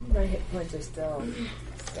My hit points are still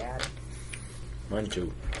sad. Mine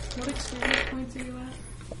too. What experience points are you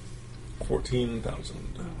at? 14,000.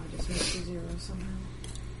 Oh, I just missed a zero somehow.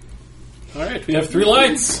 Alright, we have 3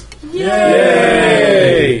 lights.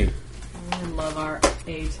 Yay! I love our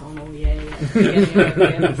atonal yay at the beginning of every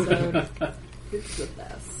episode. It's the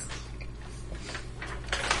best.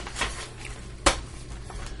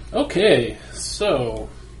 Okay, so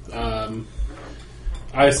I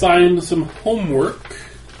assigned some homework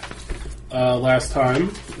last time.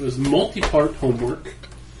 It was multi-part homework.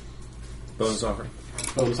 Bonus offering.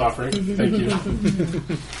 Bonus offering. Thank you.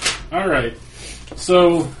 All right.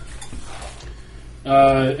 So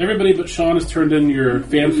everybody but Sean has turned in your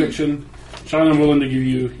fan fiction. Sean, I'm willing to give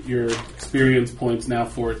you your experience points now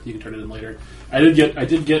for it. You can turn it in later. I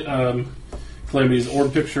did get Calamity's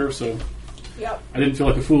orb picture, so Yep. I didn't feel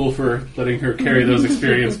like a fool for letting her carry those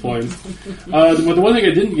experience points. The one thing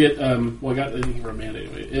I didn't get, I didn't give her a man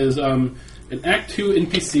anyway, is an Act 2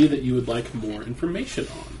 NPC that you would like more information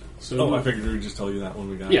on. So, I figured we would just tell you that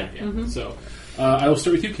when we got yeah. it. Mm-hmm. So I will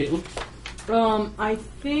start with you, Caitlin. I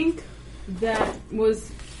think that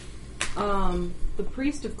was the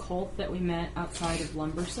priest of Cult that we met outside of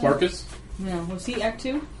Lumberson. Marcus? Yeah, was he Act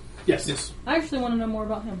 2? Yes. I actually want to know more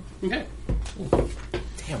about him. Okay.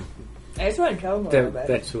 Damn. I just want to tell him a little bit.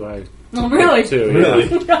 That's who I... Oh, really? Too, Really?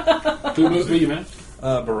 Who you met?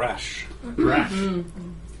 Barash. Rash.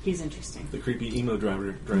 He's interesting. The creepy emo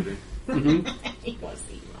driver. Mm-hmm. He was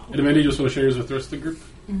emo. And Amanda, you just want to share yours with the rest of the group?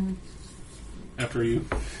 Mm-hmm. After you.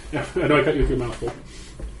 Yeah, I know I cut you with your mouth full.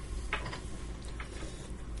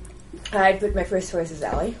 I put my first choice as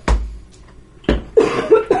Allie. I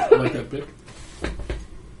like that bit.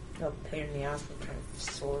 No pain in the ass with my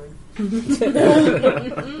sword.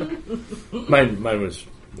 Mine was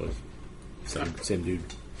same dude.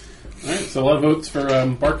 Alright, so a lot of votes for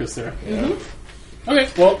Barkeep there. Yeah. Okay,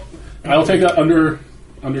 well, I'll take that under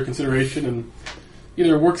consideration and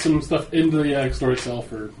either work some stuff into the store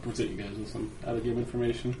itself or present you guys with some out-of-game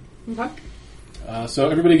information. Okay. So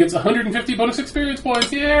everybody gets 150 bonus experience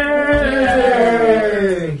points. Yay!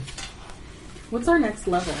 What's our next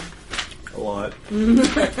level? A lot.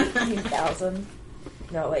 19,000.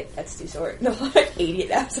 No, wait, that's too short. No,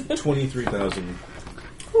 80,000. 23,000.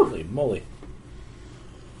 Holy moly.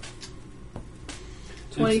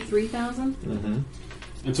 23,000? Mm-hmm.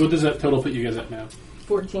 And so what does that total put you guys at now?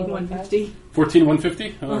 14,150.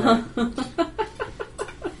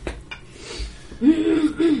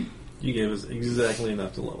 14,150? You gave us exactly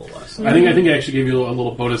enough to level last time. I think I actually gave you a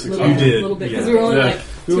little bonus You experience. did. A little bit, because Yeah. we were only Yeah. like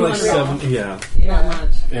We were like 200. 7. Yeah. Not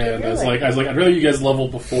much. And I was Really? like, I'd rather you guys level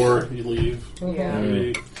before you leave. Yeah.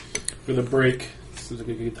 Maybe for the break. This is a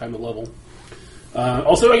good time to level.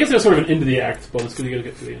 Also, I guess there's sort of an end of the act bonus because you got to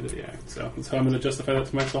get to the end of the act. So that's how I'm going to justify that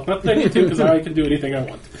to myself. Not that I need to, because I can do anything I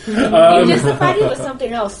want. You justified it with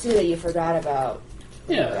something else, too, that you forgot about.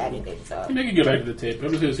 Yeah. Adding things up. You can go back to the tape, but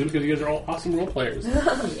I'm just going to assume because you guys are all awesome role players.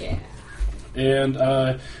 Yeah. And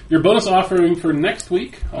your bonus offering for next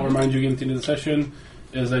week, I'll remind you again at the end of the session,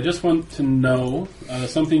 is I just want to know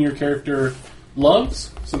something your character loves,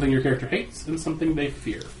 something your character hates, and something they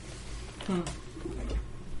fear.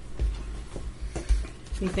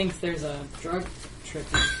 He thinks there's a drug trip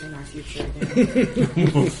in our future.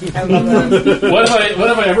 I love that. What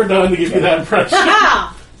have I ever done to give you that impression?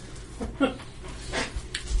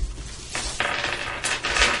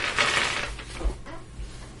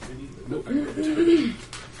 Nope. But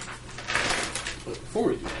before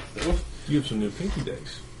we do that, though, You have some new pinky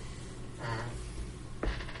dice.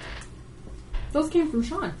 Those came from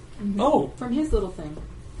Sean. Oh! From his little thing.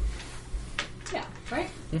 Yeah, right?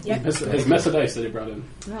 Yep. his mess of dice that he brought in.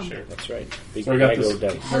 Yeah. Sure. That's right. Big So I got bag this of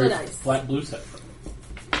dice. very Dice. flat blue set.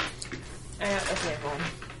 Okay, fine.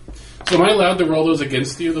 So am I allowed to roll those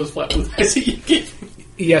against you, those flat blue dice that you get?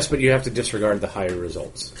 Yes, but you have to disregard the higher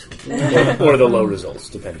results. or the low results,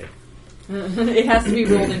 depending. It has to be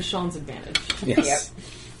rolled in Sean's advantage. Yes.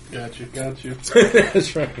 Got you.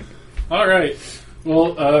 That's right. All right.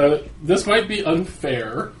 Well, this might be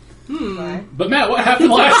unfair. Why? But Matt, what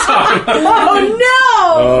happened last time? Oh no!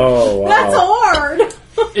 Oh, wow. That's hard!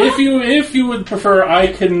 if you would prefer, I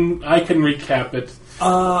can recap it.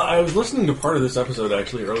 I was listening to part of this episode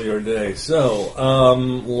actually earlier today. So,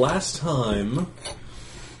 last time,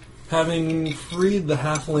 having freed the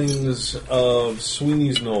halflings of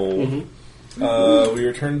Sweeney's Knoll, we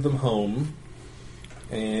returned them home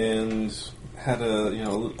and had a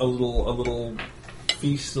little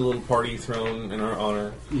feast, a little party thrown in our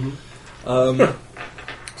honor. Is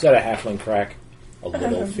that a halfling crack? A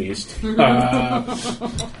little feast. It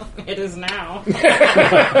is now.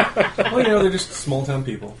 Well, they're just small town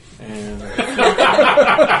people, and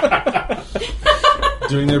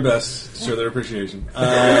doing their best to show their appreciation.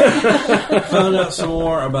 Found out some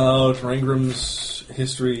more about Rangrim's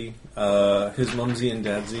history, his mumsy and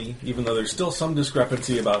dadsy, even though there's still some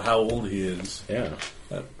discrepancy about how old he is. Yeah.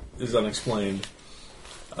 That is unexplained.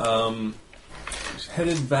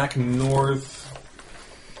 Headed back north,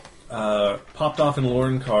 popped off in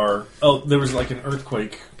Lorencar. Oh, there was like an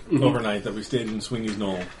earthquake overnight that we stayed in Sweeney's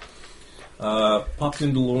Knoll. Popped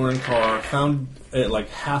into Lorencar, found it like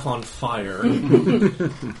half on fire. The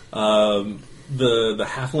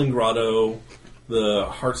Halfling Grotto, the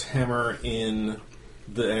Heart's Hammer Inn,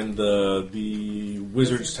 the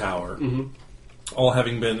Wizard's Tower, all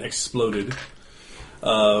having been exploded.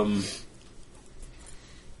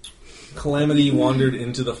 Calamity wandered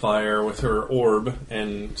into the fire with her orb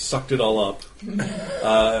and sucked it all up.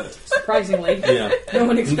 Surprisingly. Yeah. No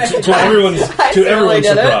one expected To that. everyone's did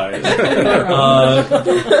surprise.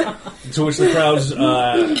 To which the crowds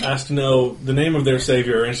asked to know the name of their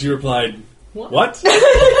savior, and she replied, "What?"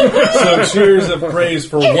 So cheers of praise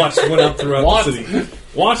for what went up throughout the city.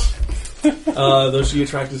 What? Though she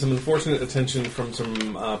attracted some unfortunate attention from some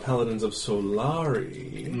paladins of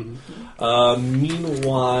Solari.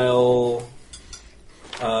 Meanwhile,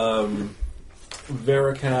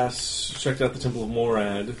 Varikass checked out the Temple of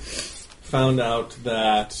Morad, found out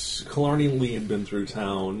that Killarney Lee had been through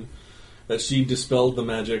town, that she dispelled the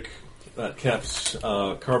magic that kept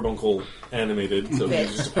Carbuncle animated, so he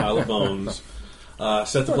was just a pile of bones,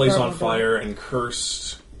 set the place on fire, and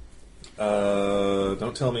cursed...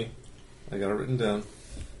 don't tell me. I got it written down.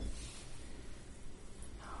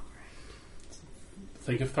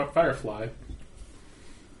 Think of Firefly.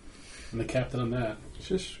 And the captain on that.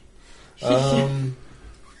 Shish.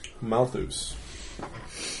 Malthus.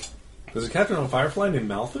 There's a captain on Firefly named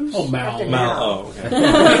Malthus? Oh, Mal. Captain Mal. Oh,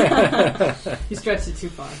 okay. You stretched it too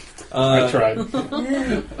far. I tried.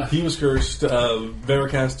 He was cursed.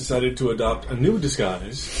 Varikass decided to adopt a new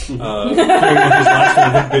disguise. His last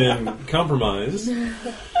one had been compromised.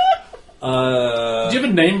 Do you have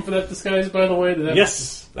a name for that disguise, by the way?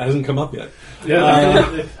 Yes, that hasn't come up yet.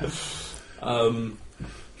 Yeah.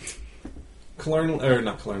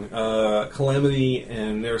 Calamity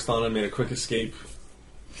and Neristhanna made a quick escape.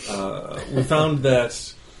 We found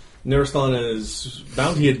that Neristhanna's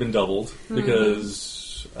bounty had been doubled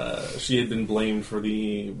because she had been blamed for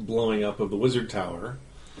the blowing up of the Wizard Tower.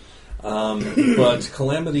 But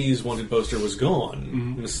Calamity's wanted poster was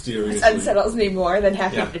gone, mysteriously. This unsettles me more than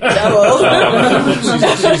having Yeah. to double.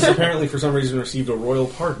 She's apparently, for some reason, received a royal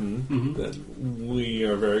pardon that we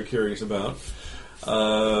are very curious about.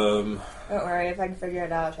 Don't worry, if I can figure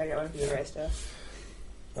it out, I'll try to get one of you to raise stuff.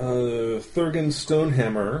 Thurgan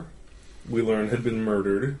Stonehammer, we learned, had been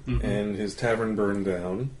murdered, and his tavern burned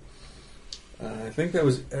down. I think that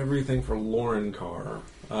was everything for Lorencar.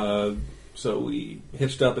 So we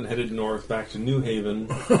hitched up and headed north back to New Haven,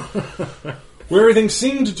 where everything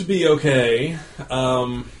seemed to be okay.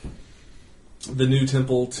 The new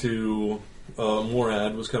temple to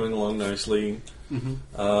Morad was coming along nicely.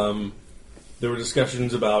 There were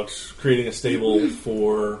discussions about creating a stable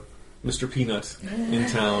for Mr. Peanut in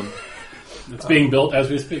town. It's being built as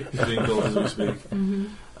we speak. It's being built as we speak.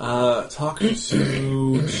 Talked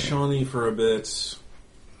to Shawnee for a bit.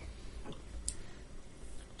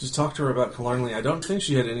 Just talked to her about Killarney. I don't think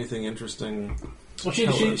she had anything interesting. Well,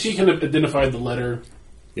 she kind of identified the letter.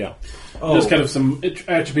 Yeah. There's kind of some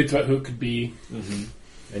attributes about who it could be.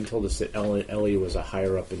 And told us that Ellie was a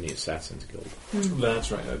higher up in the Assassin's Guild.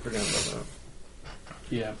 That's right. I forgot about that.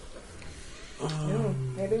 Yeah.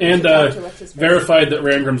 Maybe we And should talk to what's-his-face. verified that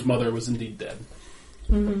Rangrim's mother was indeed dead.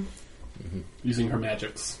 Using her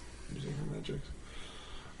magics. Using her magic.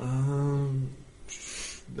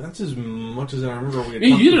 That's as much as I remember. We had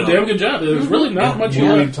You talked did a about. damn good job. There's really not much We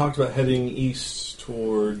left. talked about heading east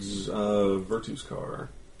towards Virtue's Car.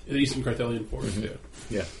 The Eastern Carthelian Forest,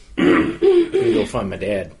 Yeah. I'm gonna go find my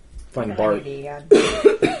dad. Find Bart. There's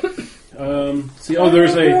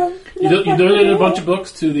you donated a bunch of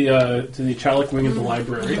books to the Chalik wing of the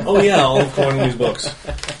library. Oh yeah, all of Cornelius' books.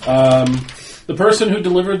 The person who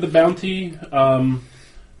delivered the bounty,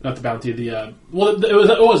 not the bounty, it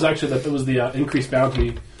was the increased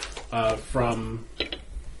bounty from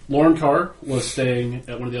Lorencar was staying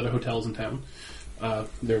at one of the other hotels in town.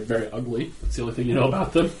 They're very ugly. That's the only thing you know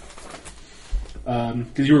about them.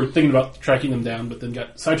 Because you were thinking about tracking them down, but then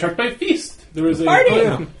got sidetracked by a feast. There was a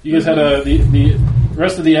Party! You guys had the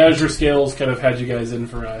rest of the Azure Scales kind of had you guys in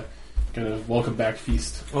for a kind of welcome back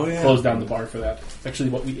feast. Oh yeah, Closed down the bar for that. It's actually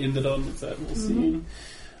what we ended on. It's that little scene.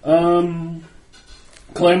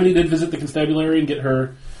 Calamity did visit the constabulary and get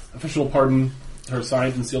her official pardon, her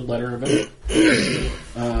signed and sealed letter of it.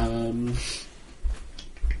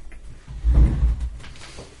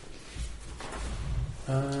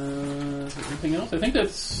 else. I think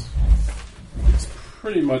it's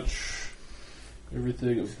pretty much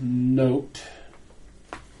everything of note.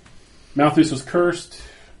 Malthus was cursed,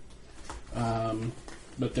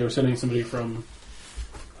 but they were sending somebody from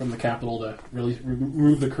the capital to really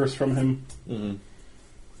remove the curse from him. Mm-hmm.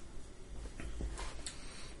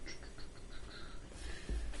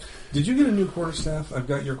 Did you get a new quarterstaff? I've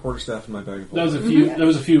got your quarterstaff in my bag. That was a few. That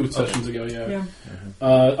was a few sessions ago. Yeah.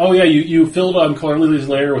 You filled Cornelius'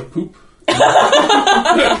 lair with poop. That's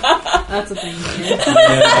a thing.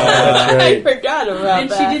 I forgot about And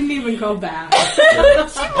that. she didn't even go back.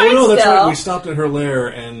 Oh no, that's right. We stopped at her lair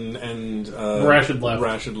and Rash had left.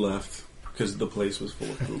 Rash had left because the place was full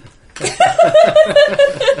of poop.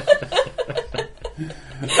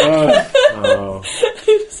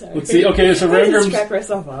 Let's see. Okay, so Scrap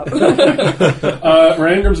herself up.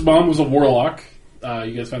 Rangrim's mom was a warlock.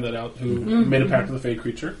 You guys found that out. Who made a pact with a fade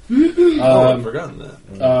creature. I'd forgotten that.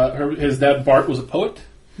 His dad Bart was a poet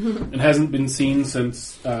and hasn't been seen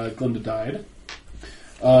since Glinda died.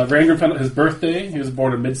 Rangrim found out his birthday. He was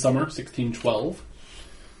born in midsummer, 1612.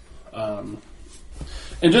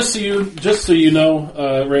 And just so you know,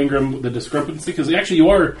 Rangrim, the discrepancy, because actually you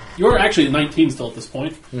are actually 19 still at this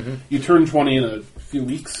point. Mm-hmm. You turn 20 in a few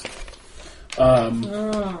weeks. But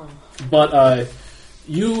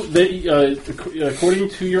according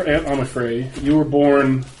to your Aunt Amifrey, you were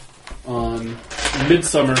born on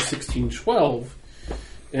midsummer 1612,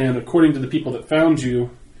 and according to the people that found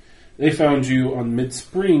you, they found you on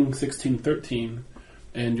mid-spring 1613,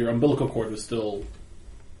 and your umbilical cord was still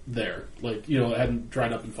there, it hadn't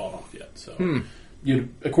dried up and fallen off yet. So,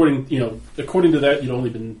 according to that, you'd only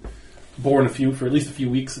been born for at least a few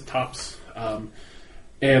weeks at tops.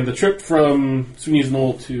 And the trip from Sweeney's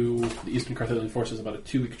Knoll to the Eastern Carthaginian forces is about a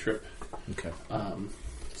 2-week trip. Okay. And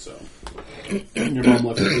your mom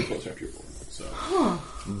left pretty close after you were born. So,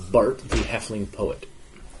 Bart, the halfling poet.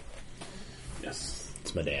 Yes,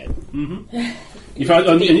 it's my dad. Mm-hmm. You found,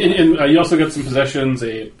 and you also got some possessions: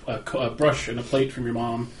 a brush and a plate from your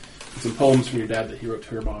mom, and some poems from your dad that he wrote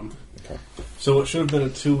to your mom. Okay. So what should have been a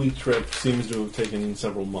 2-week trip seems to have taken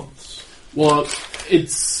several months. Well,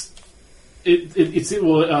 if it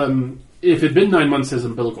had been 9 months, his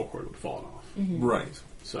umbilical cord would have fallen off. Mm-hmm. Right.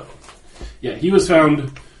 So, yeah, he was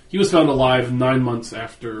found alive 9 months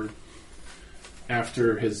after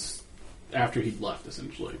he'd left,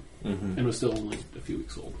 essentially, and was still only a few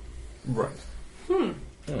weeks old. Right.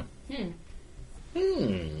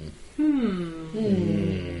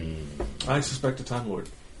 I suspect a Time Lord.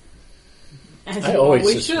 As I you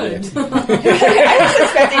always should. suspect. I was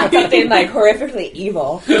suspecting something horrifically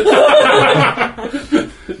evil.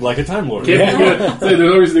 Like a Time Lord. There's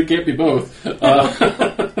no reason it can't be both.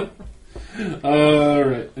 All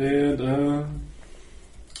right, and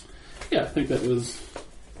I think that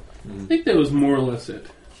was more or less it.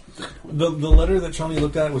 The letter that Shawnee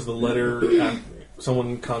looked at was the letter at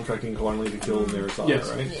someone contracting Kawarnley to kill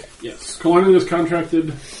Neristhanna, right? Yes. Kawarnley was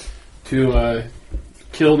contracted to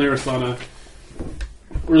kill Neristhanna.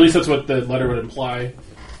 Or at least that's what the letter would imply.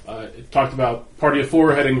 It talked about party of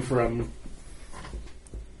 4 heading from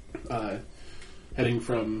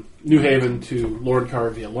New Haven to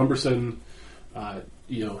Lordcar via Lumberson.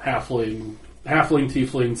 Halfling,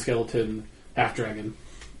 tiefling, skeleton, half dragon.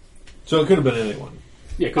 So it could have been anyone.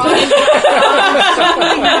 Yeah, because I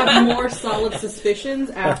have more solid suspicions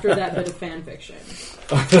after that bit of fan fiction.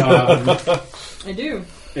 I do.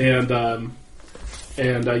 And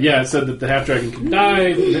it said that the half dragon can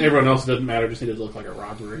die. Everyone else doesn't matter; just needed to look like a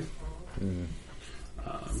robbery. And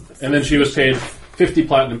then she was paid 50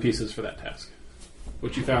 platinum pieces for that task,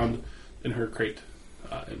 which you found in her crate,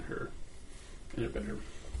 in her bedroom,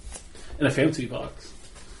 in a fancy box.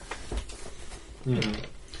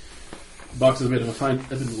 Box is made of a fine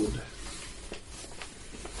ebon wood.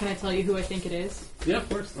 Can I tell you who I think it is? Yeah, of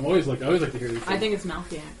course. I always like to hear these things. I think it's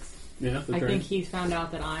Malfiax. Yeah, that's I right. think he's found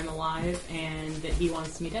out that I'm alive and that he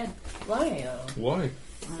wants me dead. Why? Why?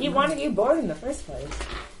 He wanted you born in the first place.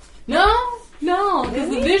 No, because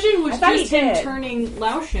the vision was I thought just he him did. turning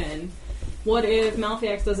Laoshin. What if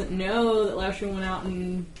Malfiax doesn't know that Laoshin went out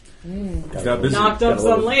and Got busy. knocked up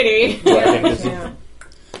some lady? Yeah.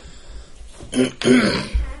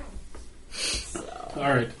 All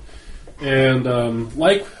right. And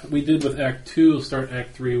like we did with Act 2, we'll start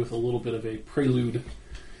Act 3 with a little bit of a prelude.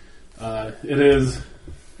 It is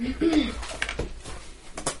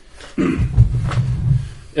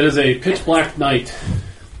a pitch black night.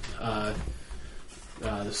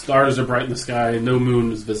 The stars are bright in the sky. No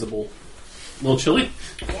moon is visible. A little chilly.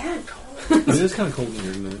 Yeah. It is kind of cold in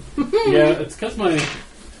here, isn't it? Yeah, it's because I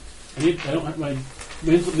don't have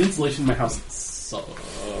the insulation in my house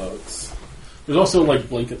sucks. There's also like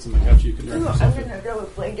blankets on the couch you can wrap Ooh, I'm yourself in. gonna go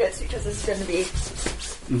with blankets because it's gonna be.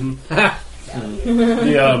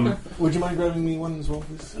 Would you mind grabbing me one as well,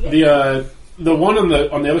 please? The one on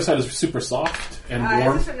the other side is super soft and I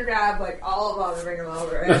warm. was just gonna grab like all of them and bring them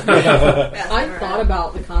over. I thought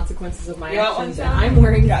about the consequences of my You want actions, one, and Sam? I'm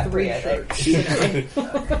wearing Got 3 three, I think. shirts.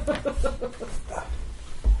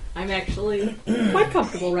 I'm actually quite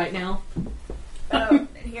comfortable right now. Oh, and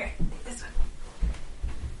here, this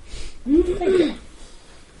one. Thank you.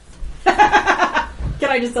 Can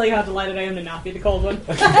I just tell you how delighted I am to not be the cold one?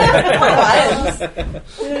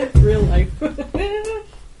 Real life.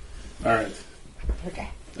 All right, Okay.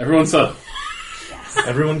 everyone settle.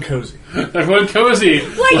 Everyone cozy. Everyone cozy.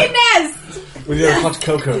 Like a nest. We need a hot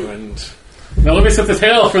cocoa and... Now let me set the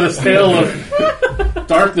tale for this tale of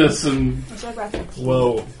darkness and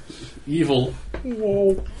Whoa. evil.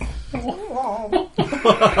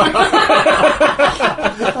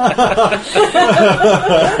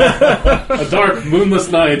 A dark, moonless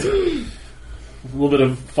night. A little bit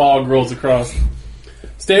of fog rolls across.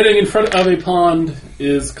 Standing in front of a pond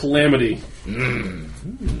is Calamity.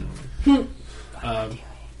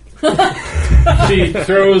 She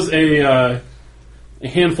throws a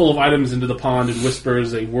handful of items into the pond and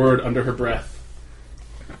whispers a word under her breath.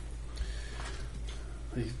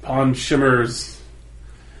 The pond shimmers,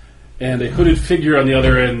 and a hooded figure on the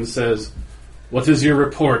other end says, "What is your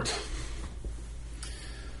report?"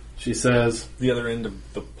 She says, The other end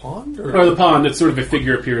of the pond? or the pond, it's sort of a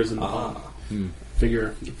figure appears in the pond.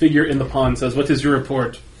 Figure in the pond says, "What is your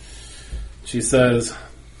report?" She says,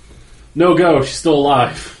 "No go, she's still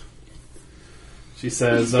alive." She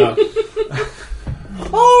says,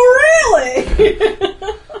 Oh, really?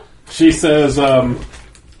 She says,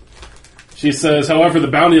 however, the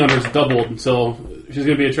bounty on her's doubled, so she's going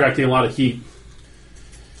to be attracting a lot of heat.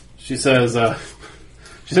 She says, I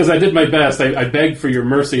did my best. I begged for your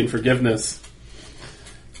mercy and forgiveness.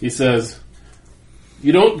 He says,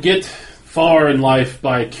 you don't get far in life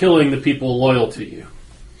by killing the people loyal to you.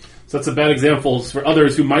 So that's a bad example for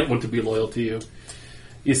others who might want to be loyal to you.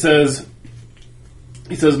 He says,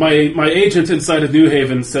 my agent inside of New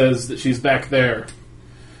Haven says that she's back there.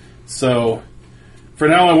 So, for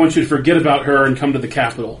now, I want you to forget about her and come to the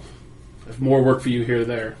capital. I have more work for you here,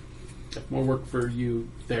 there. I have more work for you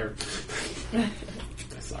there. I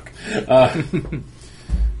suck.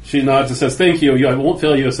 She nods and says, "Thank you. I won't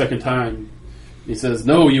fail you a second time." He says,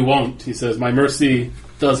 "No, you won't." He says, "My mercy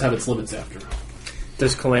does have its limits after all."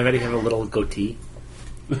 Does Calamity have a little goatee?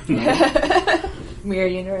 Mirror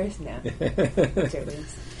universe? No.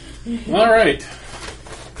 All right.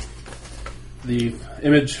 The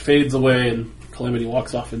image fades away and Calamity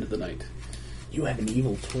walks off into the night. You have an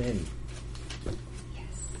evil twin.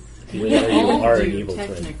 Yes. You are an evil twin.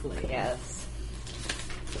 Technically. Yes.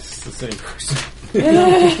 It's the same person.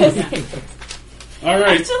 All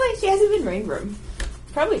right. Actually, she hasn't been rain room.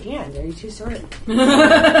 Probably can. They're too short. I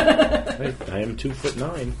am 2'9",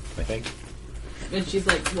 I think. And she's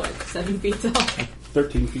like, what, 7 feet tall?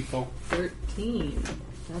 13 feet tall. 13.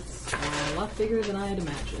 That's a lot bigger than I had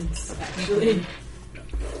imagined, actually.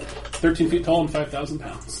 13 feet tall and 5,000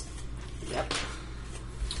 pounds. Yep.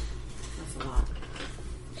 That's a lot.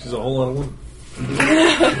 She's a whole lot of women.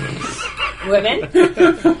 Women?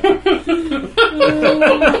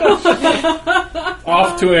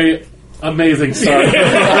 Off to a amazing start.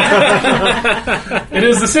 It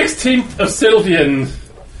is the 16th of Silvian.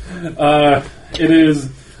 It is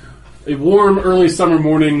a warm, early summer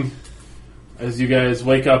morning as you guys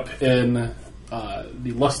wake up in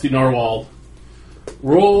the lusty Narwhal.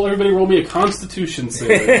 Everybody roll me a Constitution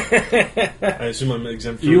save. I assume I'm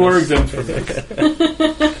exempt from You are this. exempt from this.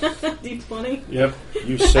 D20? Yep.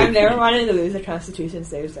 You so I've never wanted to lose a Constitution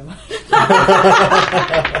save so much.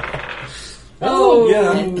 Oh,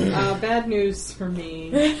 yeah. bad news for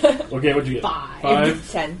me. Okay, what'd you get? 5.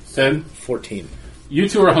 5? 10. 10? 14. You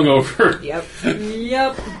two are hungover. Yep.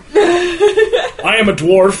 Yep. I am a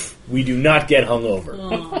dwarf. We do not get hungover.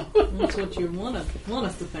 Oh, that's what you want us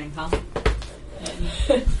to think, huh?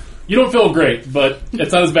 You don't feel great, but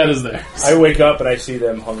it's not as bad as theirs. I wake up and I see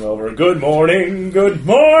them hungover. Good morning, good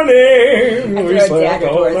morning. I We throw a slept dagger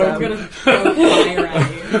all towards night. I'm going to throw fire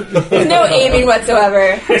at you. There's no aiming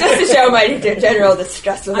whatsoever. Just to show my general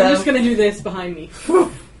distress with I'm them. just going to do this behind me. Fire.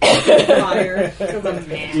 'Cause I'm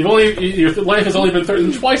mad. Your life has only been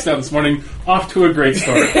threatened twice now this morning. Off to a great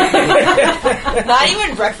start. Not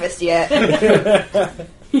even breakfast yet.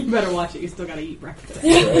 You better watch it. You still got to eat breakfast.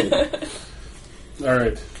 All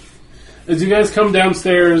right. As you guys come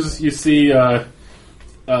downstairs, you see Thurga,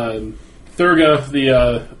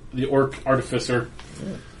 the orc artificer,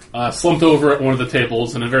 slumped over at one of the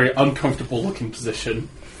tables in a very uncomfortable-looking position.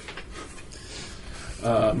 The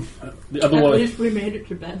other At one, least we made it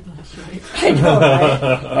to bed last night. I know,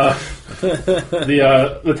 right?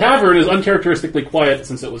 the tavern is uncharacteristically quiet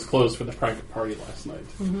since it was closed for the private party last night.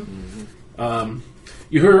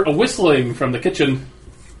 You hear a whistling from the kitchen,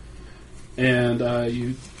 and as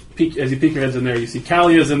you peek your heads in there, you see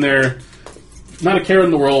Callia's in there, not a care in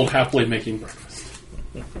the world, happily making breakfast.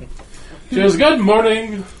 She says, "Good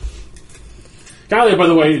morning." Callia, by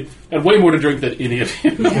the way, had way more to drink than any of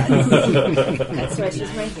you. That's why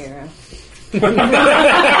she's my hero.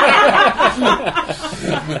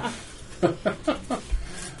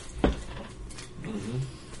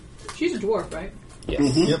 She's a dwarf, right?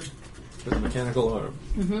 Yes. Yep. With a mechanical arm.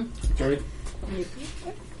 Sorry.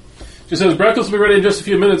 She says, "Breakfast will be ready in just a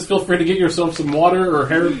few minutes. Feel free to get yourself some water or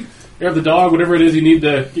hair of the dog, whatever it is you need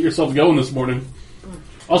to get yourself going this morning.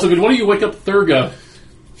 Also, could one of you wake up Thurga?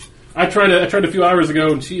 I tried a few hours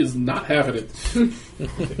ago, and she is not having it."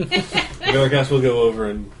 Varikass will go over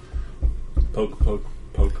and poke.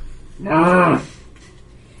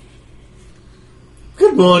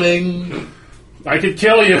 Good morning. I could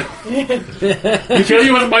kill you. I kill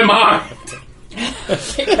you with my mind.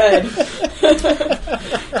 Good.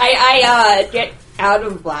 I get out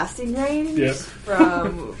of blasting range Yes.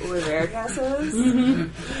 from where Varikass is.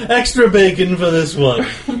 Extra bacon for this one.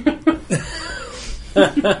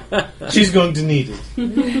 She's going to need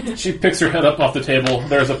it. She picks her head up off the table.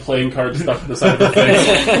 There's a playing card stuck to the side of her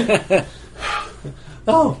face.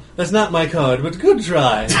 Oh, that's not my card, but good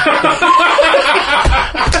try.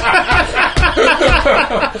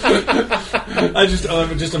 I'm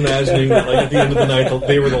just imagining that, like, at the end of the night,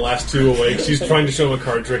 they were the last two awake. She's trying to show him a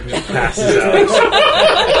card trick and just passes out.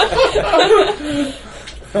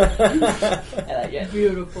 I like it.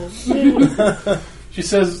 Beautiful. She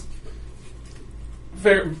says,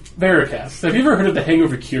 Varikass, have you ever heard of the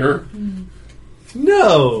hangover cure?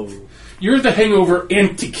 No. You're the hangover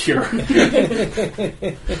anti-cure.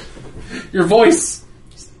 Your voice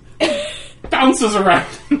bounces around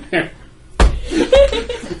in there.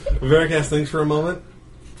 Varikass thinks for a moment,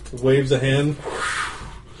 waves a hand,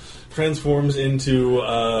 transforms into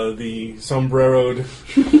the sombreroed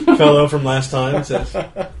fellow from last time, and says,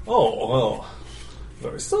 "Oh, well,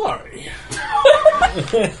 very sorry.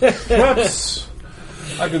 Perhaps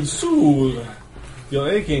I can soothe your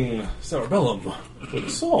aching cerebellum with a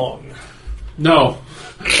song." No.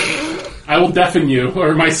 I will deafen you,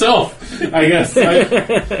 or myself, I guess.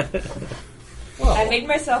 I made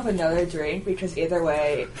myself another drink because either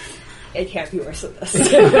way, it can't be worse than this.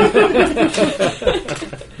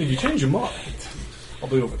 If you change your mind, I'll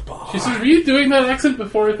be over at the bar. She says, were you doing that accent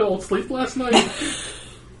before I fell asleep last night?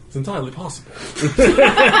 It's entirely possible.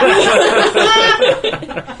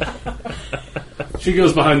 She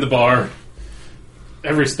goes behind the bar.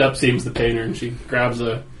 Every step seems to pain her, and she grabs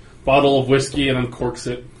a bottle of whiskey and uncorks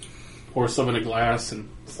it, pours some in a glass, and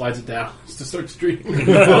slides it down to start to drink. Like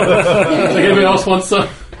anybody else wants some?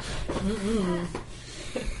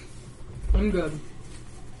 I'm good.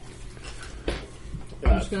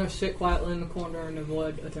 I'm just gonna sit quietly in the corner and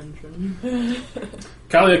avoid attention.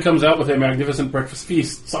 Kalia comes out with a magnificent breakfast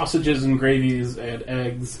feast, sausages and gravies and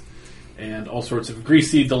eggs and all sorts of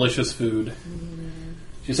greasy, delicious food.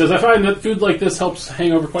 She says, I find that food like this helps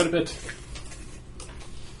hangover quite a bit.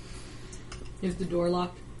 Is the door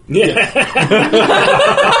locked? Yeah.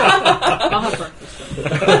 I'll have breakfast.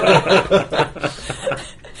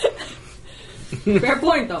 Fair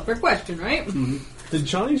point, though. Fair question, right? Mm-hmm. Did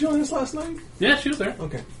Johnny join us last night? Yeah, she was there.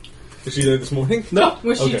 Okay. Is she there this morning? No.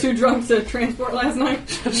 Was she Okay. too drunk to transport last night?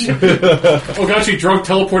 Oh god, she drunk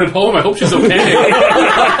teleported home. I hope she's okay.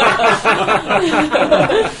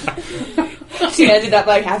 She ended up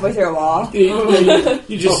like halfway through a wall.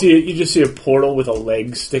 You just see a portal with a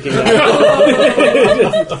leg sticking out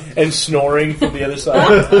and snoring from the other side.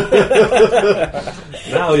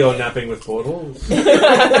 Now you're napping with portals.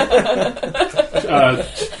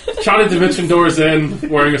 Chana Dimension doors in,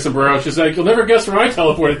 wearing a sombrero. She's like, you'll never guess where I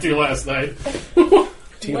teleported to last night.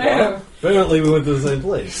 Where? Apparently we went to the same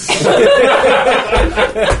place.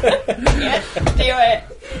 Yes, do it.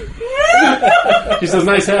 She says,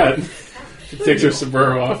 nice hat. She takes her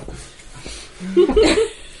sombrero off.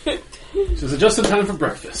 She says, just in time for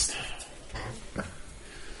breakfast.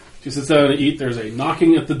 She sits down to eat. There's a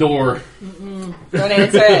knocking at the door. Don't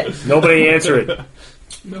answer it. Nobody answer it.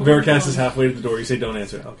 Varikass is halfway to the door. You say, don't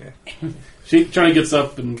answer it. Okay. China gets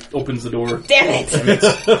up and opens the door. Damn it.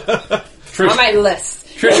 Trish, On my list.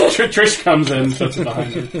 Trish comes in, shuts it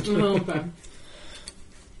behind her. Oh, okay.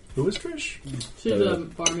 Who is Trish? She's a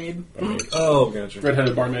barmaid. Oh, gotcha.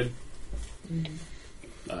 Red-headed barmaid.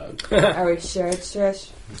 Are we sure it's Trish?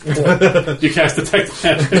 You cast Detect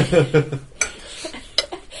Magic.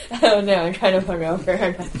 Oh no, I'm kind of hungover.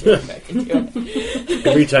 I'm not sure if I can do it.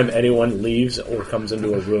 Every time anyone leaves or comes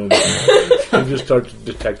into a room, you just start to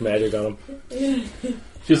detect magic on them.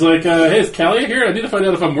 She's like, hey, is Callie here? I need to find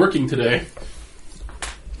out if I'm working today.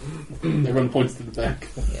 Everyone points to the back.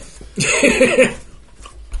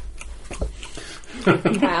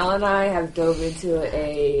 Kyle and I have dove into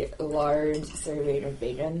a large serving of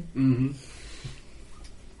bacon. Mm-hmm.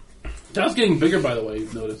 That was getting bigger, by the way,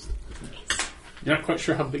 you've noticed. You're not quite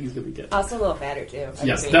sure how big he's going to get. Also a little fatter, too.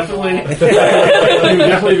 Yes, definitely. You've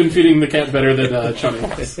definitely been feeding the cat better than Chani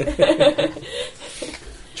was.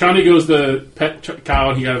 Chani goes to pet cow,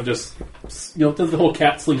 and he kind of just, does the whole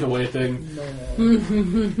cat slink away thing.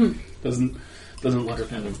 No. Doesn't let her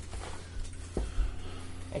pet him.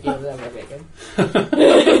 I gave them more bacon.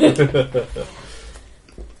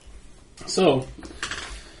 So,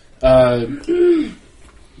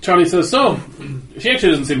 Chani says, so, she actually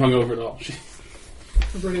doesn't seem hungover at all.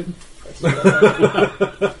 Rude.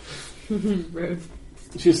 Rude.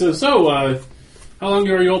 She says, so, how long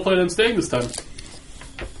are you all planning on staying this time?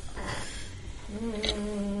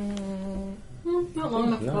 Not long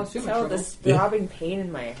enough to cause too much So trouble. this throbbing pain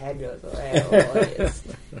in my head goes away. Always.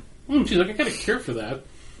 She's like, I got a cure for that.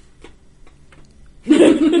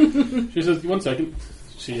 She says, 1 second.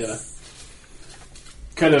 She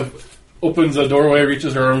kind of opens a doorway,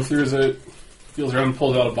 reaches her arm through it, feels around,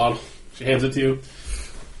 pulls out a bottle. She hands it to you.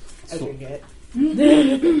 I drink it.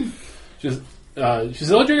 She says,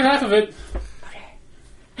 I'll drink half of it.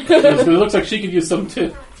 It looks like she could use some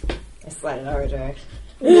too. I slide it over to her.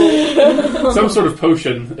 Some sort of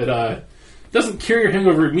potion. It doesn't cure your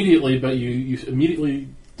hangover immediately, but you immediately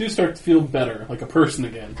do start to feel better, like a person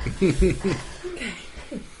again.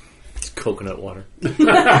 It's coconut water.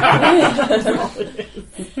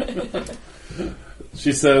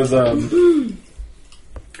 She says, I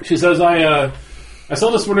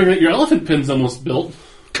saw this morning that your elephant pin's almost built.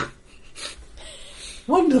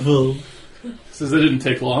 Wonderful. Says it didn't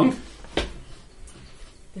take long.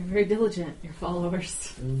 They're very diligent, your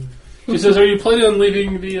followers. She says, are you planning on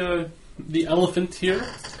leaving the elephant here?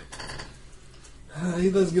 He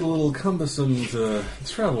does get a little cumbersome to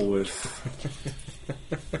travel with.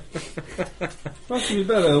 Might be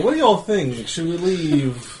better. What do y'all think? Should we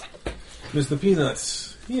leave Mr.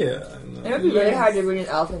 Peanuts here? It would be really hard to bring an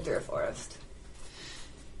elephant through a forest.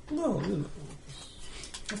 No.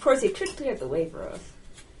 Of course, he could clear the way for us.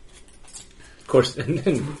 Of course,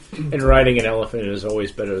 and riding an elephant is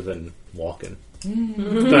always better than walking.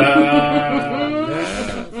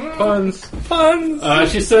 Puns.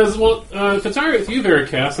 She says, well, if it's alright with you,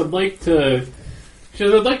 Varikass, I'd like to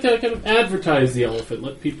kind of advertise the elephant,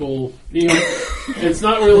 let people, it's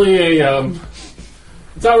not really elephant,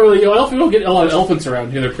 we don't get a lot of elephants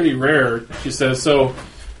around here, they're pretty rare, she says, so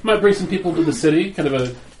might bring some people to the city, kind of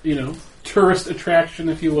a, tourist attraction,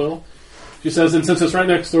 if you will. She says, and since it's right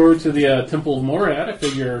next door to the Temple of Morad, I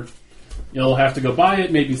figure you'll have to go by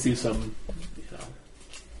it, maybe see some,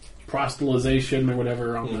 proselytization or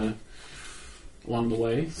whatever along the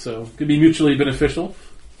way. So it could be mutually beneficial.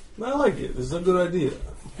 I like it. This is a good idea.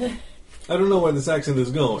 I don't know where this accent is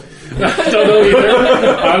going. I don't know either.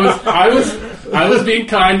 I was being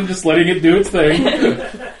kind and just letting it do its thing.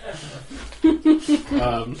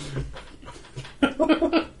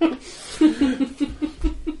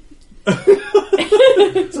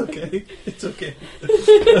 It's okay. It's okay.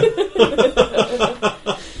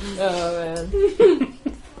 Oh, man.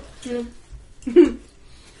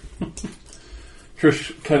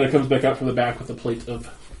 Trish kind of comes back out from the back with a plate of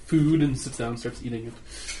food and sits down and starts eating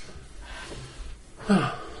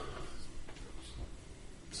it.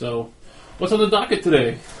 So, what's on the docket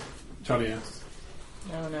today? Chani asks.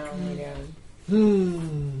 Oh, no. What are we doing?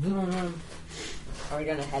 Mm-hmm. Are we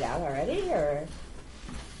going to head out already, or...?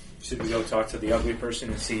 Should we go talk to the ugly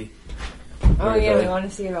person and see? Oh, yeah, we want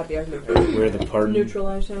to see about the ugly person. Where the pardon?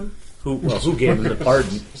 Neutralize him. Who gave him the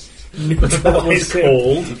pardon? Neutralize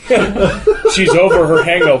old. She's over her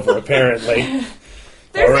hangover, apparently.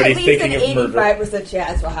 There's Already at least thinking an of murder. 85%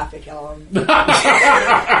 chance we'll have to kill him.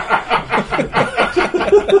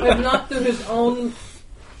 If not through his own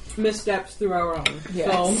missteps, through our own.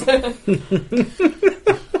 Yes. So.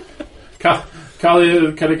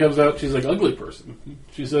 Kalia kind of comes out. She's like, ugly person.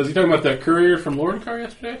 She says, you talking about that courier from Lorenkar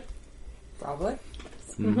yesterday? Probably.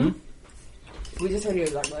 Mm-hmm. We just heard he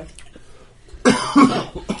was ugly.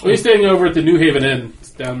 He's staying over at the New Haven Inn.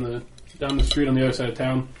 It's down the street on the other side of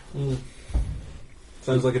town.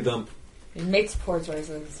 Sounds like a dump. He makes poor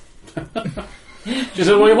choices. She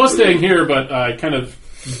said, well, he was staying here, but I kind of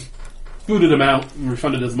booted him out and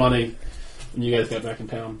refunded his money, and you guys got back in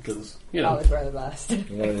town because Always wear the best. You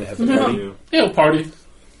wanted to have a party.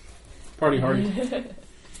 Party hardy.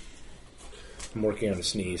 I'm working on a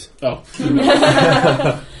sneeze. Oh,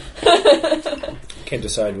 Can't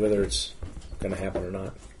decide whether it's going to happen or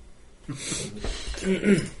not.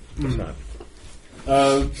 It's not.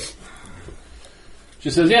 She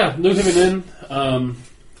says, "Yeah, Luke him in.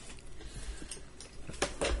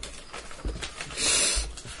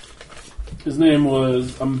 His name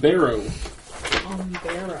was Umbero.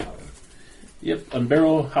 Umbero. Yep,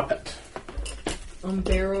 Umbero Hahpet.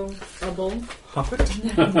 Unbearable.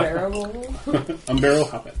 Unbearable. Umbero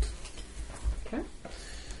Hahpet. Okay.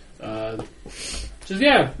 She says,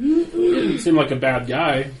 "Yeah, he didn't seem like a bad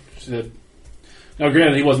guy." She said, "Now,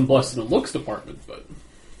 granted, he wasn't blessed in the looks department, but."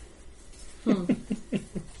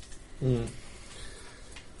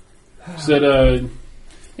 She said, I think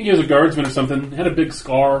he was a guardsman or something. Had a big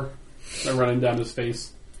scar running down his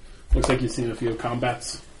face. Looks like he's seen a few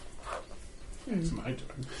combats. It's my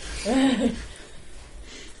turn.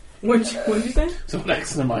 What'd you say? So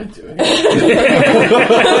next am I doing?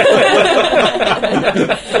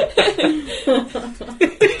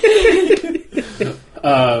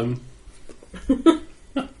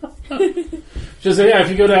 Just say, yeah, if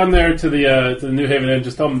you go down there to the New Haven Inn,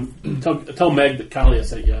 just tell Meg that Kalia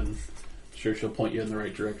sent you, and I'm sure she'll point you in the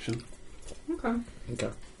right direction. Okay. Okay.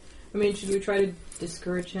 I mean, should we try to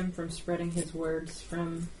discourage him from spreading his words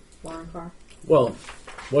from Varikass? Well,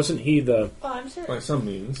 wasn't he the... Well, I'm sure By some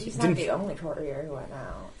means. he's not the only courier who went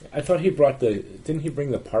out. I thought he brought the... Didn't he bring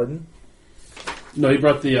the pardon? No, he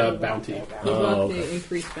brought the bounty. He Oh, got okay. the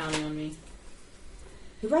increased bounty on me.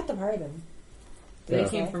 Who brought the pardon? They Yeah.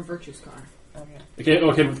 came from Virtue's car. Okay. It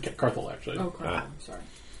came with Carthel, actually. Oh, Carl. Sorry.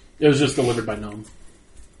 It was just delivered by Gnome.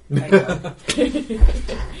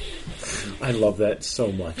 I love that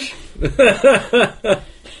so much.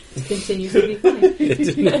 It continues to be funny.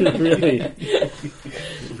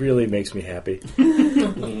 It really makes me happy.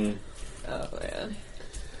 Oh, man.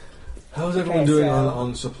 How's everyone Okay, doing so-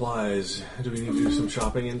 on supplies? Do we need to do some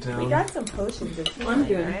shopping in town? We got some potions of healing, I'm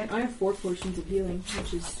good. right? I have 4 potions of healing,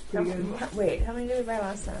 which is pretty good. Wait, how many did we buy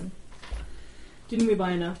last time? Didn't we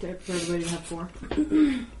buy enough for everybody to have 4?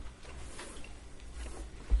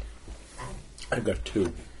 I've got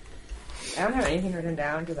 2. I don't have anything written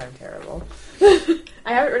down because I'm terrible.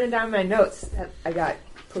 I have it written down in my notes that I got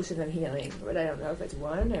potions of healing, but I don't know if it's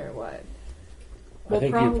 1 or what. I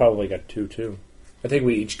think you probably got 2, too. I think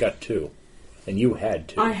we each got 2. And you had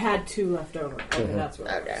 2. I had 2 left over. Okay, that's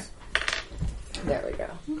what it Okay. was. There we go.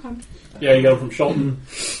 Okay. Yeah, you got him from Shelton,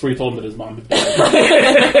 where he told him that his mom had died.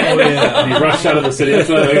 Oh, yeah. And he rushed out of the city. That's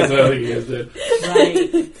what I think you guys did.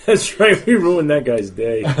 Right. That's right, we ruined that guy's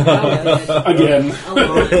day. Again. A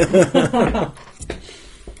lot.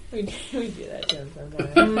 We do that to him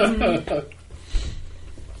sometimes.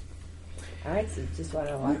 Alright, so just want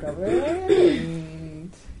to walk over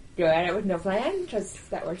and go at it with no plan? Because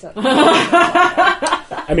that works out.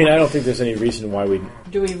 I mean, I don't think there's any reason why we...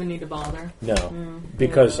 Do we even need to bother? No.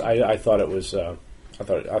 Because I thought it was... I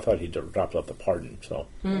thought he dropped off the pardon, so...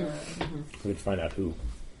 We'd find out who.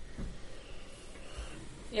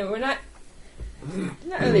 Yeah, we're not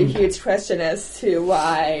really a huge question as to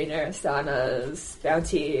why Neristhanna's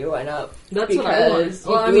bounty went up. That's what I want. Because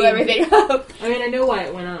Well, I you blew mean- everything up. I mean, I know why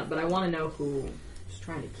it went up, but I want to know who was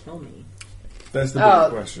trying to kill me. That's the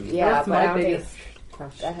big question. Yeah, That's but my I don't think biggest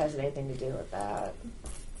question. that has anything to do with that.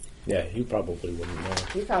 Yeah, he probably wouldn't know.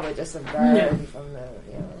 He's probably just some guard Yeah. from the,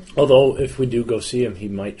 you know. Although, if we do go see him, he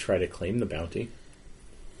might try to claim the bounty.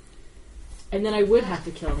 And then I would have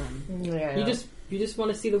to kill him. Yeah. You just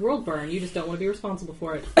want to see the world burn. You just don't want to be responsible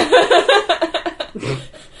for it.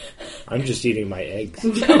 I'm just eating my eggs.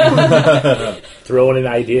 Throwing an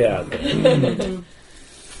idea out there.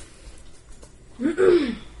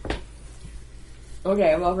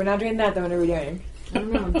 Okay, well, if we're not doing that, then what are we doing? I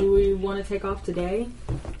don't know. Do we want to take off today?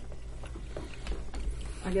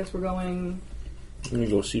 I guess we're going. Let me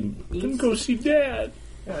go see Dad.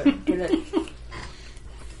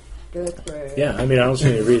 Good for... Yeah, I mean, I don't see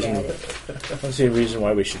any reason. I don't see any reason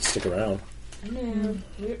why we should stick around. No.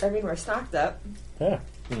 I mean, we're stocked up. Yeah,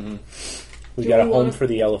 Mm-hmm. we Do got a we home wanna- for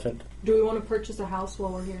the elephant. Do we want to purchase a house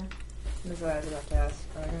while we're here? That's what I was about to ask.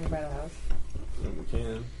 Are we going to buy the house? We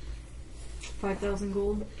can. 5,000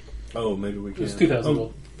 gold. Oh, maybe we can. It's 2,000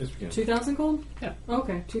 gold. Yes, we can. 2,000 gold? Yeah.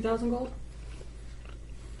 Okay, 2,000 gold.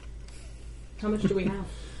 How much do we have?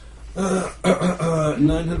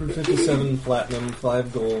 957 platinum,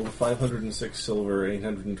 5 gold, 506 silver,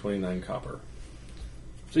 829 copper.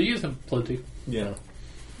 So you guys have plenty. Yeah.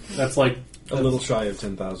 That's like A little shy of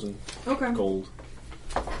 10,000 Okay. gold.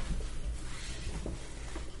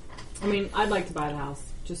 I mean, I'd like to buy the house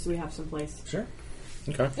just so we have some place. Sure.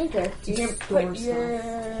 Okay. Okay. Do you Just put store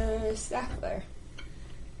your staff there?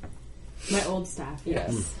 My old staff,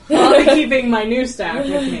 Yes. yes. I'll be keeping my new staff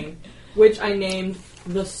with me, which I named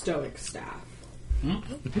the Stoic staff.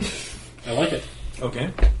 I like it.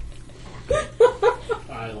 Okay.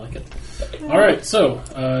 I like it. All right, so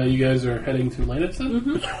you guys are heading to Lanitz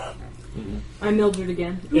then? I'm Mildred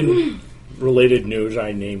again. In related news,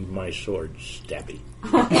 I named my sword Stabby.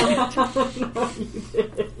 No, you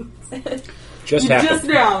didn't. Just You happened. just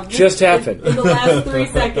now. Just happened. In the last 3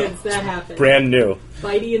 seconds, that happened. Brand new.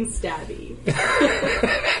 Bitey and Stabby.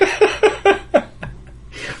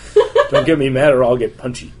 Don't get me mad or I'll get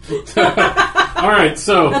punchy. All right,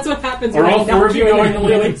 so That's what happens are when all I 4 of you knock going to in the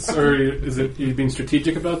Lanitz, or is it you being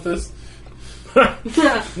strategic about this?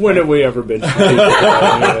 When have we ever been?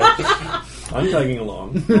 I'm tagging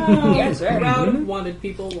along. Yes, right. Crowd of wanted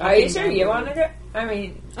people. Are you walking sure down you the want road. to go? I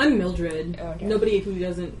mean, I'm Mildred. Okay. Nobody who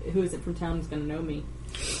isn't from town is going to know me.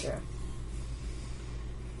 sure.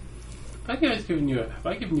 Have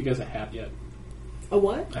I given you guys a hat yet? A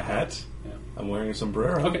what? A hat? Yeah. I'm wearing a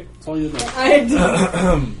sombrero. Okay, that's all you need to know.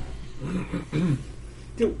 I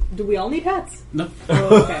do we all need hats? No.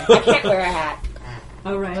 Oh, okay. I can't wear a hat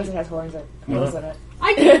All unless right. it has horns and holes in it.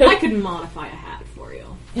 I could modify a hat for you.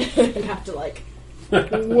 You have to like It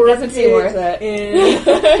doesn't seem worth it. in You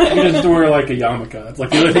just have to wear like a yarmulke. That's like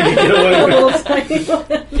the only thing you get away a with. little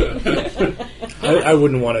tiny. I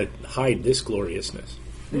wouldn't want to hide this gloriousness.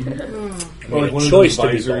 Or like a one of those choice to be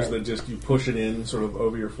visors bald. that just you push it in sort of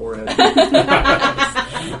over your forehead.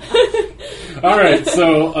 All right,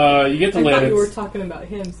 so you get to I thought you were Lanitz, talking about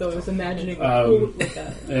him, so I was imagining like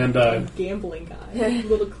a and gambling guy,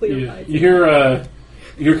 little clear eyes. you hear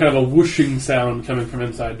kind of a whooshing sound coming from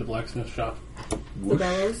inside the blacksmith shop. The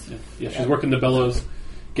bellows. Yeah, she's working the bellows,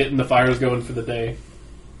 getting the fires going for the day.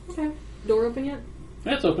 Okay. Door open yet?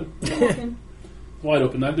 Yeah, it's open. Walk in. Wide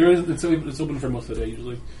open. It's open for most of the day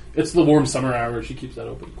usually. It's the warm summer hours. She keeps that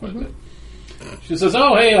open quite a bit. She says,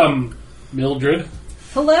 "Oh, hey, Mildred,"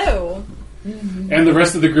 Hello. and the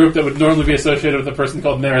rest of the group that would normally be associated with a person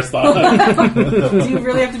called Neristhanna. Do you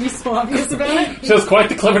really have to be so obvious about it? She has quite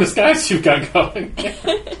the clever disguise you've got going.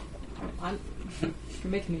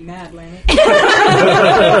 You're making me mad, Lana.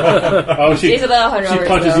 Oh, she She's a little hungover. she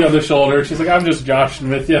punches you on the shoulder. She's like, "I'm just joshing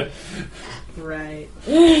with you." Right.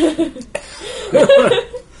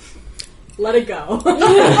 Let it go.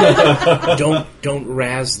 Don't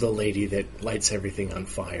razz the lady that lights everything on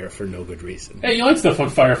fire for no good reason. Hey, you light stuff on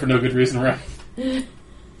fire for no good reason, right?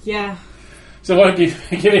 Yeah. So what? Give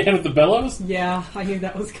me a hand with the bellows. Yeah, I knew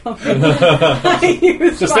that was coming. I knew it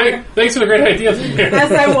was Just fire. thanks for the great idea.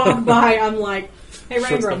 As I walk by, I'm like, hey,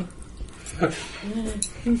 Rangram.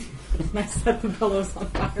 And I set the bellows on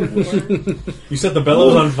fire for her. You set the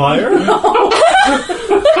bellows on fire?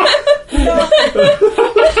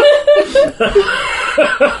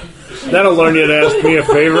 That'll learn you to ask me a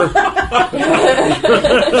favor.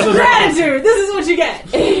 Gratitude! This is what you get!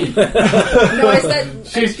 No, I said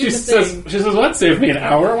She says, "Well, that saved me an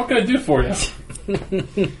hour. What can I do for you?"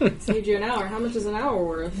 Saved you an hour. How much is an hour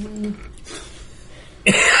worth?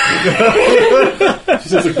 She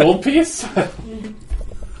says, "A gold piece."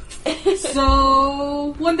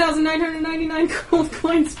 So, 1,999 gold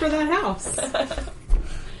coins for that house.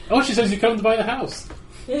 Oh, she says you come to buy the house.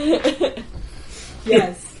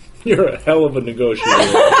 Yes. You're a hell of a negotiator.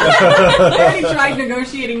 I already tried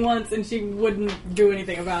negotiating once and she wouldn't do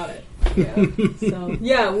anything about it. yeah. So,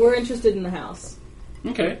 yeah, we're interested in the house.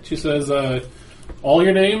 Okay. She says, "All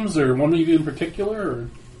your names, or one of you in particular?"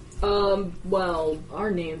 Or Well,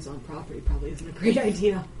 our names on property probably isn't a great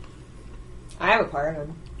idea. I have a part of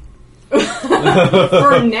him.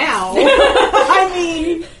 For now. I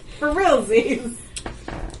mean, for realsies.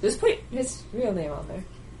 Just put his real name on there.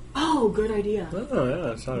 Oh, good idea. Oh, yeah,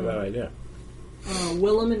 that's not a bad idea.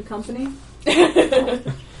 Willem and Company.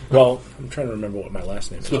 Well, I'm trying to remember what my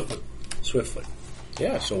last name is. Swiftfoot. Swiftfoot.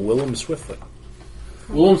 Yeah, so Willem Swiftfoot.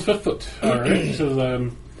 Willem Swiftfoot. All right. She says,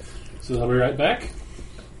 "I'll be right back."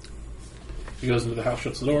 She goes into the house,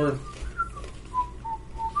 shuts the door.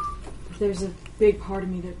 There's a big part of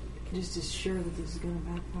me that just is sure that this is going to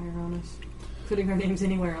backfire on us. Putting our names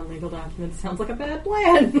anywhere on legal documents sounds like a bad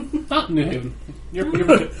plan. Not New Haven. You're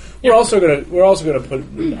We're also gonna put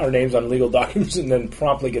our names on legal documents and then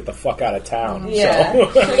promptly get the fuck out of town. Yeah.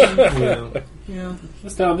 So. Yeah.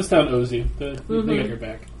 This town owes you. They got your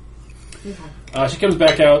back. Okay. She comes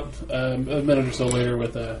back out a minute or so later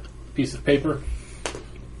with a piece of paper.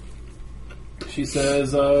 She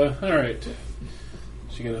says, "All right."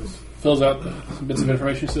 She kind of fills out some bits of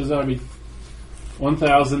information. She says,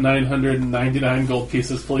 1,999 gold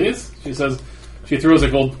pieces, please. She says, she throws a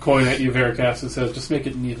gold coin at you, Varikass, and says, just make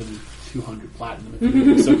it an even 200 platinum if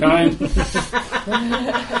you're so kind.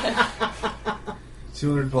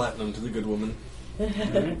 200 platinum to the good woman.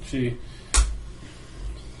 Right, she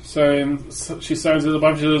signs it at the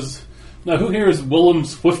bottom. She says, now who here is Willem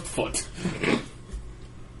Swiftfoot?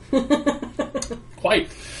 Quite.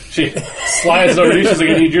 She slides over to you. She's like,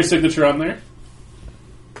 I need your signature on there.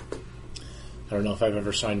 I don't know if I've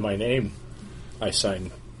ever signed my name. I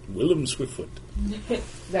signed Willem Swiftfoot. Is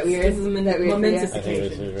that weird? This is a Is that weird for momentous you? I think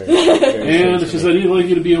it's occasion. a very And she says, I need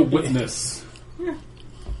you to be a witness. Yeah.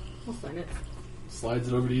 I'll sign it. Slides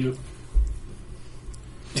it over to you.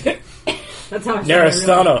 That's how I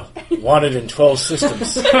Neristhanna, wanted in 12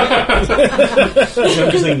 systems. I'm just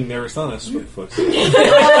saying Neristhanna, Swiftfoot.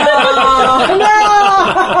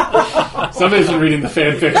 Somebody's been reading the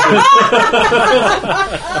fan fiction.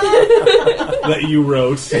 That you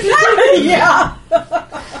wrote. Yeah.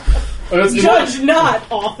 Judge not,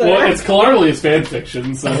 author. Well, it's clearly it's fan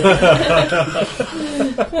fiction, so.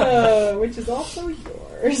 Which is also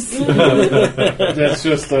yours. That's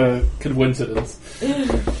just a coincidence.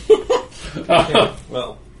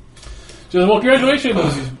 Well. She says, well,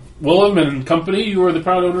 congratulations, Willem and company. You are the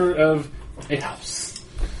proud owner of a house.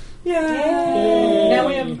 Yay. Now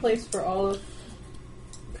we have a place for all of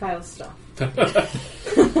Kyle's stuff.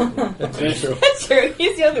 That's true. That's true.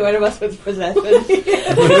 He's the only one of us with possession.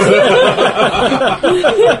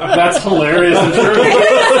 That's hilarious and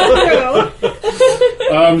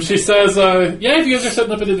true. She says, yeah, if you guys are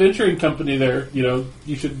setting up an adventuring company there,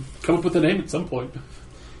 you should come up with a name at some point.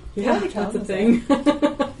 Yeah, that's a thing.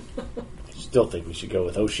 Still think we should go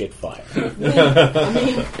with Oh Shit Fire. It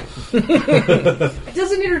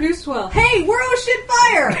doesn't introduce well. Hey, we're Oh Shit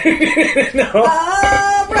Fire! No.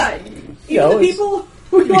 Right. You know, The people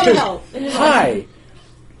who want to help. Hi.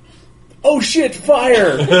 Oh shit,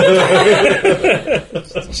 fire!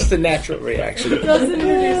 It's just a natural reaction. It doesn't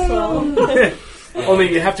introduce well.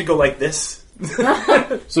 Only you have to go like this.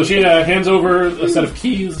 So she hands over a set of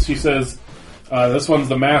keys. She says, this one's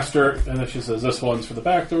the master. And then she says, this one's for the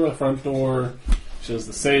back door, the front door. She says,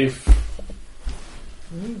 the safe.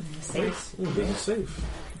 Safe. Being safe.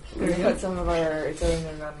 We put some of our Italian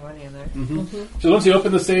amount of money in there. So once you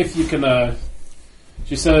open the safe, you can,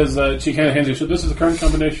 she says, she kind of hands you, so this is the current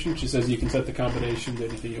combination. She says you can set the combination to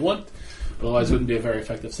anything you want. Otherwise it wouldn't be a very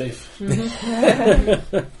effective safe.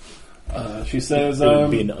 She says, It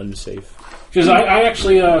would be an unsafe. she says, I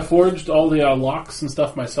actually forged all the locks and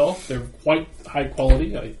stuff myself. They're quite high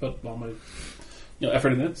quality. I put all my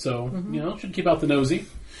effort in it, so should keep out the nosy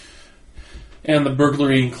and the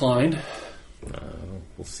burglary inclined.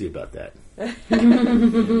 We'll see about that.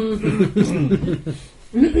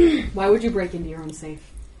 Why would you break into your own safe?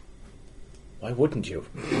 Why wouldn't you?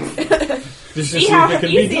 Just See how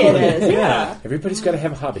easy it is. Yeah. Everybody's got to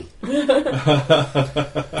have a hobby.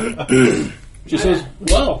 She says,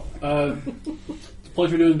 well, it's a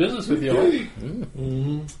pleasure doing business with you all.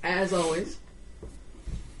 As always.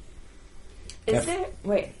 Is there...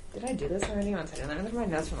 Wait, did I do this already? One second. Let me look at my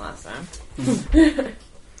notes from last time.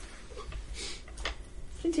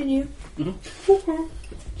 Continue.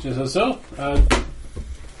 She says, so, how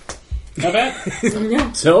bad?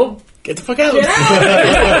 So, get the fuck out.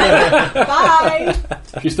 Bye!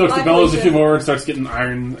 She stokes the Bye, bellows a Felicia. few more and starts getting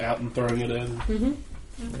iron out and throwing it in.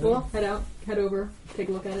 Well, head out, head over, take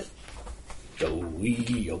a look at it.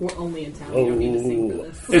 We're only in town. You don't need to sing for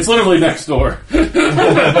this. It's literally next door.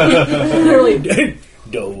 Literally.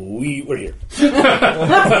 We're here.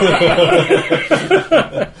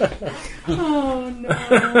 Oh no.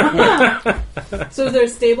 So is there a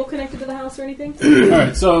stable connected to the house or anything?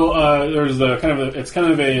 Alright, so there's it's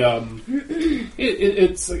kind of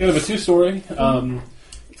a two-story.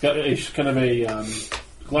 It's got a kind of a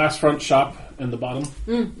glass front shop in the bottom.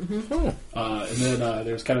 And then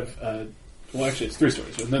there's kind of well, actually, it's 3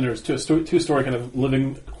 stories. And then there's two-story kind of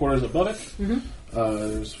living quarters above it.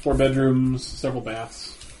 There's 4 bedrooms, several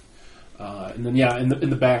baths. And then, in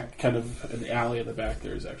the back, kind of in the alley at the back,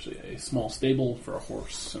 there's actually a small stable for a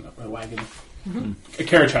horse and a wagon. A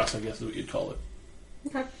carriage house, I guess is what you'd call it.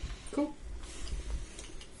 Okay, cool.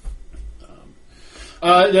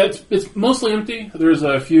 It's mostly empty. There's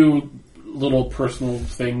a few little personal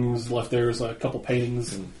things left there. There's a couple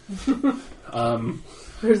paintings.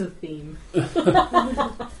 There's a theme.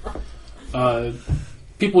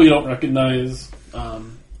 People you don't recognize.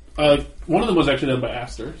 One of them was actually done by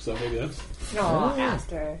Aster, so maybe that's... No,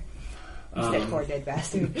 Aster. That poor dead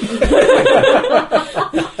bastard. Some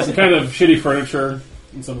kind of shitty furniture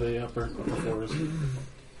in some of the upper floors.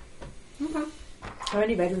 Okay. How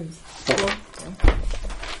many bedrooms?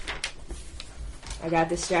 I got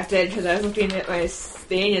distracted because I was looking at my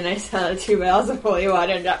thing and I saw 2 vials of holy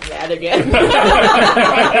water and got mad again.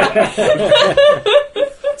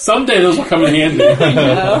 Someday those will come in handy.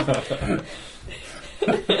 No.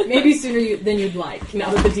 Maybe sooner than you'd like, now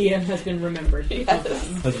that the DM has been remembered. Yes.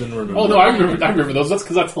 Has been remembered. Oh no, I remember those. That's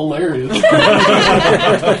because that's hilarious.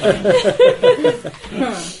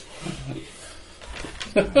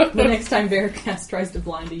 The next time Varikass tries to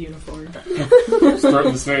blind a unicorn. Just throw it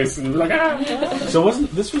in his face and be like, ah. So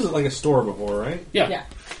this was like a store before, right? Yeah. Yeah.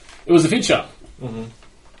 It was a feed shop. Mm-hmm.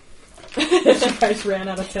 You guys ran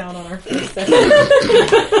out of town on our first session.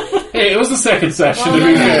 Hey, it was the second session, Oh, to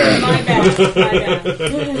be fair. my bad.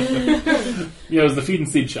 Yeah, it was the feed and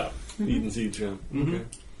seed shop. Feed and seed shop. Mhm. Okay.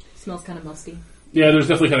 Smells kind of musty. Yeah, there's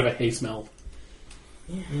definitely kind of a hay smell.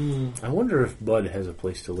 I wonder if Bud has a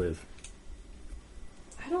place to live.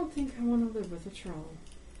 I don't think I want to live with a troll.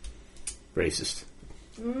 Racist.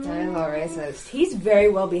 I'm all racist. He's very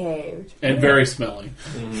well behaved. And very smelly.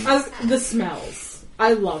 The smells.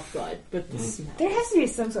 I love Bud, but the smells. There has to be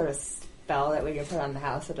some sort of spell that we can put on the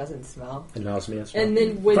house that doesn't smell. And Nausea. And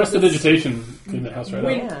then when Prestidigitation, clean the house right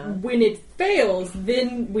when, out. Yeah. when it fails,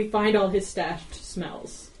 then we find all his stashed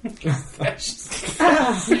smells. Yeah, saving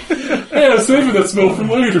that smell for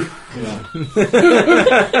later.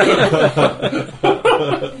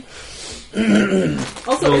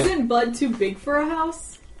 Also, isn't Bud too big for a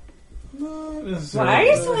house? Why are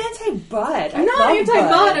you so anti-Bud? I'm not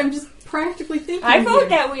anti-Bud, I'm just practically thinking. I vote here.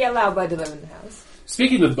 that we allow Bud to live in the house.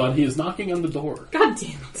 Speaking of Bud, he is knocking on the door. God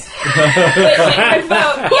damn it. I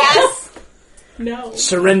vote yes. No.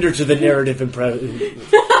 Surrender to the narrative Derek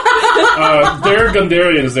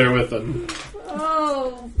Gundarian is there with them.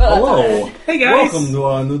 Oh. Hello. Hey guys. Welcome to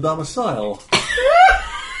our new domicile.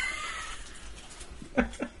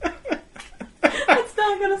 It's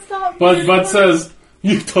not gonna stop. Bud says,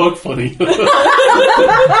 "You talk funny."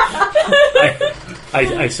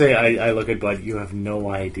 I say, I look at Bud, you have no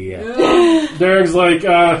idea. Derek's like,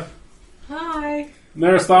 Hi.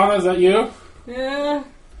 Neristhanna, is that you? Yeah.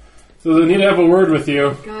 So they need to have a word with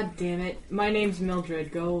you. God damn it. My name's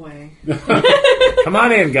Mildred. Go away. Come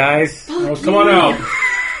on in, guys. Oh, come on out.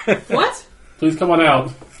 What? Please come on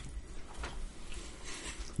out.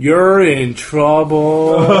 You're in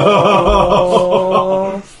trouble.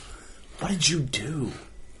 What did you do?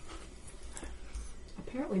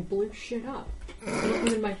 Apparently blew shit up. It wasn't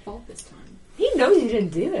even my fault this time. He knows you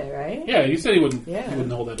didn't do it, right? Yeah, you said he wouldn't. Yeah. He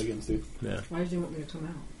wouldn't hold that against you. Why did you want me to come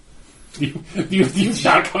out? You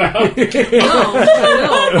not come out. No.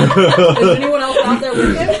 Is anyone else out there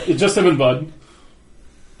with him? It's just him and Bud.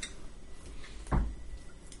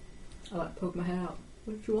 I like poke my head out.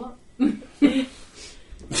 What did you want?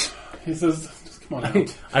 He says, "Just come on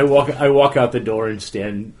out." I walk out the door and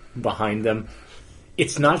stand behind them.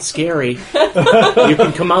 It's not scary. You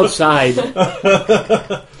can come outside. One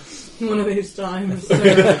of these times.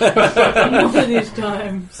 One of these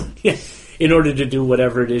times. Yeah. In order to do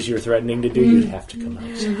whatever it is you're threatening to do, you'd have to come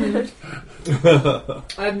outside.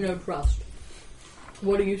 I have no trust.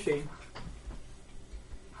 What do you see?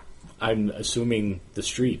 I'm assuming the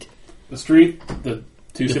street. The street, the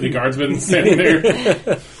 2 city guardsmen standing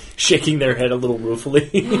there. Shaking their head a little ruefully.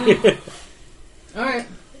 Alright.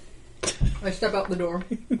 I step out the door.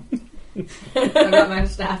 I got my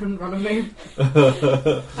staff in front of me.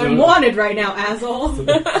 I'm wanted right now, asshole. He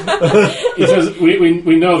says,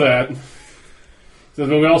 "We know that." He says,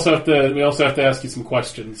 "But we also have to ask you some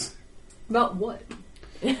questions." About what?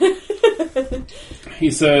 He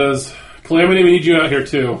says, "Calamity, we need you out here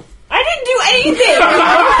too." I didn't do anything!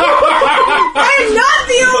 I'm not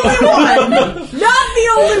the only one! Not the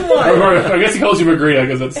only one! Or, I guess he calls you Magria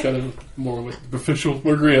because that's kind of more of an official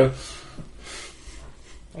Magria.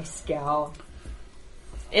 I scowl.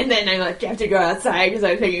 And then I like have to go outside because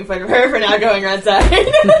I'm making fun of her for not going outside.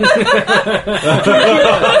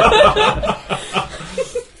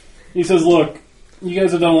 He says, "Look, you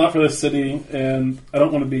guys have done a lot for this city, and I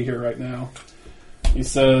don't want to be here right now." He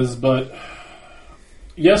says, "But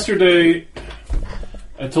yesterday,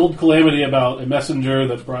 I told Calamity about a messenger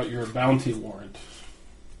that brought your bounty warrant.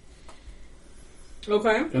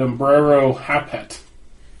 Okay. An Umbero Hahpet.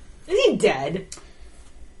 Is he dead?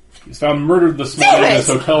 He's found murdered this morning in his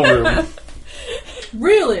hotel room."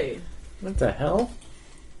 Really? What the hell?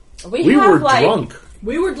 We We have were like drunk.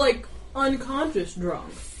 We were like unconscious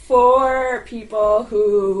drunk. 4 people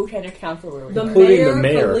who can account for where we The are. Including the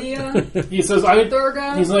mayor, mayor. Kalia, He says,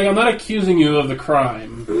 Durga. he's like, "I'm not accusing you of the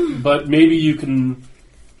crime, but maybe you can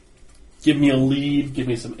give me a lead, give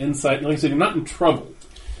me some insight." Like I said, you're not in trouble.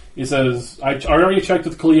 He says, I already checked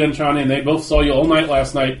with Kalia and Chani, and they both saw you all night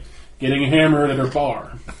last night getting hammered at her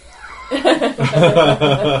bar.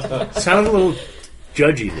 Sounds a little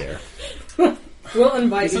judgy there. We'll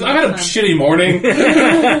invite He you. says, "I had a next shitty morning."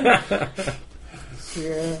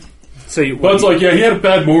 Yeah. So you, Bud's like, "Yeah, he had a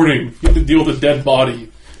bad morning. He had to deal with a dead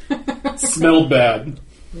body. Smelled bad."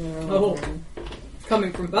 time. Oh,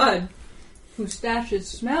 coming from Bud, who stashes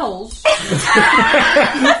smells.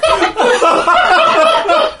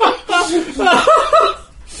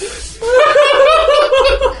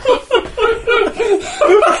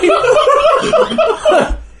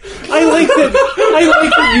 I like that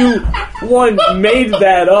you one made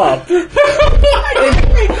that up.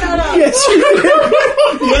 Yes, you did.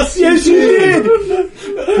 Yes, you did.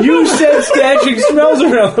 You said stashing smells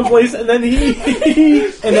around the place, and then he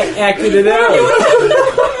acted it out. It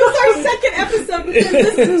was our second episode, which I've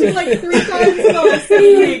listened to like 3 times in the last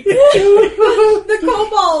 7 weeks. The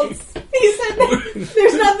kobolds. He said,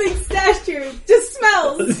 "There's nothing stashed here, just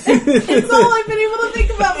smells." It's all I've been able to think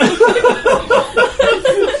about.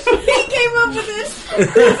 He came up with it.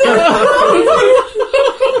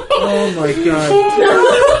 Oh my god!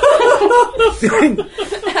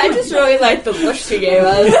 I just really like the look she gave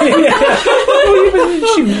us.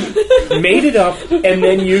 She made it up and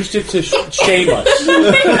then used it to shame us.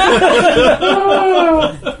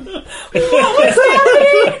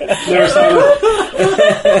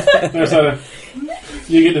 Neristhanna.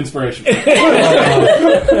 You get inspiration.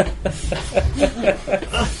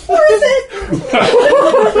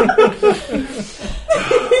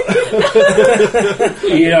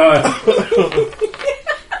 He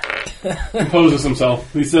composes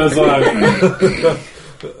himself. He says,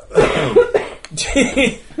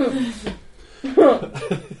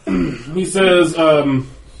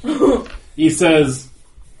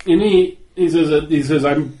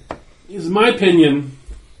 my opinion.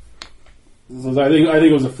 He says, I think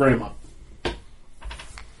it was a frame up.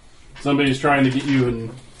 Somebody's trying to get you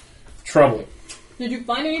in trouble. Did you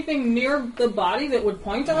find anything near the body that would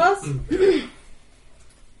point to us?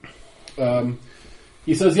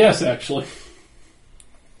 He says, yes, actually.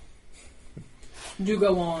 Do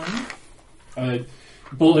go on.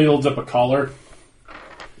 Bully holds up a collar.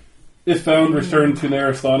 If found, returned to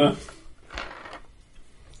Neristhanna.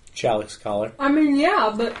 Chalice collar. I mean,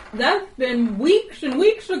 yeah, but that's been weeks and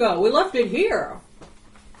weeks ago. We left it here.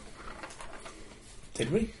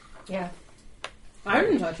 Did we? Yeah. I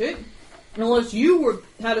didn't touch it. Unless you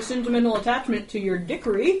had a sentimental attachment to your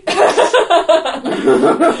dickery. I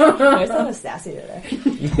sound sassy today.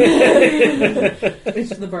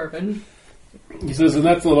 It's the bourbon. He says, and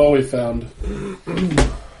that's not all we found.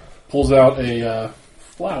 Pulls out a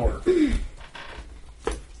flower.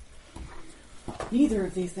 Neither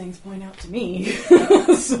of these things point out to me.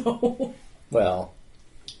 So, Well,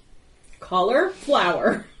 color,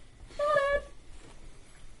 flower.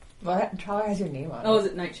 What? Troller has your name on it. Oh, is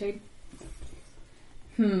it Nightshade?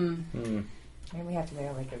 Maybe we have to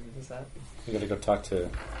like give this up. we gotta go talk to.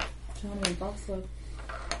 Johnny and Bobsled.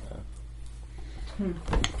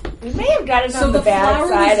 We may have gotten So on the the bad flower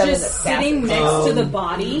side was of just the sitting next to the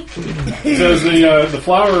body? He says the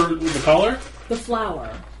flower, the collar? The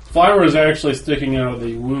flower. Flower is actually sticking out of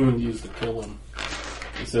the wound used to kill him.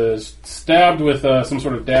 He says, stabbed with some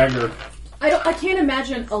sort of dagger. I can't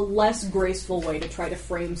imagine a less graceful way to try to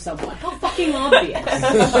frame someone. How fucking obvious.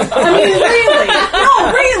 I mean, really.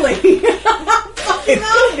 No, really. How fucking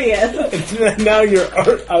obvious. Now you're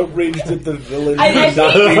outraged at the villain I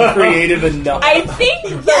not think- being creative enough. I think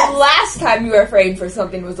the last time you were framed for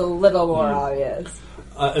something was a little more obvious.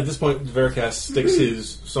 At this point, Varikass sticks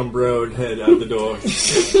his sombreroed head out the door.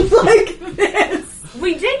 Like this.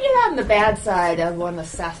 We did get on the bad side of one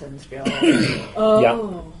assassin's bill.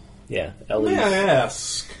 Oh. Yeah, May Ellie's. I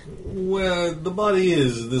ask where the body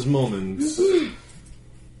is this moment?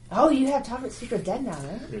 Oh, you have top secret dead now,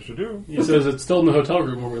 huh? Yes, you do. He says it's still in the hotel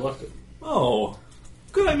room where we left it. Oh,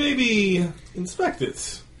 could I maybe inspect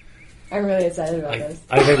it? I'm really excited about this.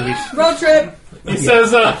 I think we. Road trip.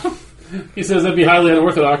 He says that'd be highly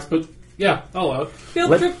unorthodox, but yeah, I'll allow it.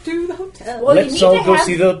 Field trip to the hotel. Well, you Let's need all to go have-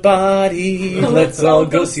 see the body. Let's all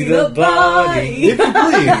go see the body. If you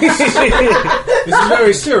please. This is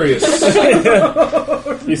very serious. He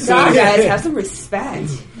God, says, guys, have some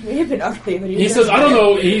respect. We have been ugly, but he says, I don't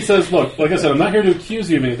know. He says, look, like I said, I'm not here to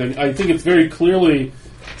accuse you of anything. I think it's very clearly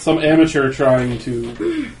some amateur trying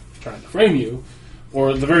to frame you,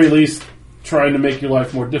 or at the very least, trying to make your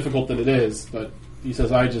life more difficult than it is. But he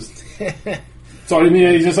says, I just. So I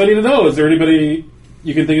mean, he says, I need to know: is there anybody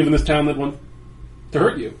you can think of in this town that want to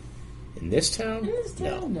hurt you? In this town?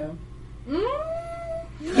 No.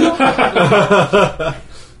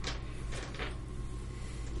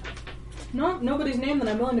 No, nobody's name that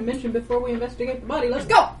I'm willing to mention before we investigate the body. Let's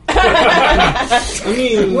go! I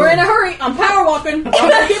mean, We're in a hurry. I'm power walking.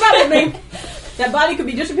 Don't keep up with me. That body could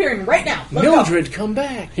be disappearing right now. Let's Mildred, come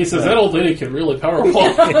back. He says, that old lady can really power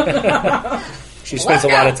walk. She spends a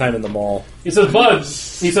lot of time in the mall. He says, Bud,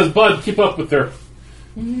 keep up with her.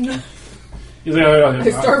 He's like, I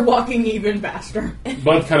start walking even faster.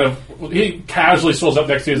 Bud he casually strolls up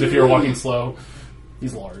next to you as if you were walking slow.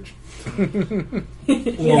 He's large.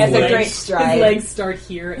 He has a great His stride. legs start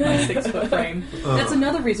here at my 6-foot frame. That's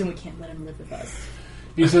another reason we can't let him live with us.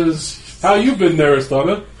 He says, how you been,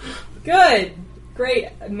 Neristhanna? Good. Great.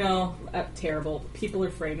 No, terrible. People are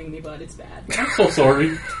framing me, Bud. It's bad. I'm so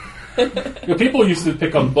sorry. People used to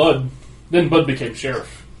pick on Bud. Then Bud became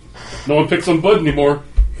sheriff. No one picks on Bud anymore.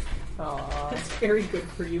 Aww. That's very good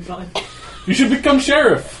for you, Bud. You should become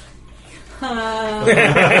sheriff. Actually,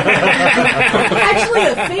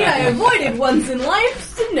 a fate I avoided once in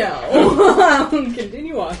life, so no.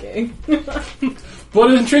 Continue walking.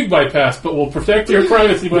 Bud is intrigued by past, but will protect your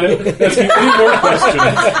privacy by asking any more questions.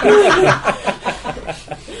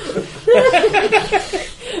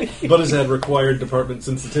 Bud has had required department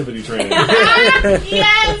sensitivity training.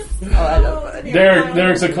 Yes! Oh, I love it.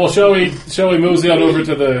 Derek's like, well, shall we mosey on over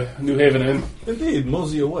to the New Haven Inn? Indeed,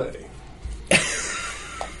 mosey away.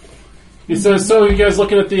 He says, so you guys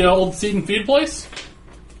looking at the old seed and feed place?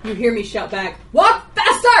 You hear me shout back, walk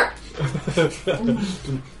faster!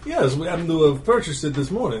 Yes, we happen to have purchased it this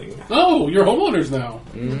morning. Oh, you're homeowners now.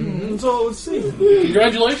 So it seems.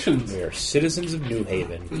 Congratulations. We are citizens of New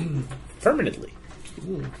Haven. Permanently.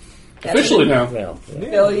 Officially now. Well,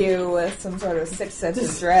 Fill you with some sort of sixth sense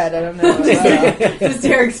of dread. I don't know. Does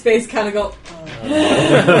Derek's face kind of go,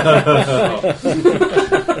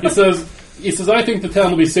 He says, I think the town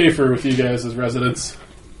will be safer with you guys as residents.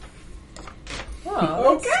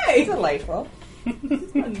 Oh, okay. Delightful.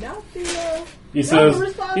 Not the, He says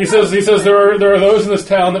there are those in this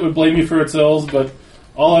town that would blame you for its ills, but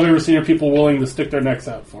all I've ever seen are people willing to stick their necks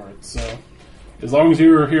out for it. So as long as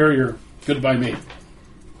you're here, you're good by me.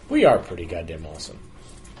 we are pretty goddamn awesome.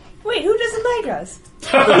 Wait, who doesn't like us?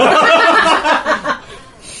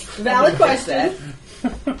 valid question.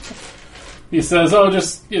 He says,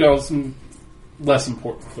 just some less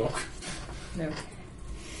important folk. No.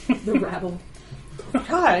 The rabble.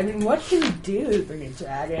 God, I mean, what can you do for your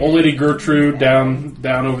dragon? Old Lady Gertrude down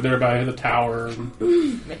over there by the tower.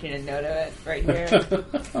 Making a note of it right here.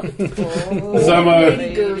 Some,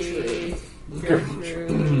 Lady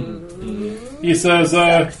Gertrude. He says,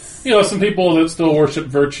 some people that still worship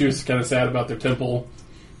virtues kind of sad about their temple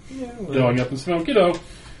going up in smoke.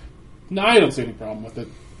 No, I don't see any problem with it.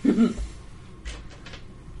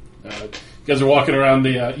 You guys are walking around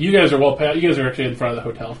the. You guys are You guys are actually in front of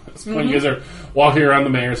the hotel at this point. You guys are walking around the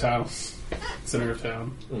mayor's house, center of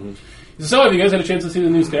town. So, have you guys had a chance to see the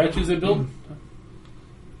new statues they built?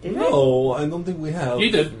 No, I don't think we have. You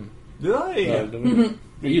did. Did I?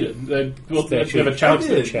 You did. They built. They Statue. have a Chalik I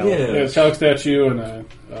did, statue. yeah. They have a Chalik statue and a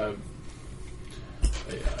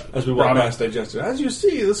As we walk Brahma. past Digester. As you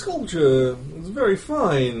see, the sculpture is very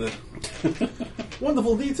fine.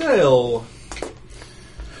 Wonderful detail.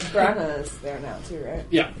 Brana's there now, too, right?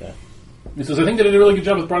 Yeah. He says, I think they did a really good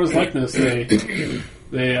job with Brana's likeness.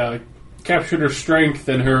 They captured her strength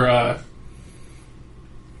and her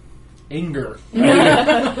anger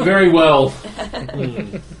very well.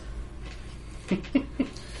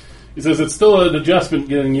 He says it's still an adjustment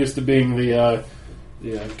getting used to being the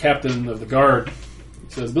captain of the guard.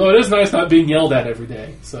 He says, though it is nice not being yelled at every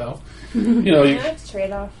day. So, It's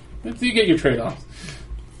trade-off. you get your trade-offs.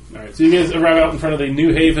 All right, so you guys arrive out in front of the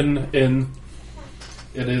New Haven Inn.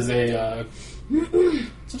 It is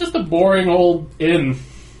it's just a boring old inn.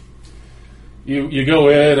 You go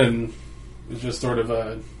in and it's just sort of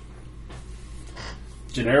a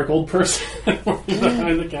generic old person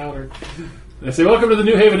behind the counter. They say, welcome to the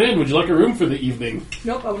New Haven Inn. Would you like a room for the evening?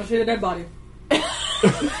 Nope, I want to see the dead body.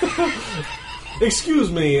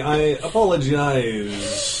 Excuse me, I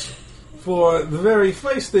apologize for the very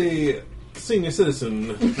feisty senior citizen.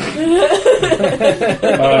 Occasionally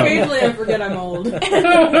I forget I'm old. May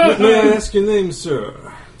I ask your name,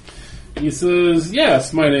 sir? He says,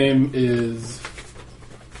 yes, my name is...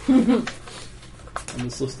 on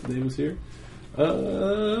this list of names here.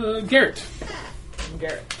 Garrett.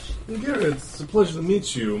 Garrett. Garrett, it's a pleasure to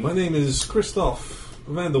meet you. My name is Christoph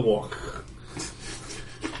Vanderwalk.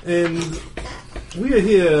 And we are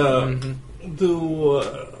here to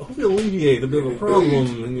hopefully alleviate a bit of a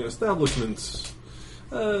problem in your establishment.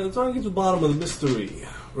 Trying to get to the bottom of the mystery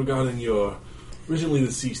regarding your originally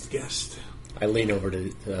deceased guest. I lean over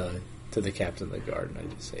to the captain of the guard and I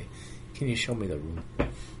just say, "Can you show me the room?"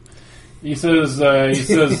 He says.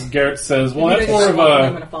 Garrett says, "Well, that's You more guys of are welcome, I'm a."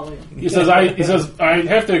 going to follow you. He says, I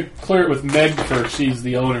have to clear it with Meg first. She's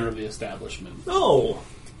the owner of the establishment. Oh,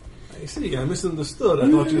 I see. I misunderstood. I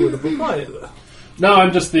thought you were the proprietor. No,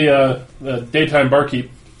 I'm just the daytime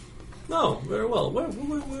barkeep. No, very well. Where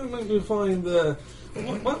might we find? Why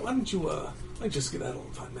don't you just get out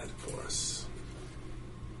and find magic for us?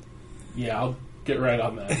 Yeah, I'll get right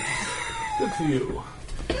on that. Good for you,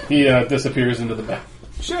 He disappears into the back.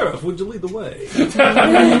 Sheriff. Would you lead the way?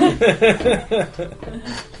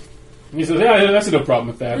 He says, "Yeah, that's no problem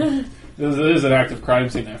with that. This is an active crime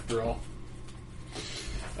scene after all."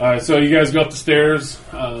 So you guys go up the stairs,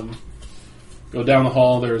 go down the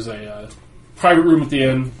hall. There's a private room at the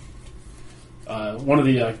end. One of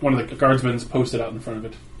the guardsmen's posted out in front of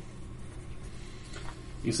it.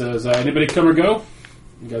 He says, "Anybody come or go?"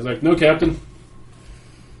 You guys are like, "No, Captain.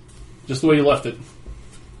 Just the way you left it."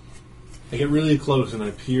 I get really close and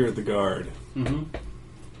I peer at the guard. Mm-hmm.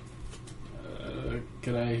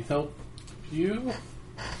 Can I help you?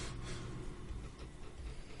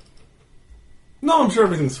 No, I'm sure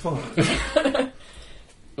everything's fine.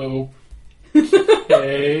 Okay.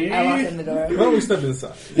 I walk in the door. Why don't we step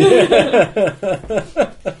inside?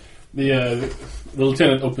 The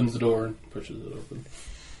lieutenant opens the door and pushes it open.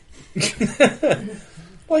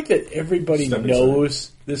 I like that everybody Step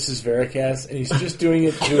knows this is Varikass, and he's just doing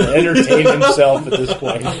it to entertain himself at this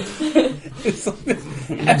point. It's like,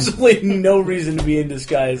 absolutely no reason to be in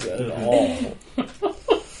disguise at all.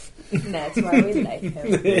 That's why we like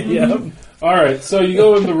him. Yeah. All right, so you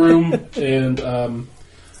go in the room and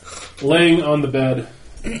laying on the bed,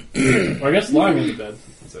 or I guess lying on the bed,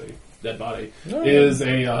 it's a dead body, is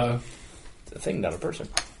a It's a thing, not a person.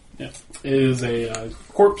 is a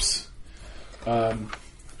corpse, and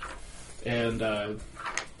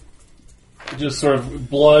just sort of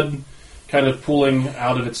blood kind of pooling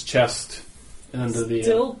out of its chest into the.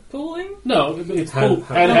 Still pooling? No, it's pooled,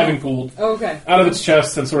 having pooled Oh, okay. out of its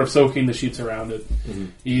chest and sort of soaking the sheets around it. Mm-hmm.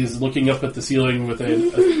 He's looking up at the ceiling with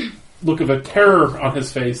a look of a terror on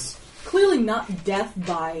his face. Clearly not death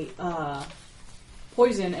by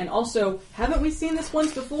poison, and also, haven't we seen this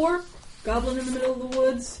once before? Goblin in the middle of the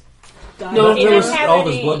woods? Died No, of He there didn't was- have all of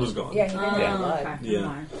any- his blood was gone. Yeah, he didn't have blood. okay. Yeah. Never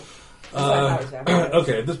mind.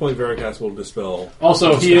 Okay, at this point, Varikass will dispel.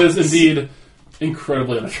 Also, he is indeed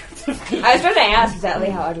incredibly unattractive. I was trying to ask exactly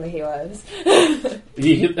how ugly he was.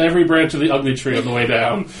 He hit every branch of the ugly tree on the way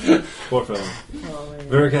down. Poor fellow.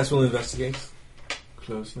 Varikass will investigate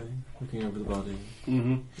closely, looking over the body,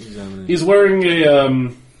 Mm-hmm. examining. He's wearing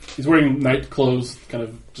he's wearing night clothes, kind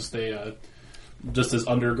of just his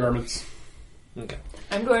undergarments. Okay.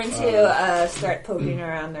 I'm going to start poking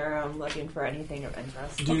around the room, looking for anything of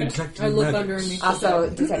interest. Do you detect I look magics? underneath. Also,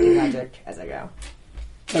 detecting magic as I go.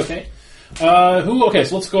 Okay. Okay,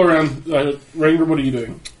 so let's go around. Ranger, what are you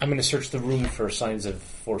doing? I'm going to search the room for signs of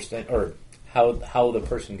forced or how the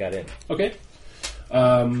person got in. Okay.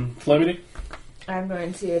 Calamity? I'm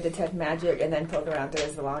going to detect magic and then poke around through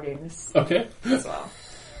his belongings Okay. as well.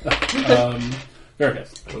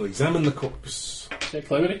 Varikass. We'll examine the corpse. Okay,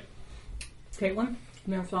 Calamity? Caitlin?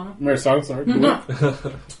 Neristhanna? Marisol, sorry.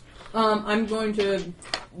 I'm going to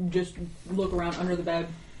just look around under the bed,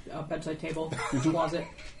 bedside table, closet.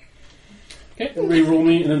 Okay, re-roll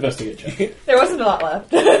me an investigate check. There wasn't a lot left.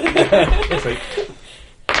 That's right.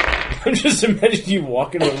 I'm just imagining you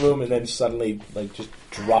walk into a room and then suddenly just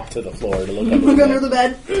drop to the floor to look under Look the under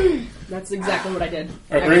bed. the bed. That's exactly what I did.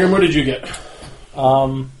 All right, Ranger, what did you get?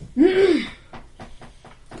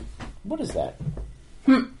 What is that?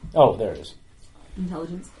 Oh, there it is.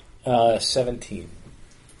 Intelligence. 17.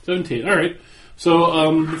 17. All right.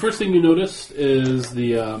 So the first thing you noticed is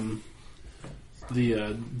the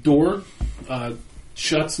door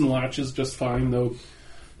shuts and latches just fine, though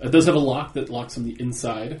it does have a lock that locks on the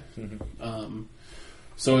inside. Mm-hmm.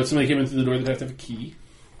 So if somebody came in through the door, they'd have to have a key.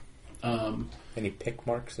 Any pick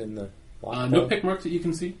marks in the lock? No pick marks that you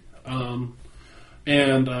can see. Another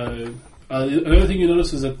thing you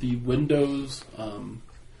notice is that the windows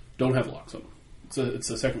don't have locks on them. It's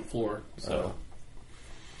a second floor, so.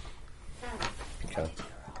 Okay.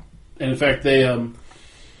 And in fact,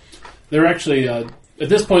 they're actually at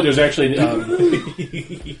this point. There's actually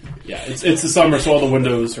yeah, it's the summer, so all the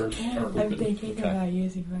windows are open. I'm thinking about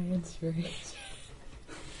using my inspiration.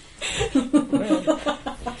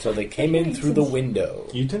 So they came in through the window.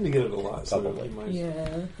 You tend to get it a lot, so Probably. you might.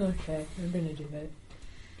 Yeah, okay. I'm going to do that.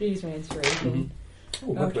 Use my inspiration.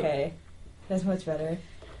 Ooh, much better. Okay. That's much better.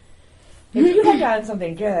 If you had gotten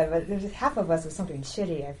something good, but there's half of us with something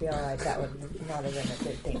shitty, I feel like that would not have been a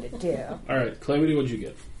good thing to do. All right, Calamity, what'd you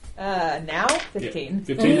get? Now 15. Yeah,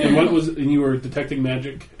 15. And what was? And you were detecting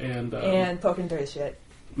magic and poking through his shit.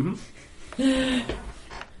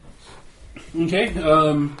 Okay.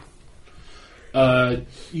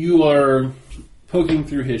 You are poking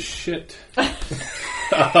through his shit.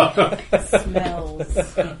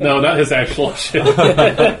 Smells. No, not his actual shit.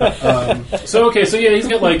 So yeah, he's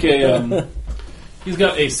got like he's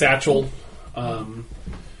got a satchel.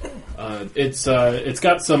 It's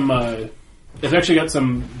got some. It's actually got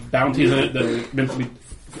some bounties in it that are meant to be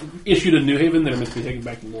issued in New Haven. That are meant to be taken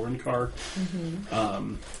back to Lorencar.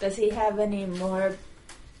 Does he have any more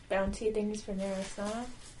bounty things for Neristhanna?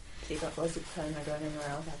 Was he planning on going anywhere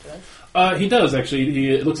else after this? He does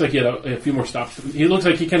actually. It looks like he had a few more stops. He looks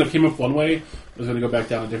like he kind of came up one way, was going to go back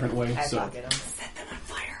down a different way. I So pocket them. Set them on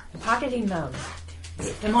fire. Pocketing them.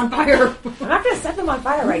 Set them on fire. I'm not going to set them on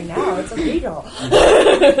fire right now. It's illegal.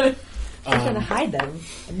 I'm going to hide them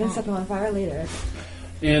and then set them on fire later.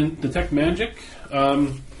 and detect magic.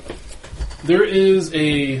 There is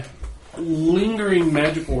a lingering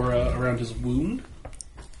magic aura around his wound.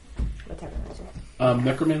 What type of magic?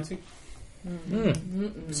 Necromancy.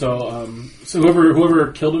 So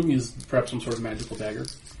whoever killed him used perhaps some sort of magical dagger.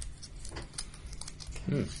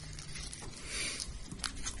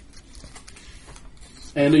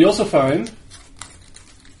 And you also find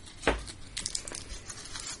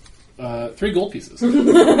 3 gold pieces. Rob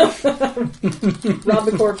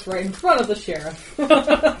the corpse right in front of the sheriff.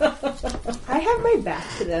 I have my back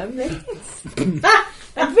to them.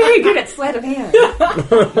 I'm very good at sleight of hand.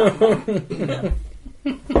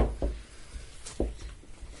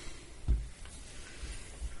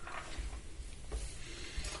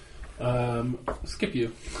 Skip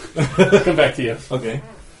you. Come back to you. Okay.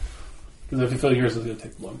 Because if you feel yours is going to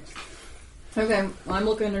take the longest. Okay, I'm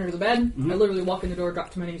looking under the bed. I literally walk in the door, drop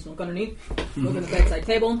to my knees, and look underneath. Look at the bedside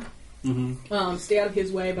table. Stay out of his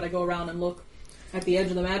way, but I go around and look at the edge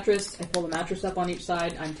of the mattress. I pull the mattress up on each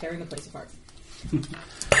side. I'm tearing the place apart.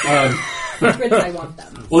 Secrets, I want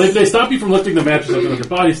them. Well, if they stop you from lifting the mattress up and your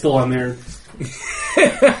body's still on there,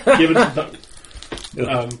 give it to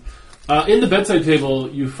in the bedside table,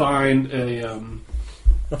 you find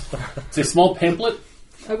it's a small pamphlet.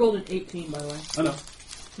 I rolled an 18, by the way. I know.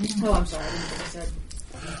 Oh, I'm sorry. I didn't know what I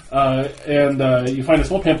said. And you find a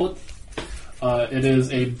small pamphlet. It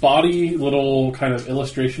is a body little kind of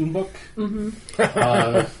illustration book,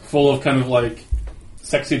 full of kind of like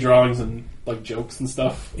sexy drawings and like jokes and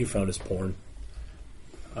stuff. You found his porn.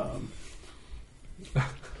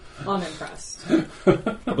 Unimpressed. I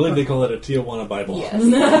believe they call it a Tijuana Bible. Yes.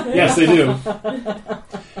 Yes, they do.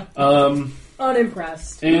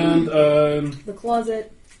 Unimpressed. And The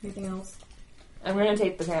closet. Anything else? I'm going to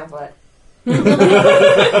take the pamphlet. You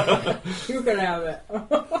can have it.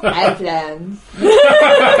 I have plans.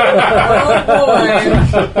 Oh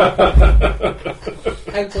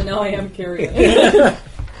boy. Actually, now I am curious.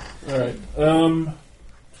 all right.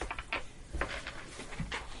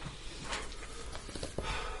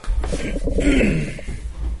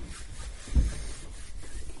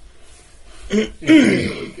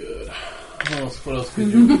 Really good. What else could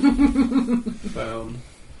you found?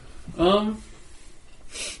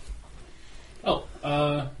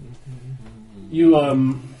 You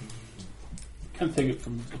kind of take it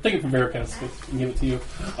from Varikass and give it to you.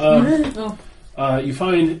 You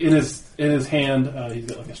find in his hand he's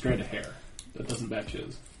got like a strand of hair that doesn't match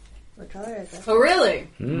his. What color is it? Oh, really?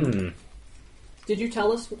 Mm. Did you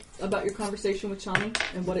tell us about your conversation with Shawnee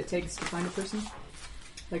and what it takes to find a person?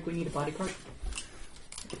 Like we need a bodyguard?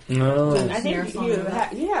 No. I think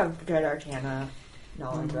Neristhanna. you have good Arcana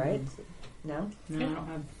knowledge, right? No? No, I don't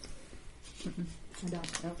have. I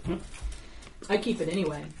don't. Nope. I keep it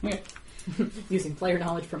anyway. Okay. Using player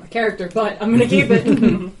knowledge for my character, but I'm going to keep it.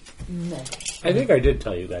 No. I think I did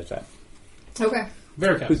tell you guys that. Okay.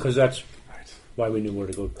 Varikass. Because that's why we knew where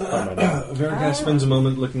to go. Find my dad. Varikass spends a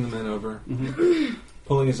moment looking the man over,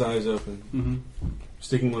 pulling his eyes open,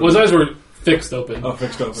 sticking one. Well, his eyes were fixed open. Oh,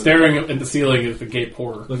 fixed open. Staring at the ceiling with a gape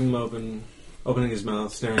horror. Looking him open, opening his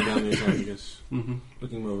mouth, staring down the esophagus,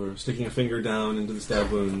 looking him over, sticking a finger down into the stab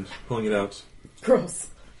wound, pulling it out. Gross.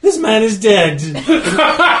 This man is dead.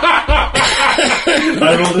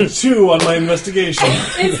 I rolled a 2 on my investigation.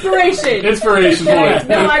 Inspiration. Inspiration Okay. point.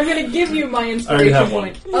 No, I'm going to give you my inspiration have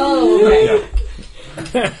point. Oh,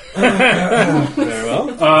 okay. Very well.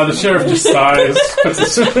 The sheriff just sighs, puts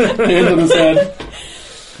his hand on his head.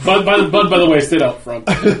 Bud, by the way, stayed out front.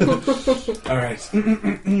 All right.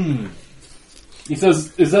 He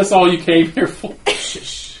says, "Is this all you came here for?"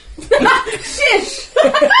 Shish. Shish!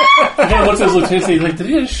 Again, looks at his lieutenant. He's like, "Did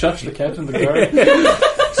he just shush the captain of the guard?"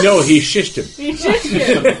 No, he shished him. He just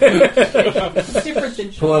It's different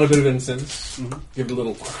than Pull out a bit of incense. Give it a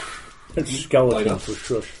little... That's skeleton Light up. for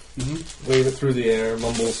shush. Wave it through the air,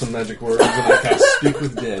 mumble some magic words, and I cast Speak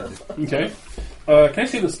with Dead. Okay. Can I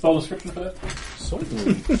see the spell description for that?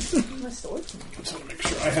 Certainly. My sword. Just want to make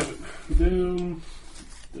sure I have it down.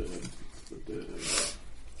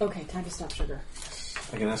 Okay, time to stop sugar.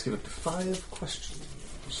 I can ask it up to 5 questions.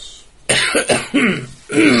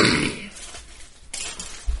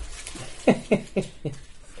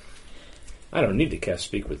 I don't need to cast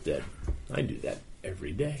Speak with Dead. I do that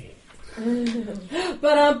every day.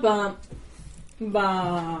 Ba-dum-bum.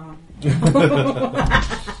 Bum.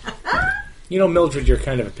 You know, Mildred, you're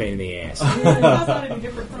kind of a pain in the ass. That's not any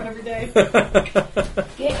different from every day.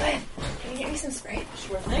 Caitlin, can you get me some Sprite?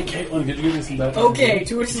 Sure thing. Caitlin, could you give me some back? Okay,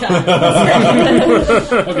 2 at a time.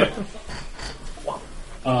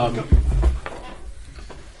 Okay.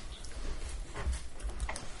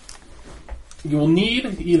 You will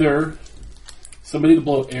need either somebody to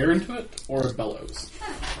blow air into it or a bellows.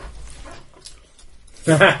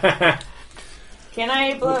 Can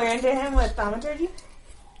I blow air into him with thaumaturgy?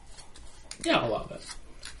 Yeah, I'll allow that.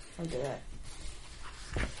 I'll do that.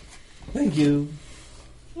 Thank you.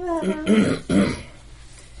 Yeah.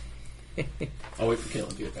 I'll wait for Caitlin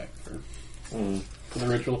to get back for the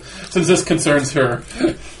ritual. Since this concerns her.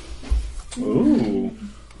 Ooh.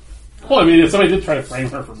 Well, I mean, if somebody did try to frame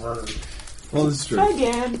her for murder. Well, this is true.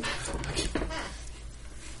 Again.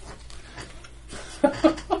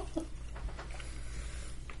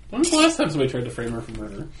 When was the last time somebody tried to frame her for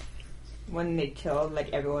murder? When they killed like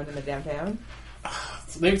everyone in the damn town.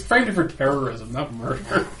 They framed her for terrorism, not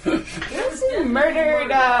murder. He murdered,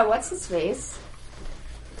 what's his face?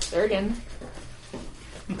 Thurgan.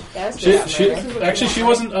 That was just murder. Actually, she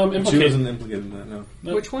wasn't She implicated. wasn't implicated in that, no.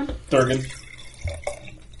 No. Which one? Thurgan.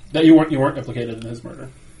 That you weren't implicated in his murder.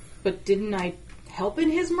 But didn't I help in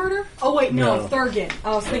his murder? Oh wait, no, No. Thurgan.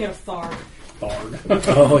 I was thinking of Tharg. Tharg.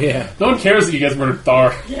 Oh, yeah. No one cares that you guys murdered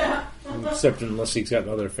Tharg. Yeah. Except unless he's got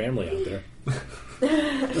another family out there.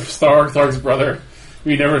 Tharg's brother.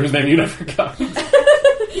 Whose name you never got.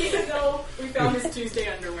 Even though we found his Tuesday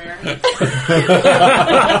underwear.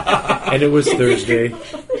 And it was Thursday.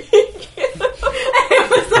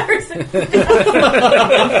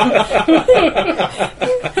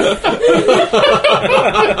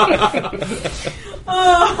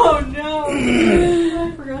 Oh no!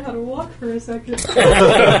 I forgot how to walk for a second.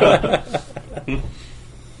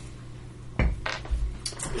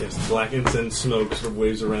 Yes, black incense smoke sort of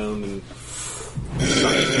waves around and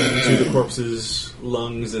sucks into the corpse's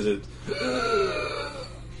lungs as it...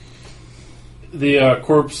 The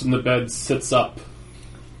corpse in the bed sits up.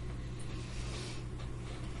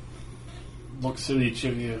 Looks at each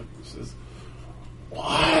of you. Says,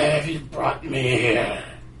 "Why have you brought me here?"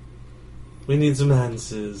 We need some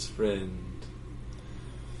answers, friend.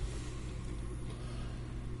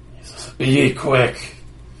 He says, "Be quick.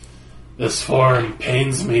 This form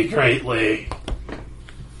pains me greatly."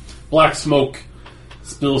 Black smoke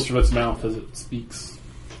spills from its mouth as it speaks.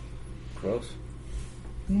 Gross.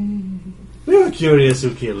 We were curious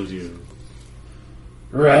who killed you.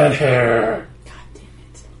 Red hair. God damn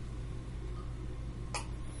it.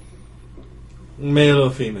 Male or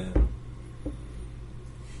female?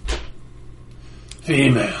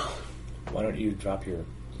 Female. Why don't you drop your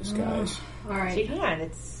disguise? She Alright. can.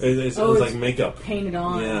 It's It's Oh, like it's makeup. painted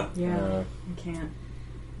on. Yeah. I can't.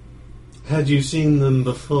 Had you seen them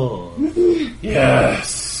before?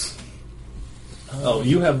 Yes. Oh,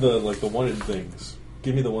 you have the wanted things.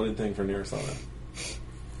 Give me the wanted thing for Neristhanna.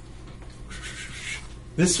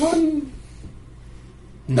 This one?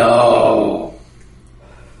 No.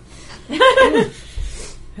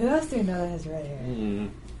 who else do you know that has red hair?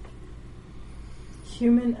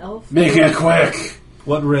 Human elf. Make it quick.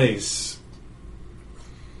 What race?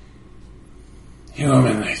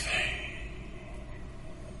 Human, I think.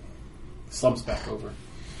 Slumps back over.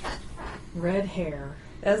 Red hair.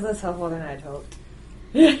 That was less helpful than I'd hoped.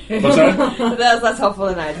 What's that? That was less helpful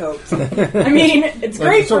than I'd hoped. I mean, it's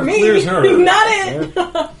great so for me. clear as her. Not it.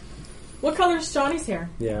 What color is Johnny's hair?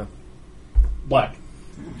 Yeah. Black.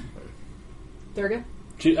 Durga?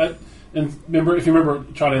 She, and remember, if you remember,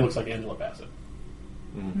 Chani looks like Angela Bassett.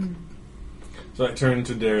 So I turn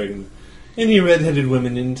to Derek. Any red-headed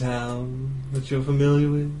women in town that you're familiar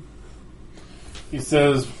with? He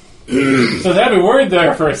says, "So I had me worried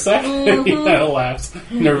there for a second." He kind of laughs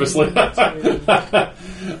nervously.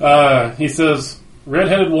 He says,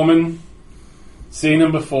 "Red-headed woman, seen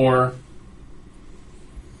him before."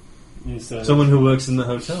 He says, Someone who works in the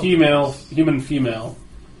hotel. human, female.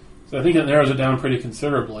 So I think that narrows it down pretty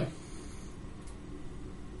considerably.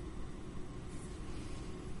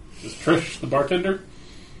 This is Trish, the bartender.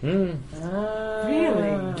 Really?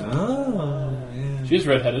 Oh, yeah. She's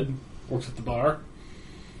redheaded, works at the bar.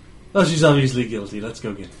 Oh, she's obviously guilty. Let's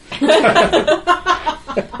go get her.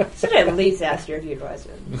 Should at least ask her a few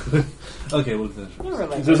questions. Okay, we'll do that first. You were He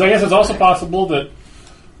like, says, I guess it's also possible that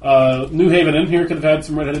New Haven Inn here could have had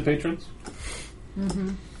some redheaded patrons.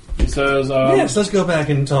 Mm-hmm. He says, Yes, let's go back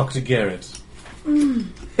and talk to Garrett.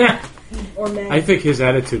 Or Meg. I think his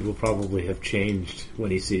attitude will probably have changed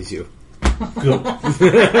when he sees you. Good.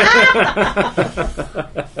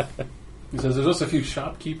 He says, there's also a few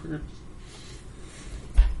shopkeepers.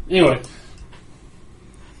 Anyway.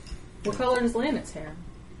 What color is Lanet's hair?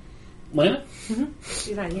 Lana?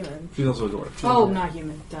 she's not human. She's also a dwarf. Oh, not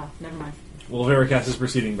human. Duh. Never mind. Well, Varikass is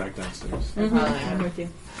proceeding back downstairs. I'm with you.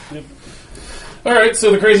 Yep. Alright,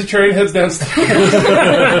 so the crazy train heads downstairs.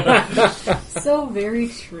 So very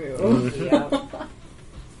true.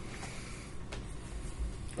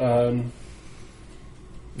 Yeah.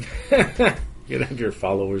 You'd have your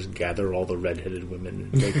followers gather all the redheaded women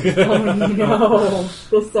and take Oh no.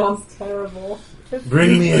 This sounds terrible.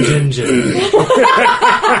 Bring me a ginger.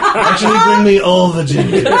 Actually, bring me all the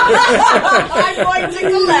ginger. I'm going to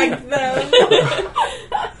collect them.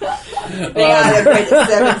 They gotta break the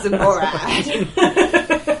seven some more.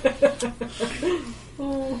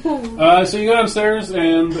 So you go downstairs,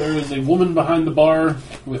 and there is a woman behind the bar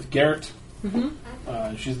with Garrett.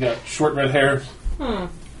 She's got short red hair.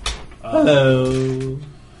 Hello.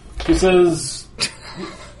 She says,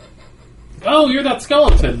 "Oh, you're that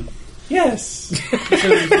skeleton." Yes. She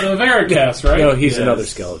says, Varikass, right? No, he's Yes. another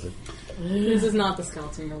skeleton. This is not the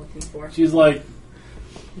skeleton you're looking for. She's like,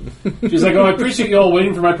 "Oh, I appreciate you all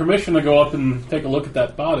waiting for my permission to go up and take a look at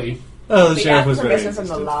that body." Oh, the We sheriff got was very permission from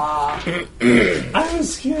the interested. law. I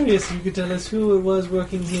was curious if you could tell us who it was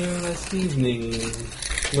working here last evening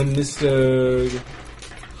when Mr.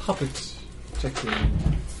 Hahpet checked in.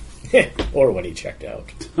 Or when he checked out.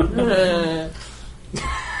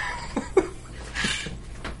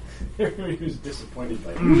 He was disappointed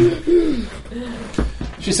by it.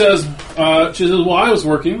 She says, "Well, I was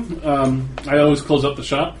working. I always close up the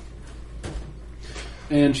shop."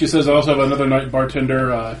 And she says, "I also have another night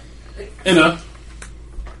bartender, Inna.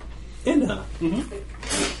 Inna.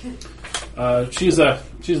 She's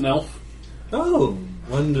an elf." Oh,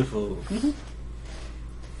 wonderful.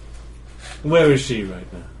 Where is she right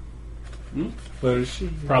now? Where is she?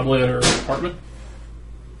 Probably at her apartment.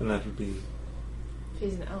 And that would be...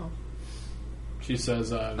 She's an elf. She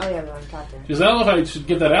says, Oh yeah, the one talking. she says, "I don't know if I should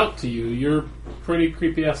give that out to you. You're a pretty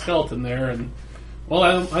creepy ass skeleton there, and well,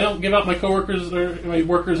 I don't give out my coworkers or my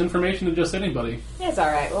workers' information to just anybody." Yeah, it's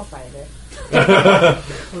alright, we'll find her.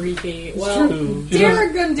 Creepy. Well, true.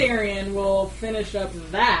 Dear Gundarian will finish up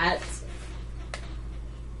that.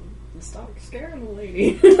 Stop scaring the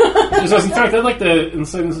lady. She says, "In fact, I'd like to,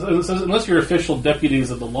 unless you're official deputies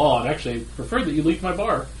of the law, I'd actually prefer that you leave my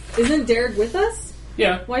bar." Isn't Derek with us?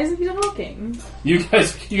 Yeah, Why isn't he talking? you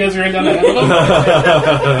guys are in down ahead of them.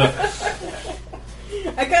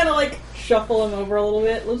 I kind of like shuffle him over a little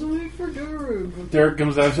bit. Let's wait for Derek. Derek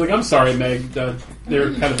comes out. She's like, "I'm sorry, Meg."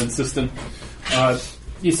 They're kind of insistent.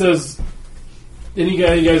 He says, "Any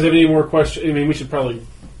guy, you guys have any more questions?" I mean, we should probably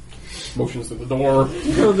motions to the door.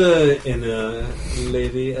 You know the inner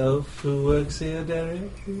lady elf who works here, Derek?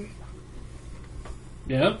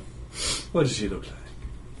 Yeah, What does she look like?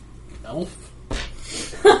 elf,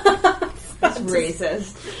 That's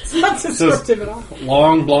racist. It's not descriptive at all.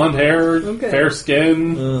 long blonde hair, Okay. fair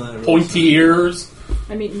skin, That pointy ears.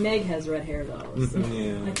 I mean, Meg has red hair though. So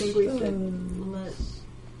Yeah. I think we should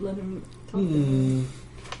let him talk.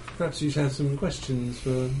 Perhaps you should have some questions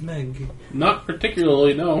for Meg. Not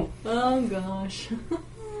particularly, no. Oh gosh.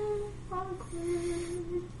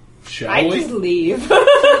 Shall I we? just leave.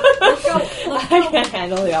 Let's go. I can't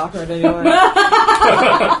handle the awkward anymore.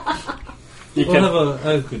 You Well, can,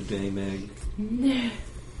 have a good day, Meg.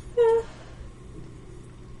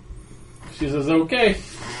 she says, "Okay."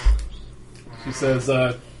 She says,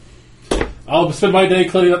 "I'll spend my day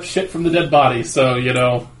cleaning up shit from the dead body, so,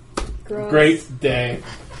 Gross. great day."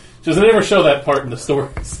 She says, "I never show that part in the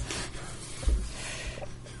stories."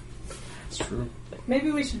 It's true.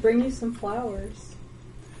 Maybe we should bring you some flowers.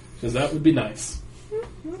 She says, "That would be nice."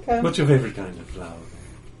 Okay. What's your favorite kind of flower?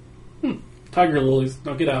 Tiger lilies.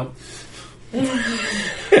 Now get out. We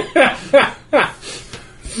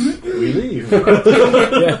leave.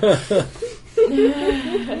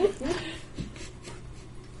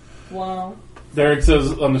 Wow. Derek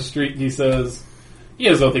says on the street, he says, "You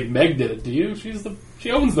guys don't think Meg did it, do you?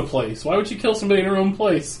 She owns the place. Why would she kill somebody in her own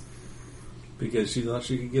place?" Because she thought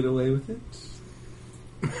she could get away with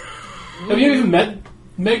it? Have you even met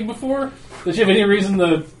Meg before? Does she have any reason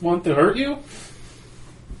to want to hurt you?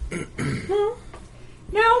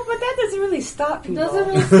 No, but that doesn't really stop people. Doesn't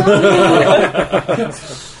really stop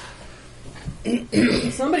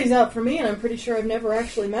me. Somebody's out for me, and I'm pretty sure I've never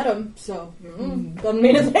actually met him, so doesn't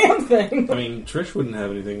mean a damn thing. I mean, Trish wouldn't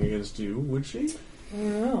have anything against you, would she? I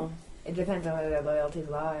don't know. It depends on whether their loyalties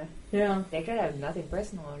lie. Yeah. They could have nothing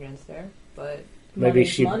personal against her, but Maybe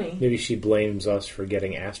money. she blames us for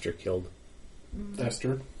getting Aster killed.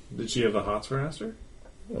 Esther. Did she have the hots for Aster?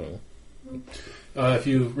 Oh. If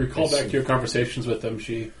you recall back to your conversations with them,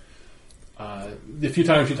 she, the few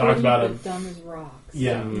times she talked about him. Dumb as rocks.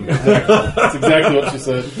 Yeah, exactly. That's exactly what she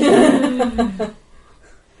said.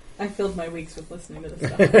 I filled my weeks with listening to this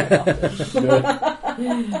stuff quite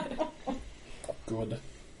often. Good.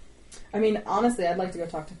 I mean, honestly, I'd like to go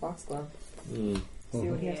talk to Foxglove. Mm. See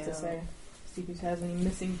what he has to say. See if he has any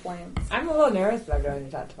missing plans. I'm a little nervous about going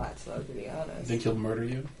to talk to Foxglove, to be honest. Think he'll murder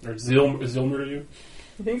you? Or Zil murder you?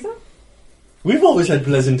 You think so? We've always had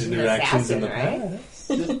pleasant He's an interactions in the assassin,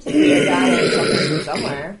 past. He's a guy in something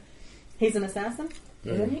somewhere. He's an assassin?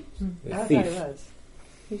 Isn't he? I thought thief. he was.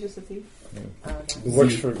 He's just a thief? Oh, okay. He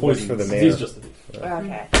works for the mayor. He's just a thief.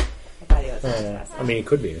 Okay. I thought he was an assassin. I mean, he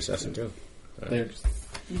could be an assassin too. They're just-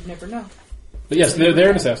 You'd never know. But yes, they're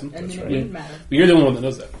an assassin. And That's it right. wouldn't matter. But you're the only one that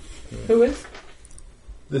knows that. Who is?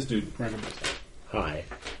 This dude. Random. Hi.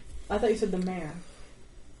 I thought you said the mayor.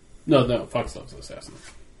 No, Foxglove's an assassin.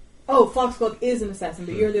 Oh, Foxglove is an assassin,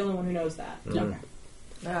 but you're the only one who knows that. Yeah.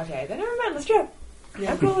 Okay, then never mind. Let's trip.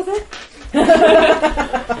 Yeah. I'm cool with it.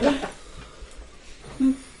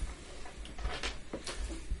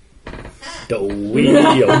 The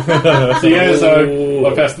wheel. So you guys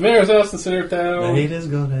walk past the mayor's house and sit her down. haters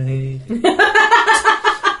gonna hate.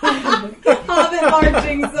 Hobbit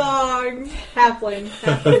marching song. Halfling.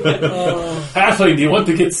 Halfling, do you want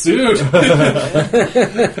to get sued?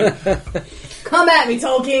 Come at me,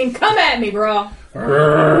 Tolkien. Come at me, bro.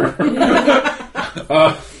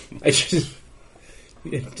 I just,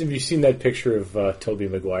 have you seen that picture of Tobey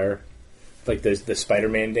Maguire? Like the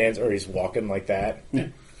Spider-Man dance, or he's walking like that? Yeah.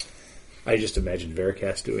 I just imagine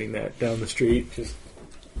Varikass doing that down the street. Just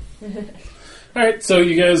Alright, so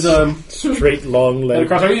you guys straight, long head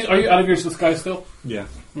legs. across. Are you out of your disguise still? Yeah.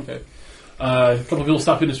 Okay. A couple of people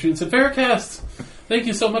stopped in the street and said, Varikass, thank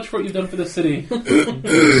you so much for what you've done for the city.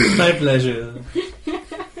 My pleasure.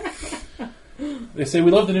 They say,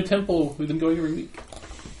 we love the new temple. We've been going every week.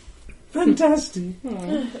 Fantastic.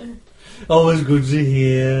 Always good to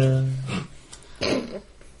hear.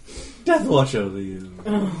 Death watch over you.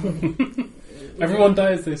 Everyone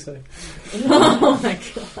dies, they say. Oh my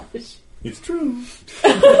gosh. It's true.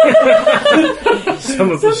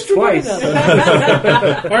 Some of us twice.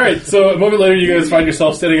 Alright, so a moment later you guys find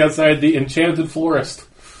yourself standing outside the enchanted forest.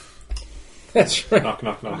 That's right. Knock,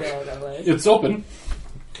 knock, knock. No, that was. It's open.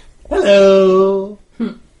 Hello.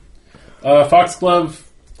 Foxglove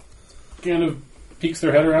kind of peeks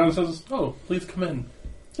their head around and says, oh, please come in.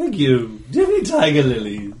 Thank you. Do you have any tiger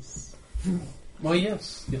lilies? Well,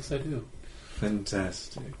 yes. Yes, I do.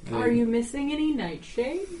 Fantastic. Are you missing any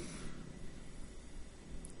nightshade?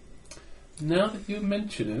 Now that you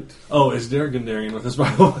mention it... Oh, is Derek Gundarian with us,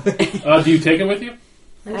 by the way? Do you take it with you?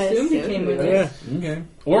 I assumed he came with Yeah. us. Okay.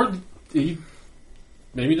 Or he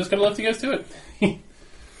maybe just kind of left you guys to it.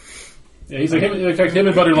 Yeah, he's like, in fact, him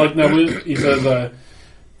and Butter like, no, he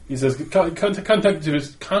says,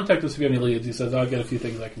 contact us if you have any leads. He says, I'll get a few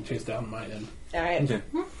things I can chase down on my end. Alright. Okay.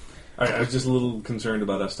 Alright, I was just a little concerned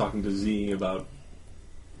about us talking to Z about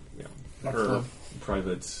her Foxglove.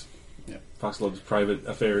 private... Yeah. Foxglove's private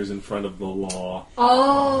affairs in front of the law.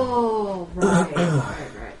 Oh,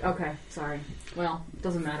 right. Okay, sorry. Well,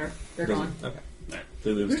 doesn't matter. They're gone. Okay.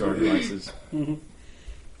 They live to our devices. Mm-hmm.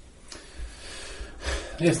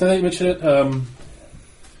 Yes, now that you mention it,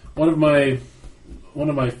 one of my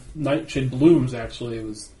nightshade blooms actually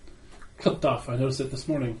was clipped off. I noticed it this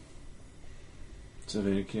morning. So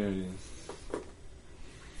very curious.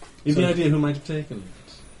 You have any idea who might have taken it?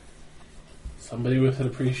 Somebody with an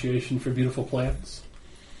appreciation for beautiful plants.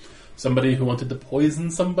 Somebody who wanted to poison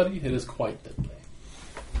somebody. It is quite deadly.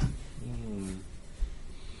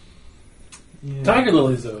 Yeah. Tiger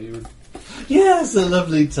lilies, though. Yes, a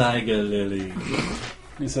lovely tiger lily.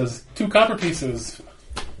 He says, 2 copper pieces.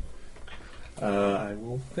 I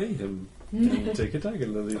will pay him to take a tiger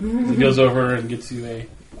lily. He goes over and gets you a...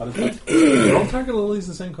 Are all tiger lilies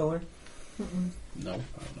the same color? No, I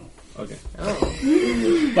don't know. Okay.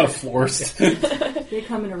 Oh. Not a florist. They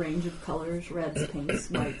come in a range of colors: reds, pinks,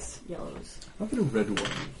 whites, yellows. I'll get a red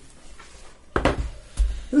one.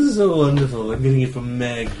 This is so wonderful. I'm getting it from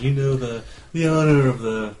Meg. You know, the owner of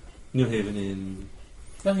the New Haven Inn.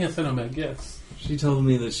 Well, yes, I know, man. Yes. She told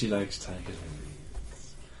me that she likes tiger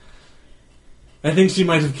lilies. I think she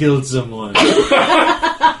might have killed someone.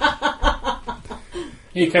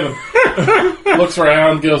 He kind of looks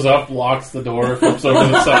around, goes up, locks the door, flips over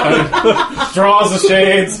to the side, draws the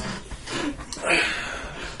shades.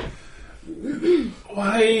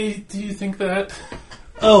 Why do you think that?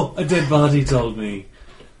 Oh, a dead body told me.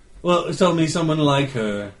 Well, it told me someone like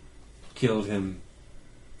her killed him.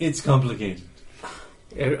 It's complicated.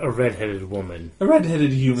 A red-headed woman A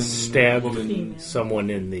red-headed human stabbed woman. someone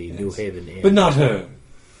in the New Haven Inn. But not her.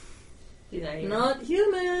 Not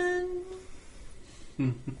human.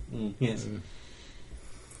 Yes.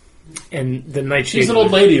 And the nightshade. She's an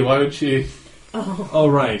old lady. Why would she? Oh,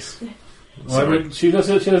 right. Why would she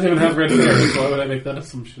doesn't even have red hair? So why would I make that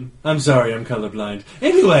assumption? I'm sorry, I'm colorblind.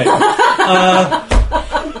 Anyway,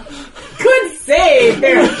 Good save,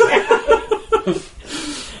 Eric.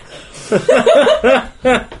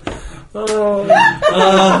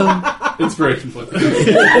 Inspiration point.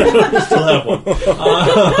 still have one.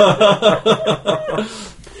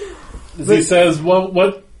 He says,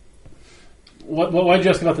 "Why'd you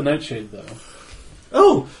ask about the nightshade, though?"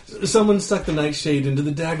 Oh, someone stuck the nightshade into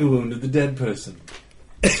the dagger wound of the dead person.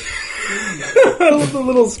 the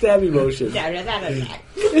little stabby motion.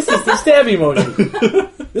 This is the stabby motion.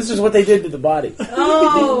 This is what they did to the body.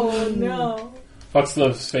 Oh, no.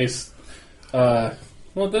 Foxglove's face, well,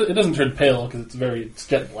 it doesn't turn pale because it's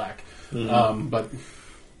jet black, but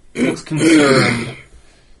looks concerned.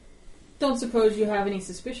 Don't suppose you have any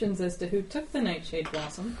suspicions as to who took the nightshade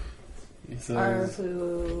blossom? He Or says,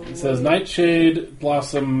 who... nightshade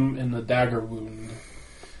blossom in the dagger wound.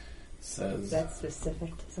 Says, That's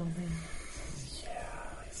specific to something.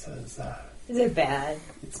 he says, Is it bad?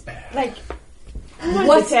 it's bad. Like,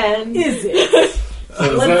 What 10? is it?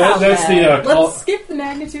 So that's the Let's skip the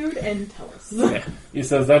magnitude and tell us. he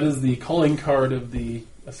says that is the calling card of the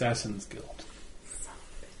Assassin's Guild.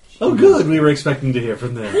 Oh, good. We were expecting to hear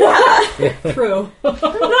from them. True.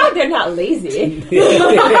 They're not lazy. They're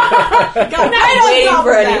not waiting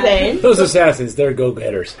for anything. Those assassins, they're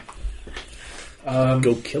go-getters.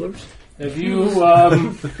 Go-killers? Have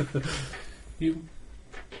you you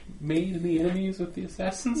made any enemies with the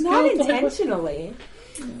Assassins Not Guild? intentionally.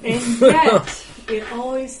 And yet, it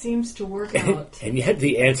always seems to work out. And yet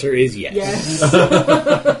the answer is yes.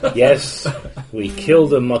 Yes. Yes, we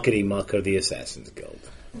killed a muckety-muck of the Assassin's Guild.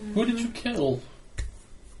 Who did you kill?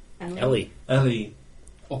 Ellie. Ellie.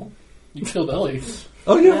 Oh, you killed Ellie.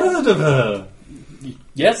 Oh, you heard of her?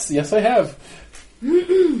 Yes, I have.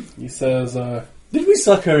 He says, Did we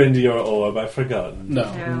suck her into your orb? I've forgotten. no.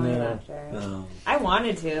 No, not sure. No. I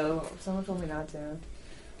wanted to. Someone told me not to.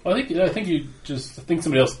 Well, I think you just. I think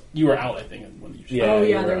somebody else. You were out. I think when you. Yeah, Oh, you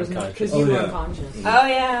yeah, were there was no... unconscious. Because you Oh, were yeah. unconscious. Oh,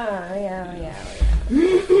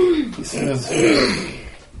 yeah. He says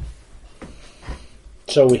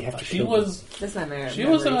So we have to she kill was That's not my She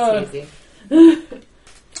was, memory,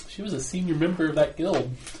 she was a senior member of that guild.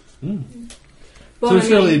 But, So I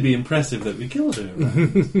surely mean, it'd be impressive that we killed her.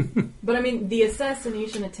 Right? but I mean, the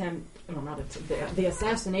assassination attempt... Well, not the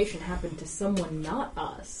assassination happened to someone not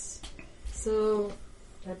us. So...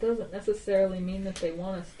 That doesn't necessarily mean that they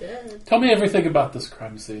want us dead. Tell me everything about this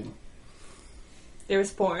crime scene. There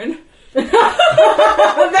was porn. That's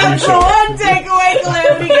the one takeaway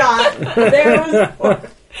Calamity got. There was porn.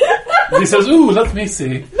 He says, "Ooh, let me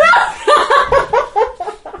see."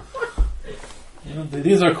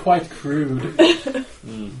 These are quite crude.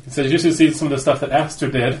 He says, "You should see some of the stuff that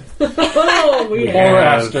Aster did. Oh, we Poor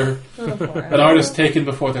have. Aster, Oh, porn. an artist taken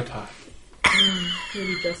before their time."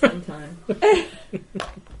 Maybe just in time.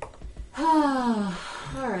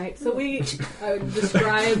 Alright, so I would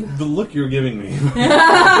describe... The look you're giving me.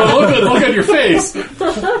 Well, look at your face.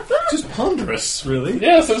 Just ponderous, really.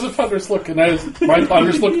 Yes, it was a ponderous look, and my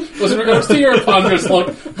ponderous look was in regards to your ponderous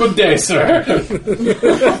look. Good day, sir.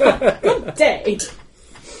 Good day!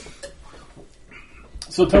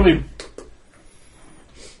 So tell me,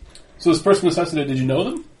 so this person assassinated, did you know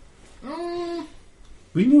them?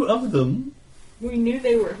 We knew of them. We knew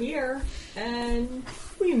they were here, and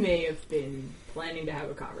we may have been planning to have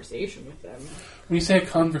a conversation with them. When you say a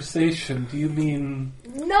conversation, do you mean...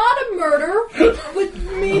 Not a murder, but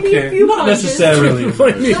maybe Okay. a few Not punches. necessarily.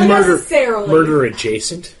 What do you mean, Not necessarily. murder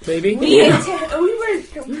adjacent, maybe? We were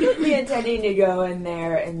completely intending to go in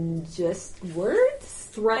there and just words,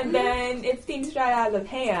 Threaten. and then if things got out of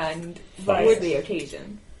hand, rise the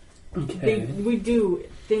occasion. Okay.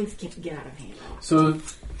 Things can get out of hand. So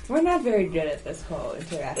We're not very good at this whole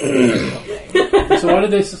interactive thing. why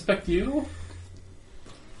did they suspect you?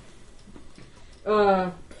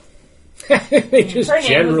 They just Her name was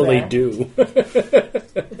generally there. do.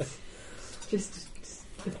 Just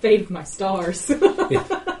the fate of my stars.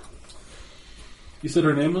 You said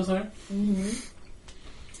her name was there?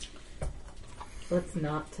 Let's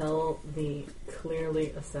not tell the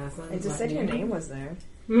clearly assassin. I just said your name was there.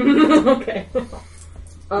 Okay.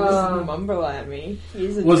 Just mumble at me.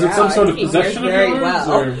 He's a Was it some drow. sort of He possession of very yours?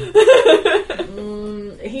 well. Or?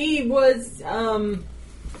 He was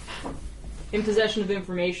in possession of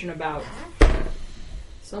information about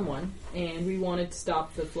someone, and we wanted to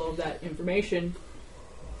stop the flow of that information.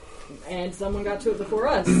 And someone got to it before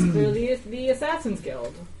us. They're the Assassin's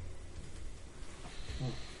Guild.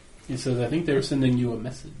 He says, I think they were sending you a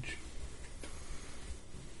message.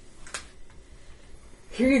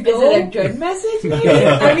 Here you Is go. it a good message, maybe?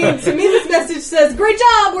 I mean, to me, this message says, "Great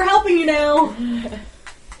job, we're helping you now."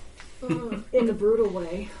 In a brutal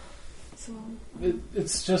way. So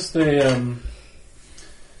It's just they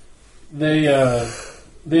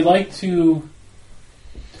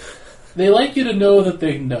like you to know that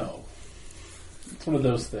they know. It's one of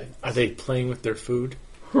those things. Are they playing with their food?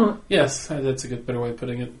 Yes, that's a good better way of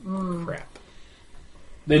putting it. Crap.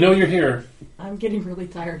 They know you're here. I'm getting really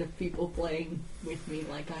tired of people playing with me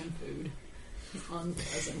like I'm food. It's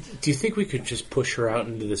unpleasant. Do you think we could just push her out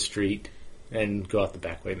into the street and go out the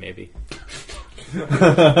back way, maybe? Hey.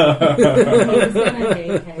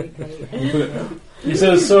 He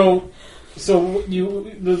says, so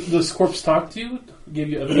you the corpse talked to you, gave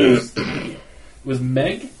you evidence. Was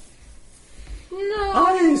Meg? No.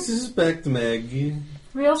 I suspect Meg.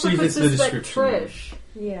 We also She could fits the suspect description. Trish.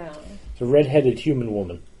 Yeah. It's a red-headed human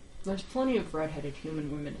woman. There's plenty of red-headed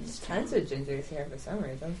human women in this town. Tons of gingers here for some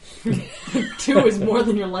reason. 2 is more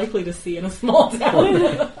than you're likely to see in a small town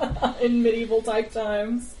in medieval type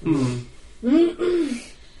times. And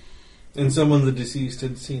someone the deceased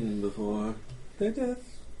had seen before. Their death.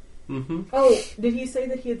 Mm-hmm. Oh, did he say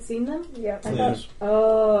that he had seen them? Yeah. I Yes. thought.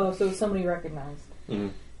 Oh, so somebody recognized.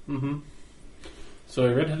 Mm-hmm. So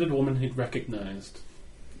a red-headed woman he'd recognized.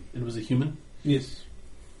 It was a human? Yes.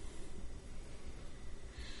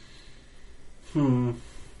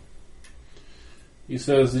 He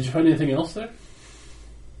says, did you find anything else there?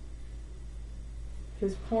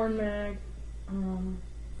 His porn mag.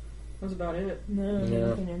 That's about it. No, No.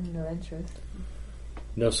 nothing in no interest.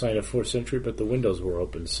 No sign of 4th century, but the windows were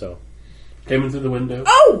open, so... Came in through the window.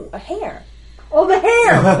 Oh! A hair! Oh, the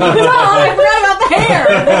hair! Oh, I forgot about the hair!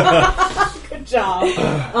 Good job.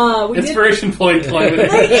 We Inspiration point, climate.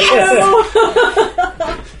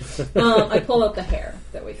 I pull out the hair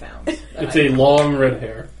that we found. It's a long red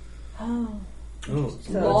hair. Oh. Oh.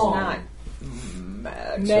 So Long. it's not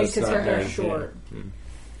Meg. Meg, it's because her not hair is Meg, short.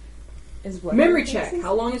 Is what Memory her check. face is?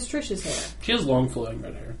 How long is Trish's hair? She has long flowing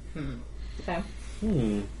red hair. Okay.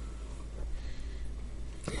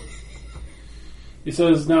 He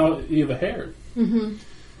says, now you have a hair. Mm-hmm.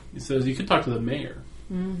 He says, you could talk to the mayor.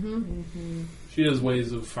 Mm-hmm. She has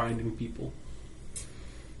ways of finding people.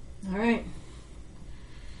 All right.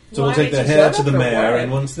 So we'll Why take did the you hair shut to up the for mayor, what?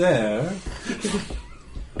 and once there,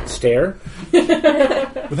 Stare?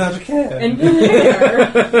 without a care. And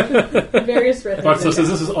hair. Various red Barstow says,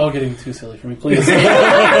 this is all getting too silly for me. Please.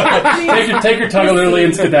 take your tongue literally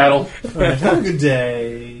and skedaddle. Right, have a good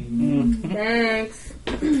day. Thanks.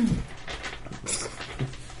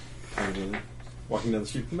 Walking down the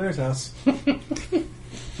street from the mayor's house.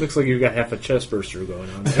 Looks like you've got half a chest burster going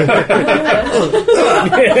on.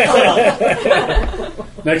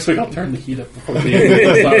 Next week I'll turn the heat up before the end of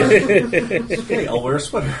the Okay, I'll wear a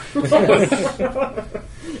sweater.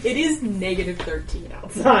 It is -13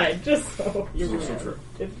 outside, just so you know. True.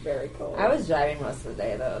 It's very cold. I was driving most of the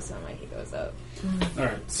day though, so my heat goes up.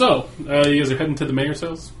 Alright, so, you guys are heading to the mayor's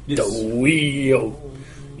house? Yes.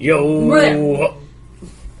 Yo.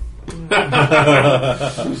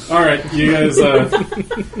 Alright, you guys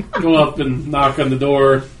go up and knock on the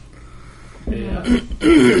door. A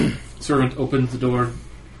servant opens the door.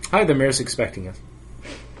 Hi, the mayor's expecting us.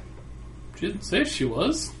 She didn't say she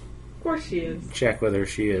was. Of course she is. Check whether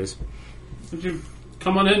she is. Would you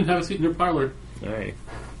come on in and have a seat in your parlor? Alright.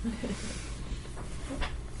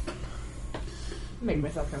 Make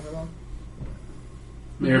myself comfortable.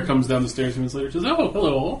 Mayor comes down the stairs a few minutes later and says, oh,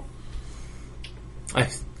 hello. I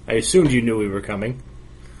assumed you knew we were coming.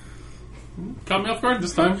 Caught me off guard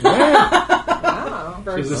this time. Wow.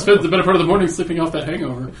 She says, I spent the better part of the morning sleeping off that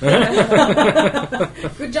hangover.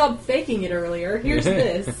 Good job faking it earlier. Here's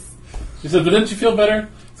this. She said, but didn't you feel better?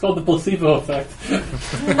 It's called the placebo effect.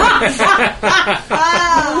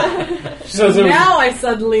 She says it was, Now I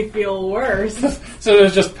suddenly feel worse. so it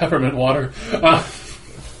was just peppermint water.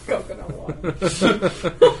 Coconut water.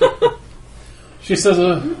 She says,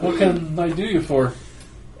 what can I do you for?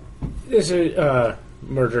 There's a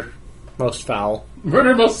murder, most foul.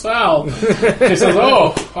 Murder most foul. She says,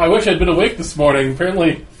 I wish I'd been awake this morning.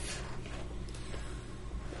 Apparently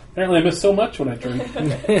I miss so much when I drink.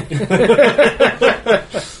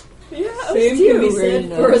 Same can be said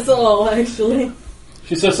for us all, actually.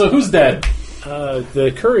 She says, so who's dead?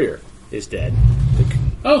 The courier is dead.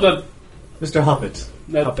 That Mr. Hahpet.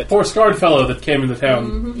 Hahpet. poor scarred fellow that came into town.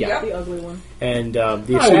 Mm-hmm. Yeah. The ugly one. And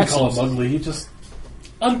the I wouldn't call him assassins... ugly. He's just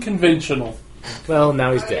unconventional. Well,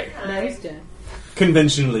 now he's dead. Now he's dead.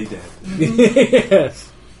 Conventionally dead.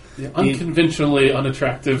 Yes. The unconventionally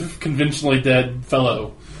unattractive, conventionally dead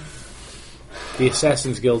fellow. The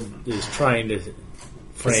Assassin's Guild is trying to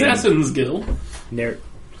frame... Assassin's Guild?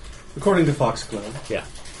 According to Foxglove. Yeah.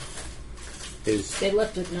 They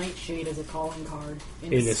left a nightshade as a calling card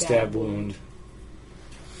in a stab wound.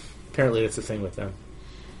 Apparently that's the thing with them.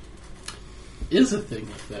 Is a thing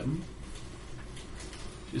with them.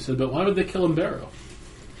 She said, but why would they kill Umbero?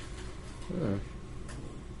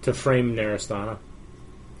 To frame Neristhanna.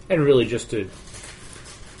 And really just to...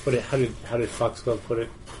 how did Foxglove put it?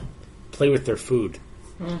 Play with their food.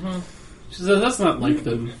 Mm-hmm. She says, that's not like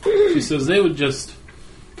them. She says, they would just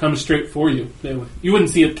come straight for you. You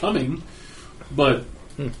wouldn't see it coming, but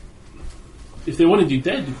if they wanted you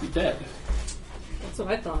dead, you'd be dead. That's what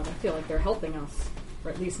I thought. I feel like they're helping us,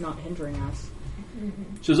 or at least not hindering us.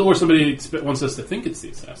 She says, or somebody wants us to think it's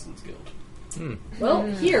the Assassin's Guild. Well,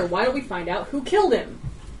 here, why don't we find out who killed him?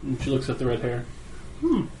 And she looks at the red hair.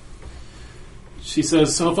 She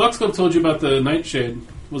says, so Foxglove told you about the nightshade.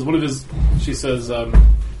 Was one of his... She says,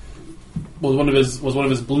 was one of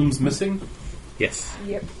his blooms missing? Yes.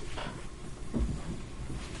 Yep.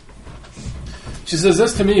 She says,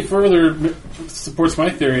 this to me further supports my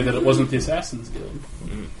theory that it wasn't the Assassin's Guild.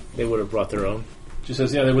 They would have brought their own. She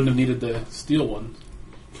says, yeah, they wouldn't have needed to steal one.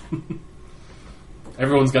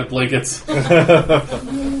 Everyone's got blankets.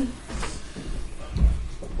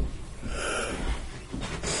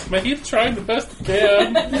 My heat's trying the best it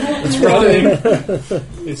can. It's running.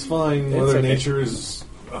 It's fine. Mother okay. Nature is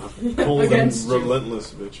cold and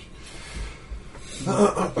relentless, bitch.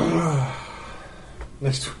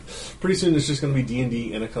 Next, pretty soon there's just going to be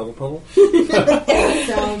D&D in a cuddle puddle.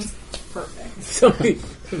 Sounds perfect. Somebody...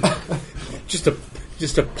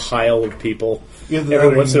 Just a pile of people. Either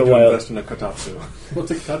Every once in a while. invest in a kotatsu. What's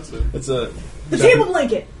a katsu? It's a The table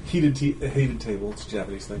blanket. heated table. It's a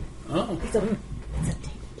Japanese thing. Oh. It's a table blanket.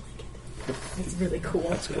 It's really cool.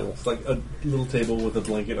 That's cool. It's like a little table with a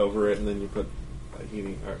blanket over it, and then you put a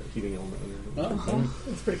heating element under it. Oh.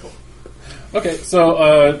 It's pretty cool. Okay,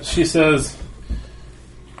 so she says,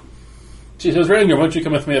 Ranger, why don't you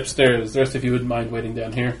come with me upstairs? The rest of you wouldn't mind waiting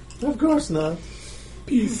down here. Of course not.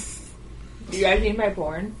 Peace. Do you guys need my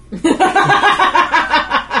porn? She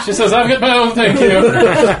says, I've got my own, thank you.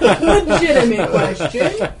 Legitimate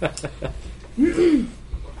question.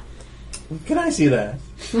 Can I see that?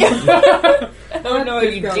 I don't know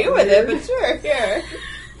what you do with it, but sure, here.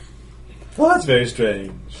 Well, that's very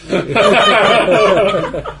strange.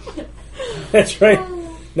 That's right.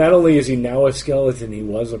 Not only is he now a skeleton, he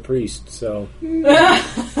was a priest, so...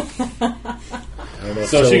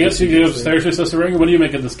 So she gets upstairs, she says to Ranger, what do you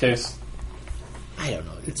make of this case? I don't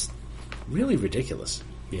know. It's really ridiculous, to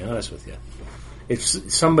be honest with you.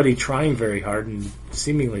 It's somebody trying very hard and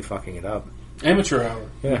seemingly fucking it up. Amateur hour,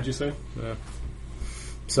 Yeah. did you say? Yeah.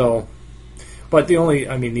 So, but the only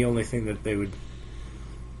thing that they would,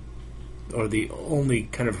 or the only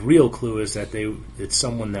kind of real clue is that it's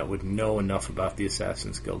someone that would know enough about the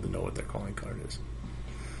Assassin's Guild to know what their calling card is.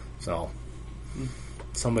 So,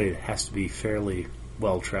 somebody that has to be fairly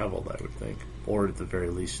well traveled, I would think, or at the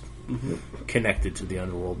very least connected to the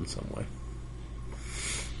underworld in some way.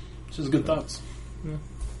 Which is good thoughts. Yeah.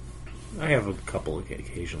 I have a couple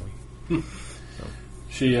occasionally.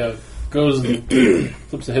 She goes and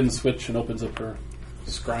flips a hidden switch and opens up her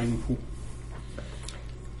scrying pool.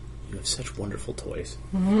 You have such wonderful toys.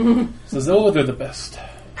 Says, oh, they're the best.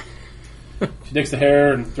 She takes the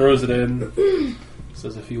hair and throws it in.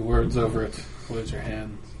 Says a few words over it. Waves her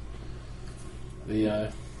hand.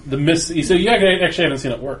 The mist. You say you actually haven't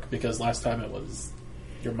seen it work because last time it was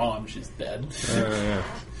your mom. She's dead. Yeah.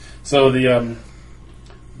 So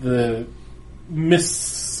the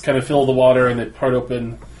mists kind of fill the water and they part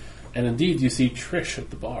open, and indeed you see Trish at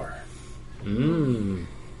the bar.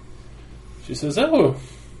 She says, "Oh,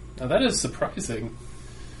 now that is surprising."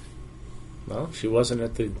 Well, she wasn't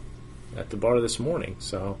at the bar this morning,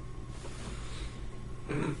 so.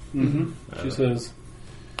 She says,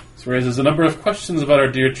 "This raises a number of questions about our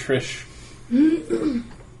dear Trish."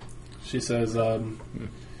 She says,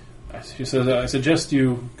 She says, I suggest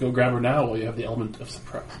you go grab her now while you have the element of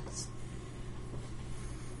surprise.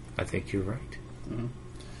 I think you're right. Mm-hmm.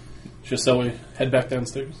 Shall we head back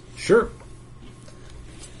downstairs? Sure.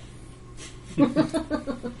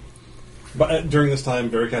 But during this time,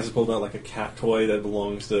 Varikass has pulled out like a cat toy that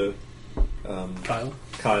belongs to Kyle.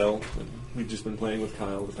 Kyle. We've just been playing with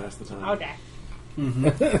Kyle to pass the time. Okay.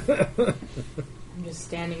 Mm-hmm. I'm just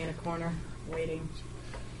standing in a corner, waiting,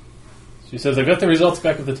 She says, I've got the results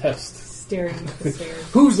back of the test. staring at the stairs.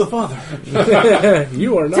 Who's the father?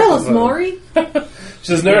 You are not. Tell us, the mother. Maury! She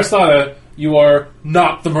says, Neristhanna, you are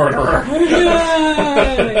not the murderer.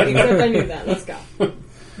 Yay! Except I knew that. Let's go.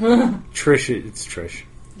 Trish. It's Trish.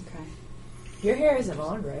 Okay. Your hair isn't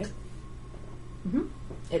blonde, right? Mm-hmm.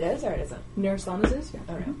 It is or it isn't? Neristhanna's is? Yeah.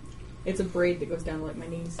 Oh, no. It's a braid that goes down to like my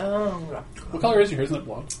knees. Oh. What color is your hair? Isn't it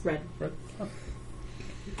blonde? Red. Red. Oh.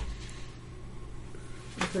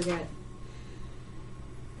 I forget.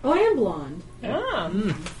 Oh, I am blonde. Ah.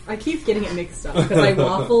 I keep getting it mixed up because I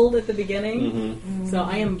waffled at the beginning. Mm-hmm. So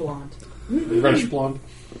I am blonde. Reddish blonde.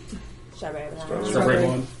 Strawberry blonde. Strawberry. Strawberry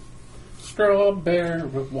blonde. Strawberry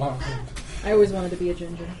blonde. I always wanted to be a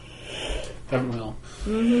ginger. Haven't we all?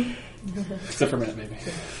 Mm-hmm. Except for Matt, maybe.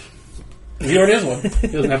 He already has one. He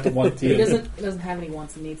doesn't have to want to. He doesn't have any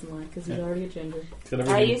wants and needs in life because he's already a ginger.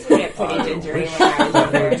 I used to get pretty gingery when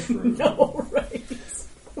I was younger. No, right.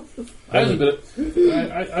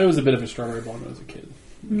 I was a bit of a strawberry blonde when I was a kid.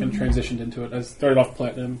 Kind of transitioned into it. I started off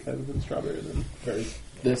platinum, kind of in strawberry, then very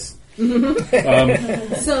this.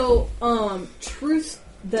 So,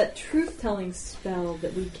 truth-telling spell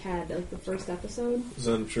that we had, like the first episode.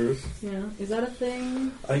 Zone of Truth. Yeah, is that a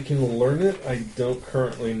thing? I can learn it. I don't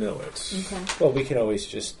currently know it. Okay. Well, we can always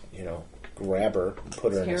just grab her and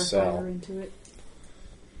put her in a Terrify cell. her into it.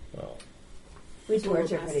 Well, We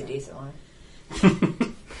torture pretty decently.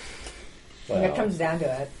 When it comes down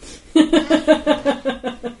to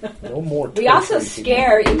it. no more. We also torture,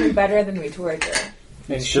 scare even better than we torture.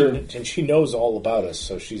 and she knows all about us,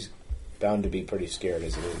 so she's bound to be pretty scared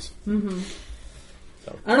as it is. Mm-hmm.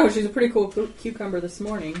 So. I don't know. She's a pretty cool cucumber this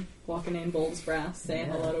morning, walking in Bold's Brass, saying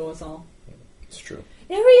hello to us all. It's true.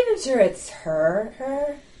 Are we even sure it's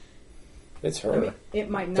her? It's her. I mean, it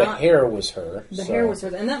might The not. hair was her. The hair was her,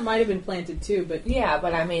 and that might have been planted too. But Yeah,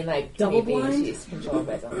 but I mean, like, Double maybe blind? she's controlled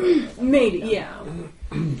by something. maybe, yeah.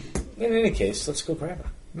 In any case, let's go grab her.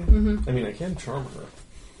 Mm-hmm. I mean, I can charm her.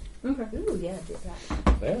 Okay. Ooh, yeah, do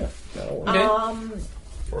that. Yeah, that'll work. Okay.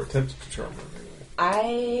 Or attempt to charm her, anyway.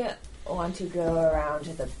 I want to go around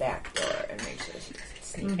to the back door and make sure she doesn't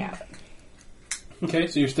sneak out. Okay,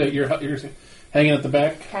 so you're hanging at the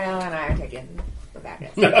back. Kyle and I are taking the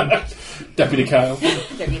back. Deputy Kyle.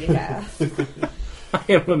 Deputy Kyle. I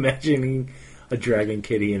am imagining a dragon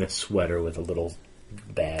kitty in a sweater with a little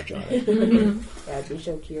badge on it. That'd be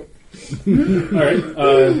so cute. All right,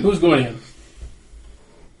 who's going in?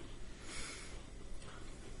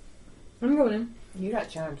 I'm going in. You got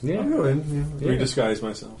charms. Yeah. I'll go in. Yeah. Yeah. Redisguise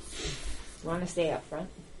myself. You want to stay up front?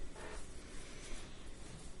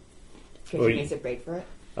 Because Oh, she you- needs a break for it.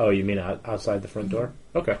 Oh, you mean outside the front door?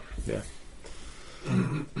 Okay. Yeah.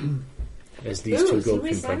 As these two go should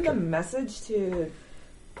we send confront a her. message to...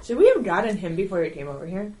 Should we have gotten him before he came over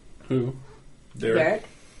here? Who? Derek?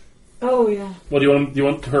 Oh yeah. Well, do you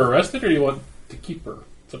want her arrested or do you want to keep her?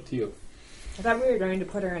 It's up to you. I thought we were going to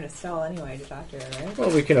put her in a cell anyway to talk to her, right?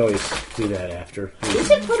 Well, we can always do that after. We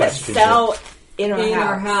should put a questioned cell in In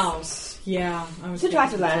our our house. house. Yeah. I We was should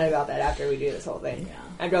talk to thinking- Lana about that after we do this whole thing. Yeah.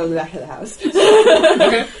 I go back to the house.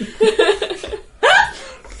 Okay.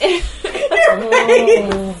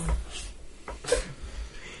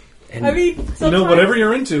 And, I mean, sometimes Whatever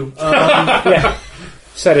you're into. yeah.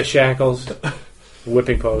 Set of shackles,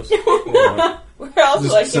 whipping post. You know. We're also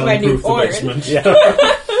Just like in my new soundproof the porn. basement.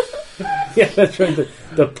 Yeah. Yeah, that's right.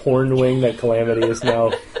 The porn wing that Calamity is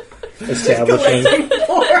now establishing.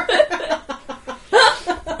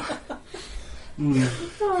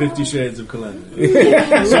 50 Shades of Calamity.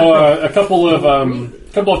 So a couple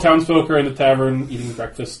of townsfolk are in the tavern eating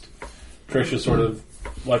breakfast. Trish is sort of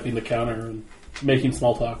wiping the counter and making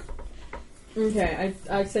small talk. Okay,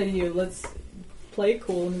 I say to you, let's play it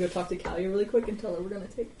cool and go talk to Kalia really quick and tell her we're going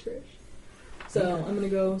to take Trish. So I'm going to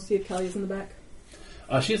go see if Kalia's in the back.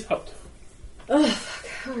 She's out, Oh,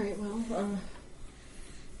 fuck. All right, well,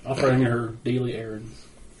 offering her daily errands.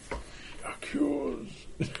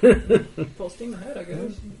 posting ahead, I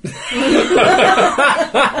guess.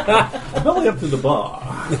 Belly up to the bar.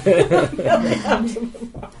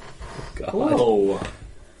 Oh.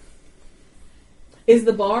 Is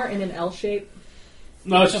the bar in an L shape?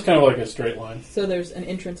 No, it's just kind of like a straight line. So there's an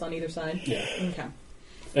entrance on either side? Yeah. Okay.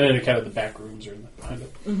 And then kind of the back rooms are behind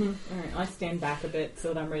it. Mm-hmm. All right, I stand back a bit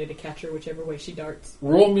so that I'm ready to catch her whichever way she darts.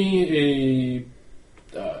 Roll me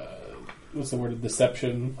a what's the word?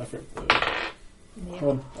 Deception. I forget.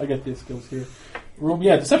 Hold on, I got these skills here.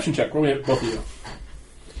 Deception check. Roll me both of you.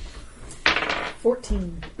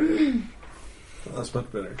 14. That's much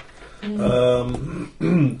better.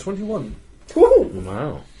 21.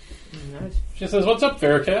 Wow. Nice. She says, "What's up,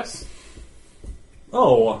 Varikass?"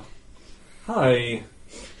 Oh, hi.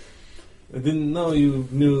 I didn't know you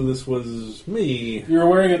knew this was me. You were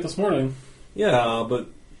wearing it this morning. Yeah, but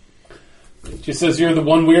She says you're the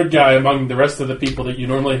one weird guy among the rest of the people that you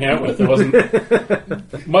normally hang out with. It wasn't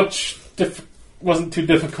wasn't too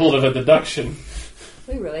difficult of a deduction.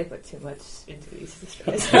 We really put too much into these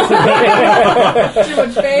disguises. Too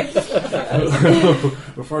much faith.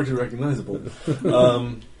 we're far too recognizable.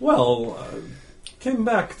 Came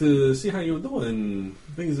back to see how you were doing.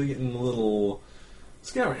 Things are getting a little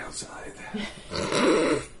scary outside.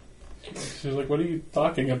 She's like, "What are you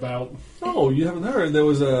talking about?" Oh, you haven't heard?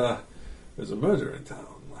 There's a murder in town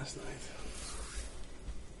last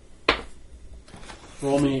night.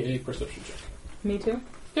 Roll me a perception check. Me too?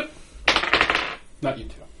 Not you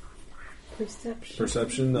two. Perception.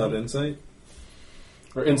 Perception, not insight.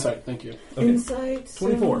 Or insight, thank you. Okay. Insight.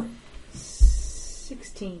 24.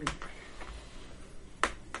 16.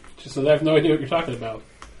 She says, "I have no idea what you're talking about."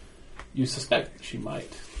 You suspect she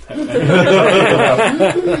might. You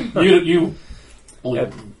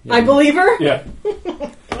believe. I believe her. Yeah.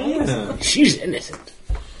 Yeah. She's innocent.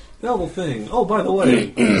 Terrible thing. Oh, by the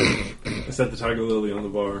way, I set the tiger lily on the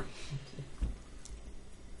bar.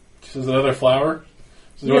 She says, "Another flower?"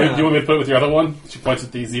 She says, Yeah. "Do you want me to put it with your other one?" She points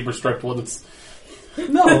at the zebra striped one. That's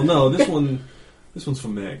No, this one's for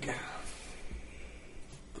Meg.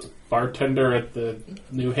 bartender at the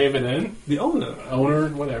New Haven Inn. The owner. Owner,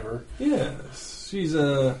 whatever. Yes. She's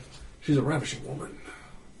a ravishing woman.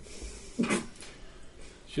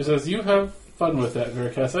 She says, "You have fun with that,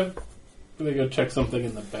 Varikass. I'm going to go check something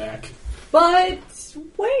in the back." But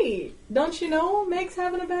wait, don't you know Meg's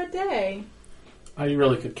having a bad day? I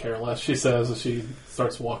really could care less, she says as she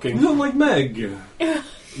starts You walking. don't like Meg.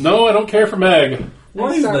 No, I don't care for Meg.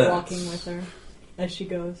 Why I is start that? walking with her as she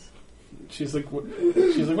goes. She's like, "What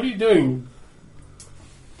are you doing?"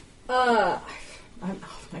 I'm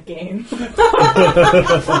off my game. Really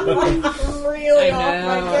I off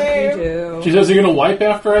my know, game. me too. She says, "You're going to wipe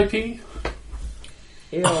after I pee?"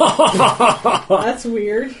 Ew. That's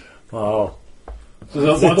weird. Oh. She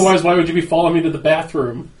says, "Otherwise, why would you be following me to the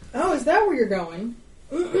bathroom?" Oh, is that where you're going?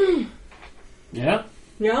 Yeah?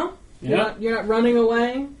 Yeah? Yeah? You're not running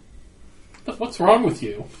away? What's wrong with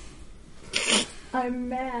you? I'm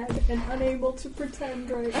mad and unable to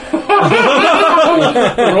pretend right now.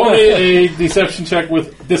 Roll me a deception check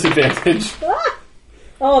with disadvantage.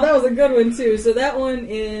 Oh, that was a good one, too. So that one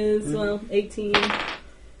is, 18. Oh,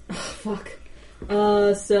 fuck.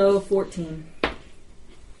 So 14.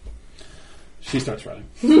 She starts running.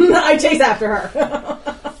 I chase after her.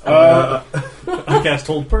 I cast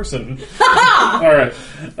hold person. Alright.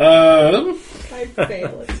 I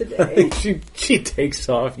fail it today. She takes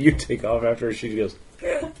off. You take off after her. She goes,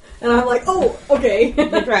 And I'm like, oh, okay.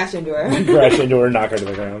 I crash into her. crash into her, knock her to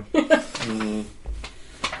the ground.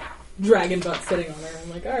 Dragon butt sitting on her. I'm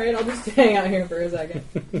like, alright, I'll just hang out here for a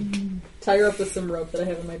second. Tie her up with some rope that I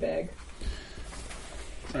have in my bag.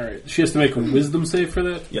 Alright. She has to make a wisdom save for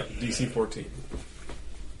that. Yep, DC 14.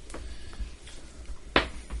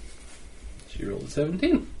 She rolled a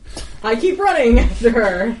 17. I keep running after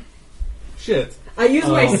her. Shit. I use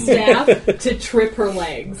my staff to trip her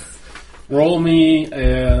legs. Roll me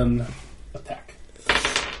an attack.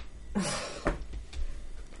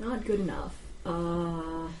 Not good enough.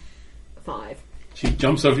 5. She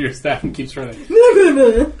jumps over your staff and keeps running.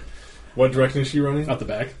 What direction is she running? Out the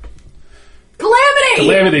back. Calamity!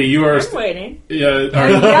 Calamity, you are... I'm waiting. Yeah,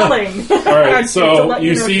 I'm yelling. Alright, To so let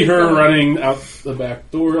you know see she's her coming. running out the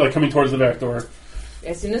back door, like coming towards the back door.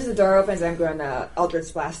 As soon as the door opens, I'm going to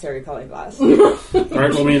Eldritch Blast Terry Calling Blast.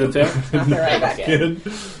 Alright, roll me an attack. Knock her right back in.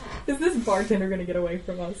 Is this bartender going to get away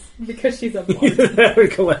from us? Because she's a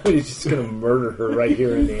Calamity's just going to murder her right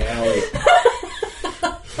here in the alley.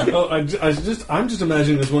 Oh, I'm just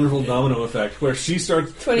imagining this wonderful domino effect where she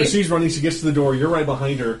starts, where she's running, she gets to the door, you're right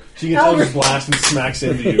behind her, she gets Eldritch Blast and smacks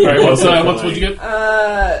into you. Alright, what's what'd you get?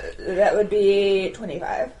 That would be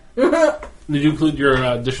 25. Did you include your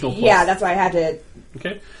additional plus? Yeah, that's why I had to.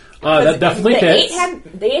 Okay. That definitely hits.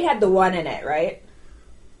 The 8 had the 1 in it, right?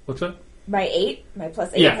 What's that? My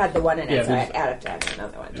plus 8 Yeah. had the 1 in it, Yeah, so I there's- added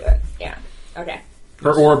another one to it. Yeah. Okay.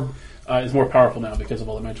 Her orb is more powerful now because of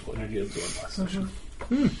all the magical energy absorbed last session.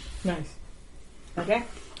 Nice. Okay.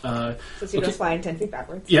 Uh, So you're just flying 10 feet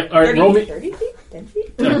backwards. yeah, all right, 30, roll me 30 feet? 10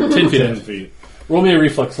 feet? 10 feet. 10 feet. Roll me a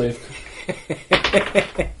reflex save.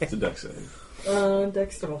 It's a deck save.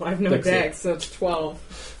 Dex 12. I have no Dex save. dex, so it's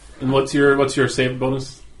 12. And what's your save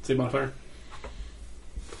bonus? Save modifier?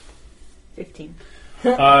 15.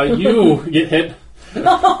 You get hit.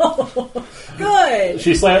 Good.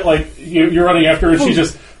 She slant like you're running after her, and she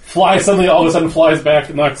just flies suddenly. All of a sudden, flies back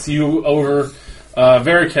and knocks you over.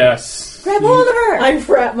 Varikass, Grab hold of her! I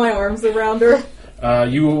wrap my arms around her.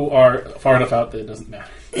 you are far enough out that it doesn't matter.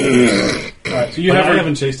 All right, so you But have I her.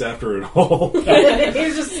 haven't chased after her at all.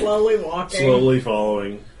 He's just slowly walking. Slowly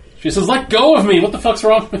following. She says, "Let go of me! What the fuck's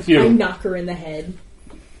wrong with I you?" knock her in the head.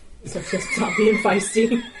 So just stop being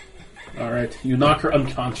feisty. All right, you knock her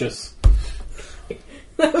unconscious.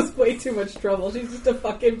 That was way too much trouble. She's just a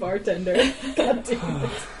fucking bartender. God damn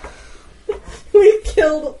it. We've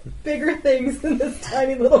killed bigger things than this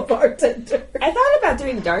tiny little bartender. I thought about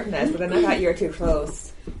doing darkness, but then I thought you were too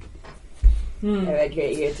close. I would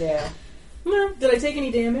get you too. No. Did I take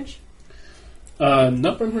any damage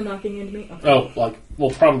No. from her knocking into me? Okay. Oh,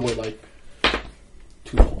 probably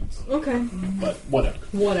 2 points, Okay. but whatever.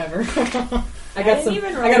 Whatever. I didn't got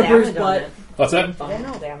even roll I got a bruised damage on butt. it. What's that? I didn't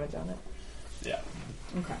roll damage on it. Yeah.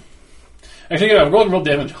 Okay. Actually, yeah, roll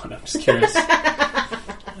damage on it. I'm just curious.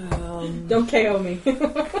 Don't KO me.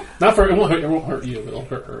 Not for it won't hurt you. It'll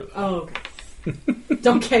hurt her. Oh, okay.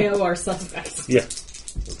 Don't KO our suspects. Yeah.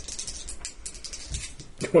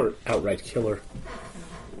 Or outright killer.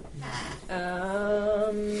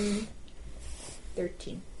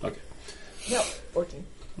 13. Okay. No, 14.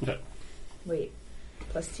 Okay. Wait.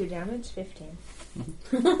 Plus 2 damage? 15.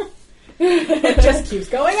 It just keeps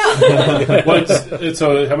going up.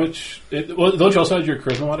 So how much? Don't you also add your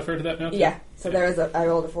charisma modifier to that now? Yeah. So there was I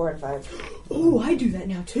rolled a 4 and 5. Ooh, I do that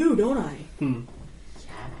now too, don't I? Hmm.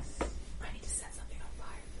 Yes. I need to set something on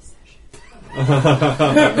fire this session.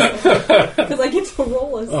 Because I get to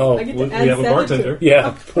roll us. Oh, I get we to add have a 7 bartender. To,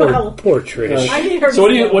 Yeah, well. poor Trish. I need her. So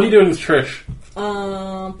what are you doing with Trish?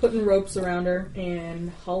 Putting ropes around her and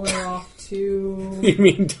hauling her off to. You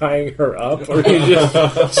mean tying her up, or are you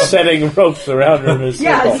just setting ropes around her in a circle?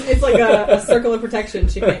 Yeah, it's like a circle of protection.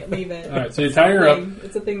 She can't leave it. All right, so you tie her up.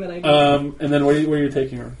 It's a thing that I do. And then where are you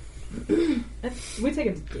taking her? We take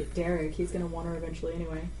it to Derek. He's going to want her eventually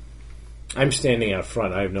anyway. I'm standing out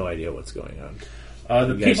front. I have no idea what's going on. The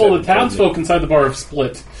You guys people, the haven't told townsfolk inside the bar have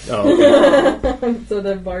split. Oh, okay. So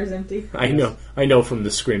the bar's empty. I know from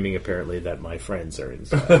the screaming apparently that my friends are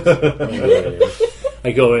inside.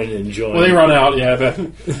 I go in and join. Well, they run out, yeah. But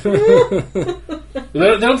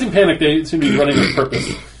they don't seem panicked. They seem to be running with purpose.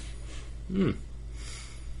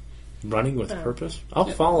 Running with purpose? I'll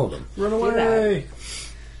follow them. Run away!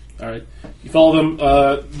 All right, you follow them.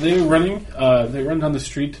 They're running. They run down the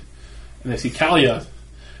street, and they see Kalia.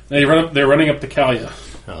 They're running up to Kalia.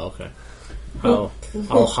 Oh, okay.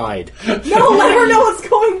 I'll hide. No, let her know what's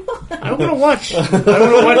going on. I don't want to watch. I don't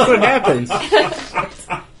want to watch what happens.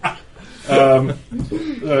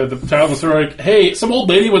 The child was sort of like, "Hey, some old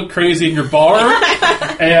lady went crazy in your bar,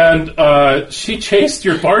 and she chased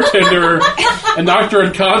your bartender and knocked her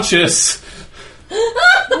unconscious.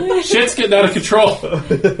 Shit's getting out of control."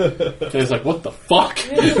 She's like, "What the fuck?"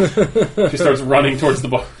 She starts running towards the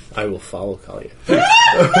bar. I will follow Kalia.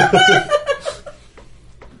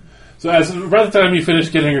 So by the time you finish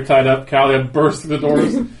getting her tied up, Kalia bursts through the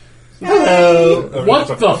doors. Hello!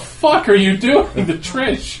 What the fuck are you doing to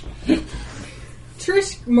Trish?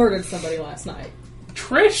 Trish murdered somebody last night.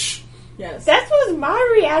 Trish? Yes. That was my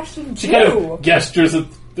reaction She too. kind of gestures at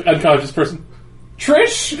the unconscious person.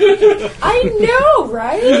 Trish? I know,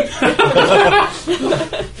 right?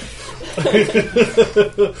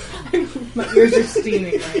 My ears are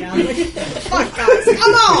steaming right now. I'm like, Fuck, guys,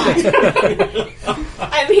 come on!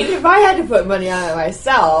 I mean, if I had to put money on it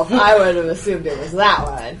myself, I would have assumed it was that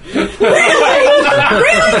one.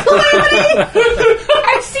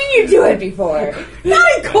 I've seen you do it before.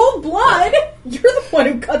 not in cold blood. You're the one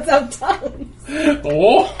who cuts out tongues.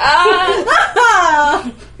 Oh?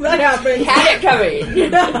 That happened. Had it coming.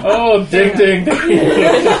 Oh, ding, ding, ding.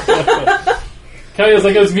 Kalia's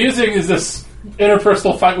like, as amusing as this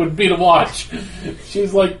interpersonal fight would be to watch,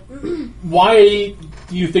 she's like, why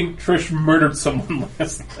do you think Trish murdered someone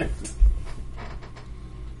last night?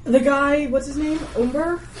 The guy, what's his name?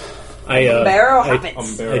 Umbero Umbero Hahpet.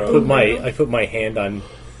 I put my hand on,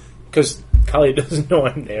 because Kalia doesn't know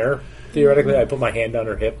I'm there. Theoretically, I put my hand on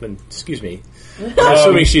her hip and, excuse me, I'm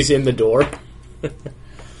assuming she's in the door.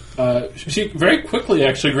 She very quickly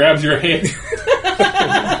actually grabs your hand.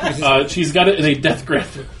 She's got it in a death grip.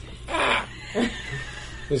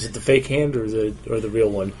 Is it the fake hand or the real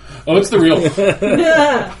one? Oh, it's the real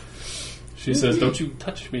one. She says, "Don't you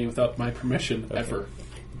touch me without my permission, ever."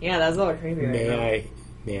 Yeah, that's a little creepy. Right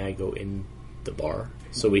May I go in the bar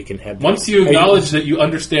so we can have? Once you acknowledge that you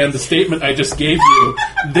understand the statement I just gave you,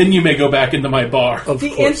 then you may go back into my bar. Of The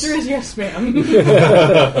course. answer is yes, ma'am.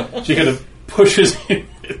 She kind of pushes him.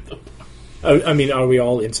 I mean, are we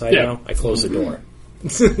all inside Yeah. now? I close the door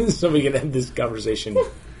so we can have this conversation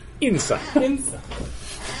inside.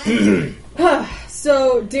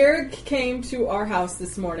 So Derek came to our house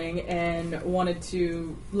this morning and wanted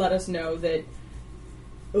to let us know that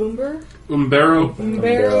Umbero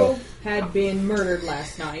had been murdered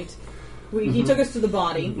last night. He took us to the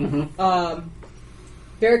body.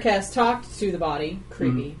 Varikass talked to the body.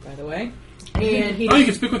 Creepy, by the way. And he. Oh, you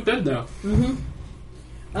can speak with dead now.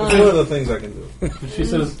 It's one of the things I can do. She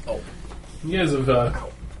says, "You guys have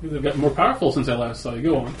gotten more powerful since I last saw you.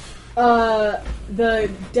 Go on." The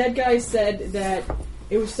dead guy said that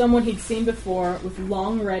it was someone he'd seen before with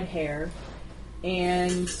long red hair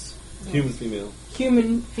and Human female.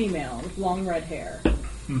 human female with long red hair.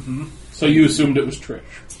 So you assumed it was Trish.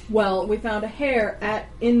 Well, we found a hair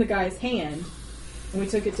in the guy's hand, and we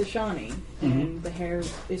took it to Shawnee, and the hair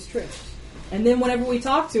is Trish. And then whenever we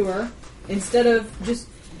talked to her, instead of just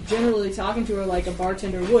generally talking to her like a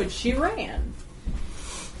bartender would, she ran.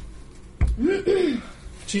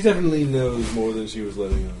 She definitely knows more than she was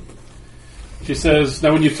letting on. She says,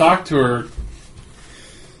 now when you talk to her,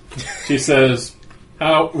 she says,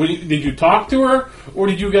 did you talk to her, or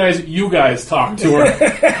did you guys talk to her?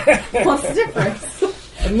 What's the difference?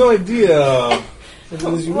 I have no idea. What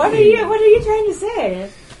are you trying to say?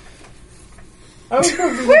 I was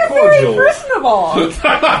perfectly We're cordial. very personable.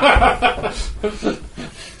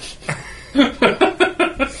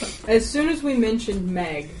 As soon as we mentioned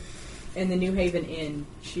Meg and the New Haven Inn,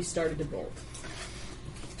 she started to bolt.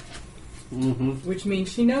 Which means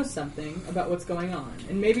she knows something about what's going on.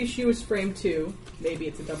 And maybe she was framed too. Maybe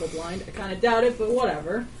it's a double blind. I kind of doubt it, but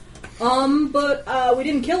whatever. But we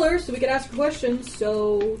didn't kill her, so we could ask her questions,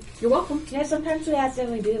 so you're welcome. Yeah, sometimes we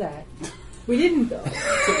accidentally do that. We didn't, though.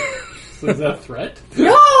 So is that a threat?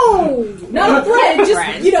 No! Not a threat. It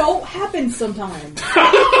just, happens sometimes.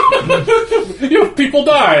 People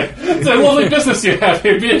die. It's a lovely business you have.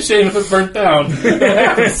 It'd be a shame if it burnt down. It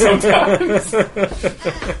happens sometimes.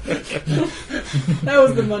 That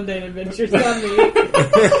was the mundane adventures, not me.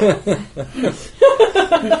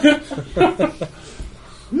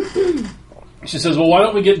 She says, well, why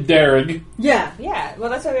don't we get Derek? Yeah. Yeah,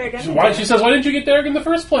 well, that's what we were going She says, why didn't you get Derek in the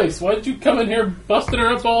first place? Why did you come in here busting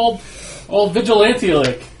her up all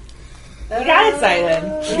vigilante-like? We got it,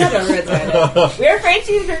 Silent. We got over it, Silent. We were afraid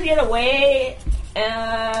she was going to get away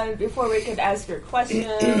and before we could ask her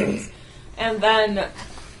questions. And then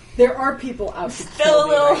there are people out there. Still a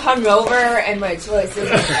little hungover, and my choices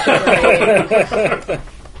were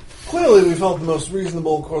Clearly, we felt the most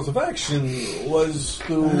reasonable course of action was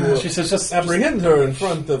to she says, just apprehend her in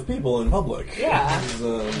front of people in public. Yeah.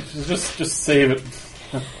 Just save it.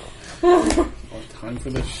 Time for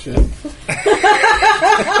this shit.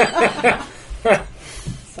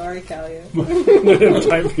 Sorry, Kalia.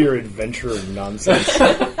 Time for your adventure and nonsense.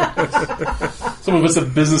 Some of us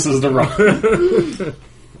have businesses to run.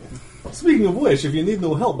 Speaking of which, if you need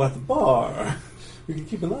no help at the bar, we can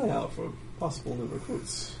keep an eye out for possible new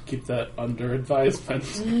recruits. Keep that under advisement.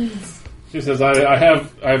 She says, I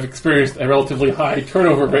have experienced a relatively high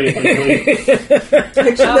turnover rate lately.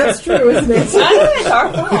 Actually, that's true, isn't it? It's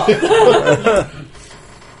our fault.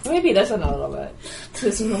 Maybe this one a little bit.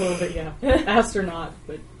 This one a little bit, yeah. Asked or not,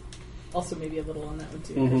 but also maybe a little on that one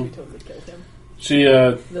too, because we totally killed him.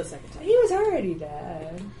 The second time. He was already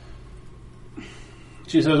dead.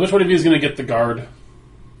 She says, which one of you is going to get the guard?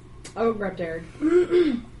 Oh, grab Derek.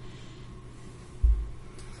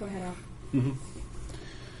 So head off.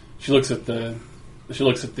 She looks at the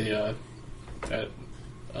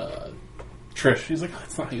Trish. She's like,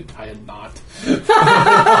 that's not how you tie a knot.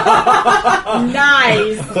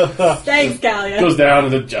 Nice. Thanks, Kalia. Goes down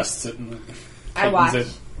and adjusts it and I watched. it.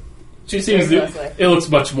 She seems closely. it looks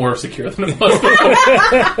much more secure than it was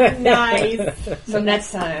before. Nice. So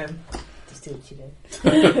next time, just do what you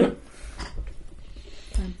did.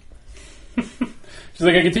 She's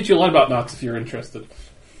like, I can teach you a lot about knots if you're interested.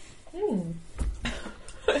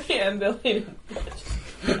 Yeah, I'm building.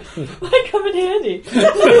 Might come in handy.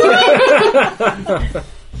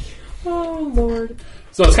 Oh, Lord.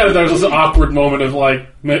 So it's kind of, there's this awkward moment of like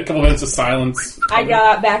a couple minutes of silence. I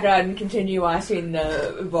got back on and continue watching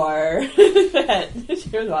the bar that she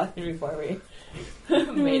was watching before we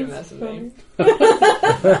made a mess of me.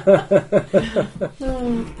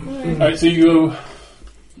 Alright, so you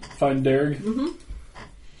find Derek. Mm-hmm.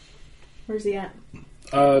 Where's he at?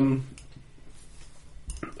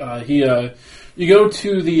 You go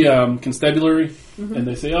to the constabulary, and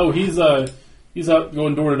they say, "Oh, he's out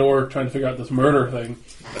going door to door trying to figure out this murder thing."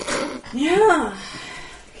 Yeah.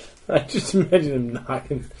 I just imagine him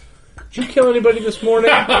knocking. Did you kill anybody this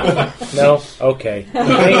morning? No? Okay.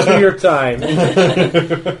 Thanks for your time.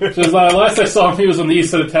 Says, last I saw him, he was on the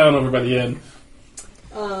east side of town over by the inn.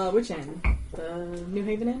 Which inn? The New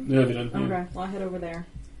Haven Inn? New Haven Inn. Okay, Yeah. well, I'll head over there.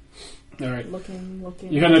 All right. Looking.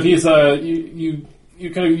 You kind of you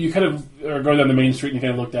kind of are going down the main street and you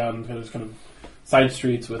kind of look down and there's kind of side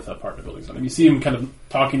streets with apartment buildings on them. You see him kind of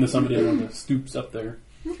talking to somebody on the stoops up there.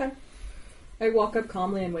 Okay. I walk up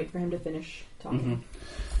calmly and wait for him to finish talking. Mm-hmm.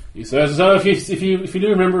 He says, if you do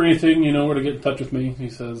remember anything, you know where to get in touch with me. He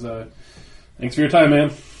says, thanks for your time,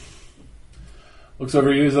 man. Looks over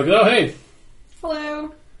at you, he's like, oh, hey.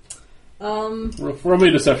 Hello. Roll me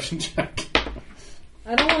a deception check.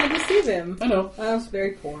 I don't want to deceive him. I know. I was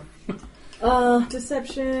very poor.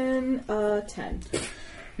 Deception, 10.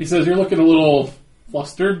 He says, you're looking a little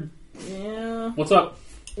flustered. Yeah. What's up?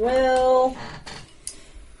 Well,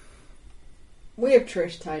 we have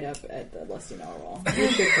Trish tied up at the Lusty Narwhal. We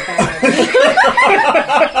should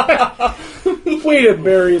Way to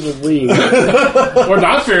bury the lead. Or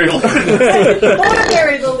not very long. want to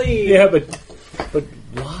bury the lead. Yeah, but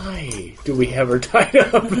why do we have her tied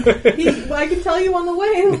up? I can tell you on the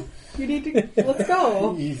way. You need to... Let's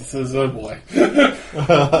go. He says, oh boy.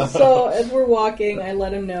 So, as we're walking, I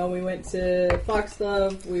let him know we went to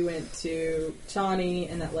Foxglove, we went to Chani,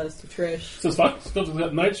 and that led us to Trish. Says, Foxglove's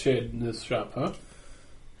got Nightshade in this shop, huh?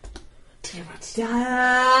 Damn it. Can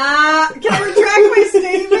I retract my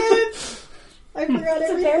statement? I forgot It's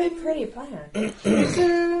a everything. very pretty plant. It's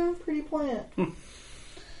a pretty plant.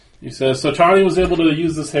 He says, so Chani was able to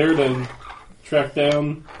use this hair to track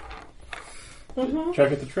down...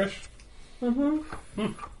 Track it to Trish?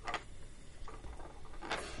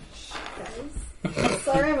 Guys.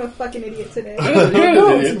 Sorry, I'm a fucking idiot today.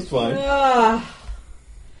 It's fine.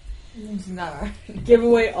 It's not our... Give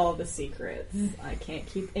away all the secrets. I can't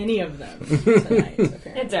keep any of them tonight.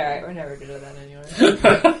 Okay. It's alright, we're never good at that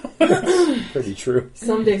anyway. Pretty true.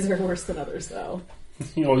 Some days are worse than others, though.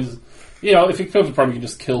 You always... You know, if it comes to a problem, you can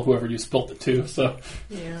just kill whoever you spilt it to, so...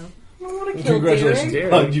 Yeah. I don't want to kill Congratulations, Derek.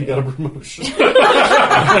 Bud, you got a promotion.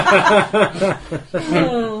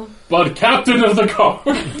 Oh. Bud, captain of the car!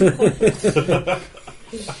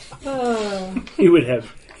 Oh. He would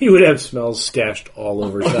have smells stashed all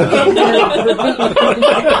over town.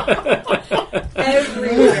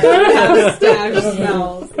 Everywhere have stash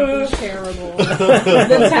smells. It's terrible.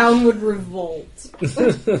 The town would revolt.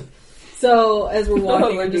 So, as we're walking,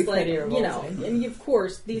 It I'm would just be like, pretty and of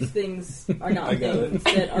course, these things are not I got things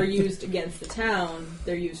that are used against the town.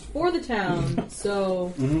 They're used for the town,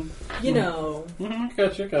 so, you know,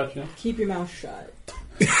 Gotcha. keep your mouth shut.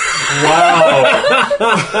 Wow.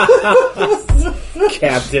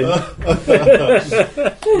 Captain.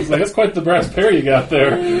 He's like, that's quite the brass pair you got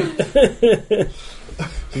there.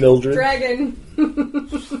 Mildred. Dragon!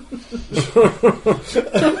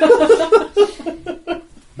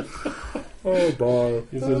 Oh, boy.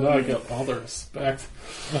 He says, I got all the respect.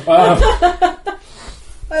 I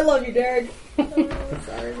love you, Derek.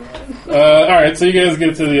 Sorry, man. Alright, so you guys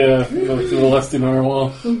get to the Lusty Narwhal.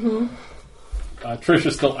 Trish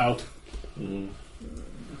is still out. I'm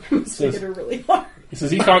sticking her really hard. He says,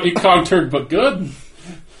 he conquered, but good.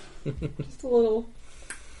 Just a little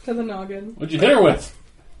to the noggin. What'd you hit her with?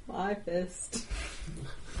 Eye fist.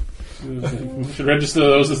 You should register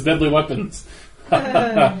those as deadly weapons.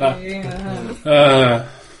 Yeah.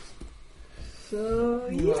 So,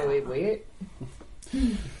 yeah. Wait.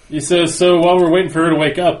 He says, so while we're waiting for her to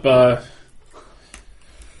wake up,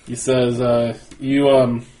 he says,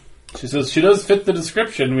 she says, she does fit the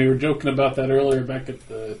description. We were joking about that earlier back at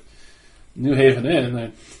the New Haven Inn.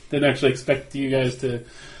 I didn't actually expect you guys to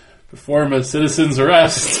perform a citizen's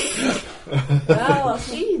arrest. Well,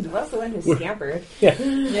 she was the one who scampered.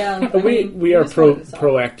 Yeah. We are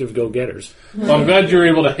proactive go-getters. Well, I'm glad you were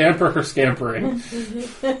able to hamper her scampering. You're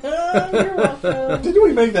welcome. Didn't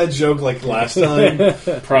we make that joke like last time?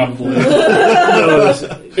 Probably. No,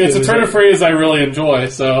 It's a turn of phrase I really enjoy,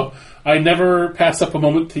 so I never pass up a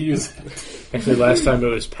moment to use it. actually, last time it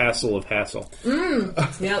was Passel of Hassle.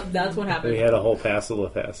 Yep, that's what We happened. had a whole Passel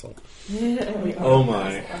of Hassle. Oh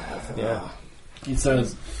my. Yeah. He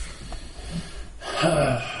says,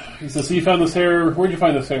 so you found this hair. Where'd you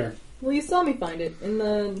find this hair? Well, you saw me find it in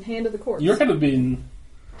the hand of the corpse. You're kind of being...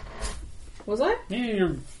 Was I? Yeah,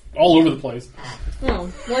 you're all over the place.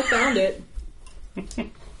 Oh, well, I found it. The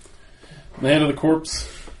hand of the corpse.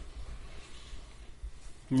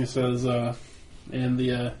 He says, and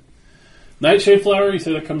the nightshade flower, you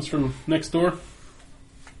said it comes from next door?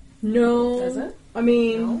 No. Does it? I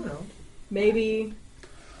mean, No. maybe.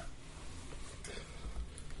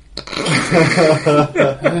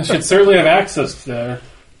 Should certainly have access there.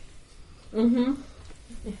 Mm-hmm.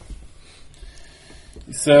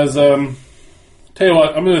 He says, tell you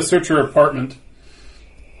what, I'm going to search her apartment.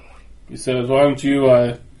 He says, why don't you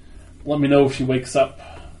let me know if she wakes up.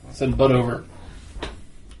 Send Bud over.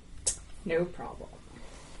 No problem.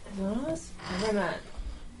 I'm not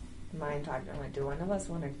mind talking. Like, do one of us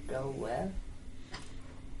want to go with?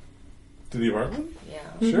 To the apartment?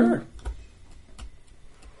 Yeah. Sure.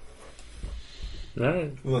 All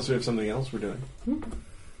right. Unless we have something else we're doing. No.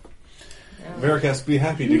 Varikass be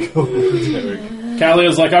happy to go with Derek.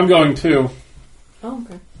 Calia's like, I'm going too. Oh,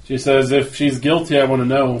 okay. She says, if she's guilty, I want to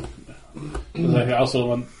know. 'Cause I also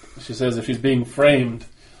want, she says, if she's being framed,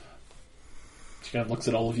 she kind of looks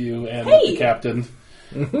at all of you and at the captain.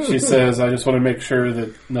 She says, I just want to make sure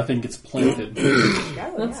that nothing gets planted.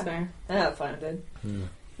 That's fair. That's fine, dude.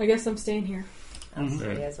 I guess I'm staying here. I'll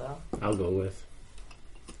stay as well. I'll go with.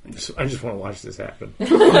 I just want to watch this happen.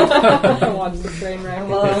 I watch the train wreck.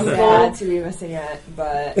 I'm a little sad to be missing it,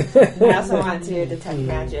 but I also want to detect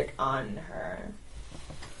magic on her.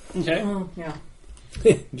 Okay. Oh, yeah.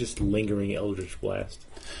 Just lingering Eldritch Blast.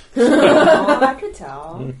 Oh, I could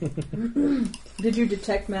tell. Did you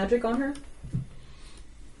detect magic on her?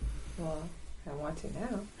 Well, I want to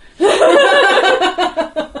now.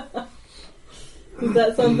 Is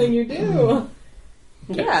that something you do?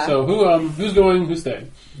 Okay, Yeah. so who's going, who's staying?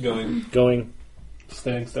 Going.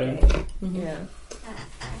 Staying. Yeah.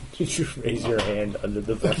 Did you raise your hand under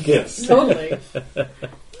the bucket? Yes. Totally.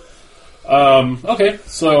 Okay,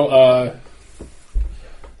 so,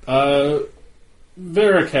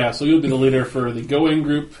 Varikass, so you'll be the leader for the going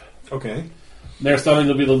group. Okay. Neristhanna,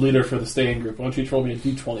 you'll be the leader for the staying group. Why don't you roll me a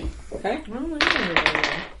d20? Okay.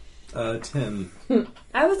 10.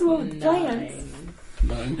 I was the one with the plans.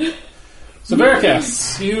 9. So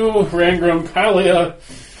Varikass, you, Rangram, Kalia,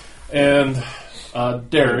 and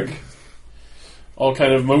Derek all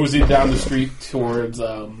kind of moseyed down the street towards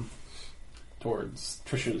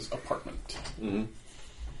Trisha's apartment. Mm-hmm.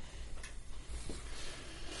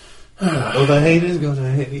 Well, the haters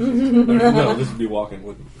gonna hate. No, this would be walking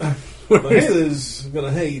with. The haters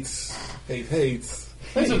gonna hate. He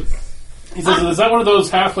says, is that one of those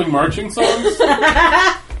halfling marching songs?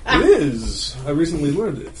 It is. I recently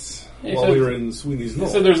learned it while we were in Sweeney's He Knoll.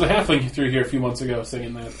 said there's a halfling through here a few months ago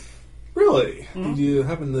singing that. Really? Did you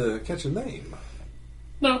happen to catch a name?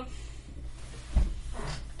 No.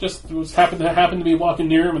 Just happened to be walking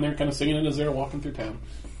near him, and they're kind of singing it as they're walking through town.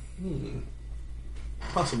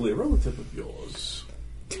 Possibly a relative of yours.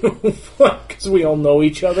 Because we all know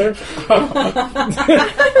each other.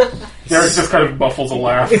 Derek just kind of muffles a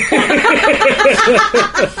laugh.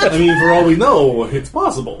 I mean, for all we know, it's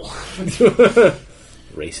possible.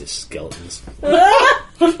 Racist skeletons.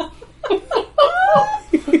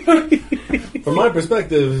 From my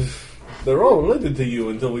perspective, they're all related to you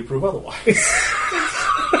until we prove otherwise.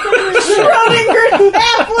 Schrodinger's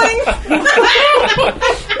halfling!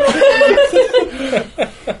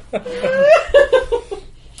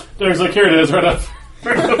 Derek's like, here it is, right up.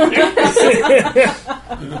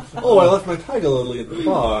 Oh, I left my tiger lily at the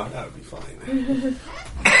bar. That would be fine.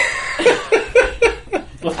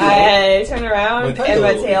 I turn around My and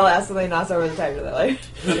my tiger tail accidentally knocks over the tiger lily.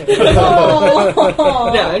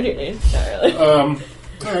 Oh. No, I'm kidding. Not really.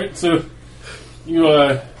 Alright, so you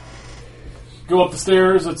go up the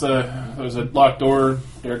stairs. There's a locked door.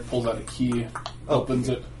 Derek pulls out a key, opens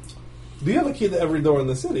it. Do you have a key to every door in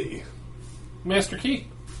the city? Master key.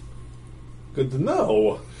 Good to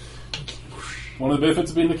know. One of the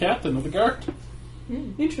benefits of being the captain of the guard.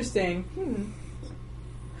 Interesting.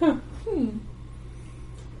 I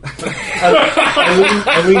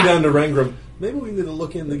lean down to Rangram. Maybe we need to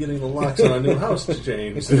look into getting the locks on our new house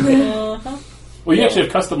changed. Uh-huh. Well, you actually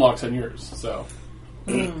have custom locks on yours, so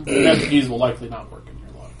master keys will likely not work in your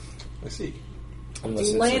locks. I see.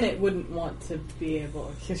 Unless Lanet wouldn't want to be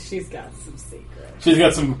able, because she's got some secrets. She's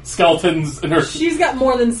got some skeletons in her. She's got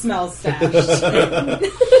more than smell stashed. So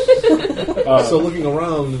looking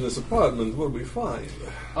around in this apartment, what do we find?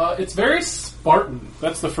 It's very Spartan.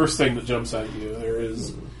 That's the first thing that jumps out at you. There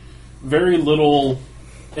is very little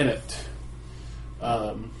in it.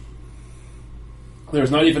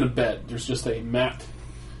 There's not even a bed. There's just a mat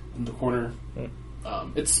in the corner.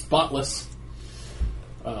 It's spotless.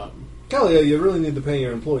 Kalia, you really need to pay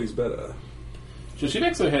your employees better. So she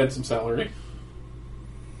actually had some salary.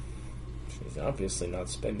 She's obviously not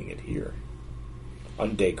spending it here.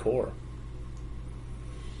 On decor.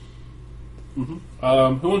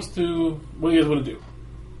 Mm-hmm. Who wants to? What do you guys want to do?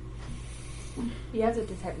 You have to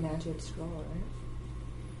detect magic scroll,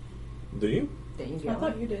 right? Do you? Didn't you I get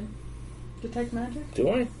thought one? you did. Detect magic? Do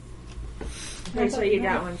I? Pretty sure you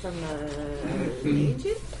got one from the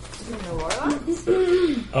ancient? From the warlocks?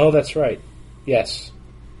 Oh, that's right. Yes.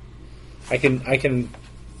 I can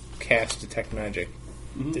cast detect magic.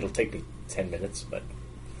 Mhm. It'll take me 10 minutes, but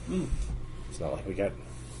it's not like we got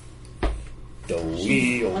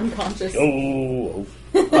Unconscious.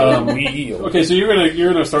 Okay, so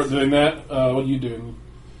you're gonna start doing that. What are you doing,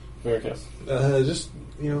 Varikass? Just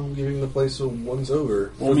giving the place a once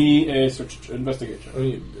over. Roll me a search investigation. I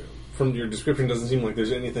mean, from your description, doesn't seem like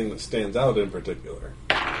there's anything that stands out in particular.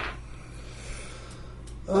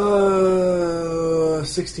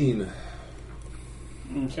 16.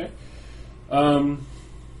 Okay.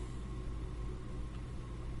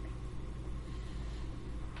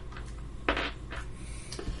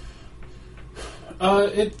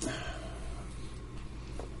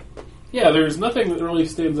 There's nothing that really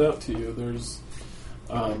stands out to you.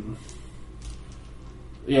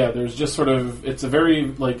 There's just sort of, it's a very,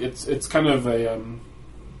 like, it's kind of a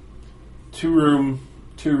two room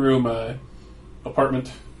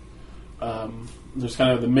apartment. There's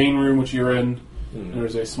kind of the main room which you're in, and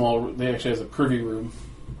there's a small, they actually has a privy room.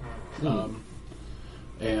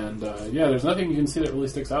 There's nothing you can see that really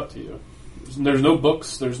sticks out to you. There's no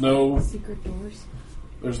books, there's no Secret doors.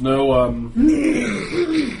 There's no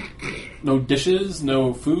no dishes,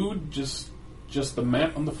 no food, just the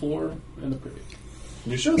mat on the floor and the privy.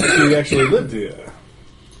 You showed that you actually lived here.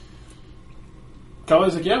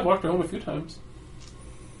 Kalia's like, yeah, I've walked her home a few times.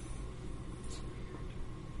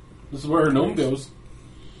 This is where her gnome goes.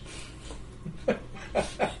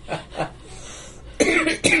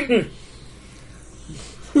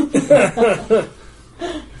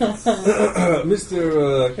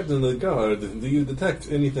 Mr. Captain of the Guard, do you detect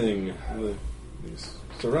anything in these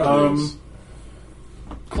surroundings?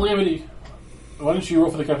 Calamity, why don't you roll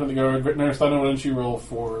for the Captain of the Guard? Neristhanna, why don't you roll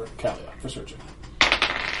for Kalia for searching?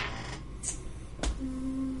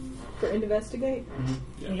 For investigate?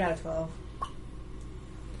 You got a 12.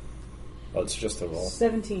 Oh, it's just a roll.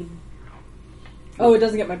 17. Oh, it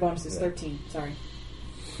doesn't get my bonuses. 13. Sorry.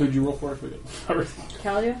 Who'd you roll for?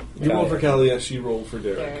 Kalia? You rolled for Kalia, she rolled for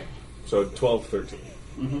Derek. Derek. So 12, 13.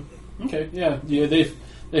 Mm-hmm. Okay, yeah,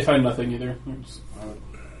 they find nothing either.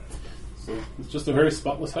 So it's just a very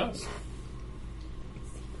spotless house.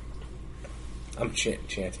 I'm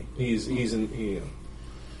chanting. He's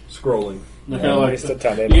scrolling.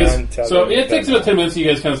 It takes about 10 minutes. You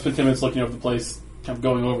guys kind of spend 10 minutes looking over the place, kind of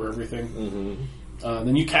going over everything. Mm-hmm.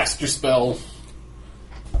 Then you cast your spell.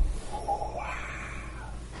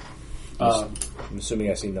 I'm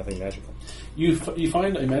assuming I see nothing magical. You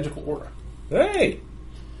find a magical aura. Hey!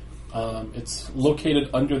 It's located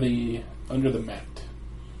under the mat.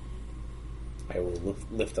 I will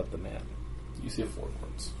lift up the mat. You see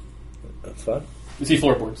floorboards. That's fun. You see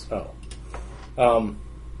floorboards. Oh.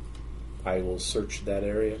 I will search that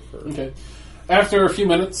area for... Okay. After a few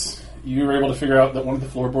minutes, you're able to figure out that one of the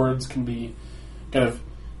floorboards can be kind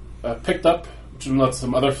of picked up, which lets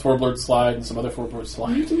some other floorboards slide and some other floorboards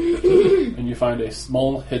slide. And you find a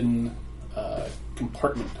small hidden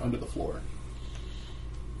compartment under the floor.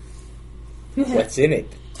 What's in it?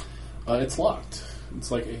 It's locked. It's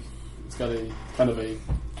got a kind of a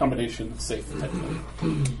combination safe type thing.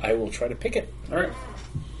 I will try to pick it. All right.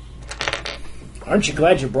 Aren't you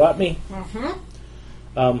glad you brought me?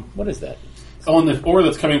 Mm-hmm. What is that? Oh, and the aura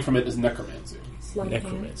that's coming from it is necromancy.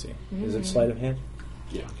 Necromancy. Is it sleight of hand?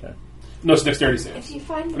 Yeah. Okay. No, it's dexterity saves. If you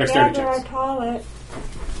find the Dexterity dagger, I checks. call it.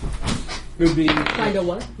 Could be. Find a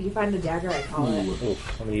what? If you find the dagger, I call it.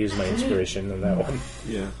 Oof, I'm going to use my inspiration on that one.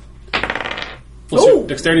 Yeah. Plus your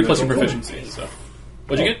dexterity plus your proficiency. So,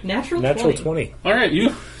 what'd you get? Natural 20. All right, you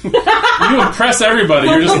impress everybody.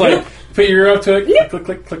 You're just like put your ear up to it. Click,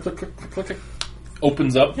 click, click, click, click, click, click.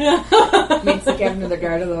 Opens up. Makes the captain of the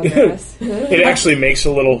guard a little nervous. It actually makes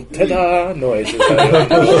a little ta-da noise.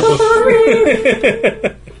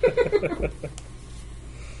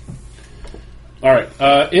 All right.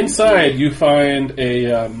 Inside, you find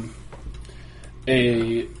a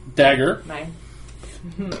dagger. Mine.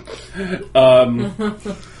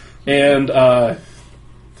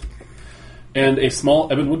 And a small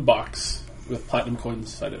ebonwood box with platinum coins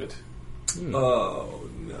inside of it, Oh,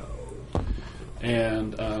 no.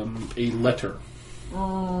 and a letter.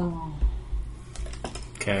 Oh.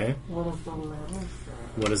 Okay. What does the letter say?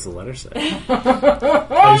 What does the letter say?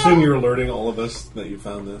 I assume you're alerting all of us that you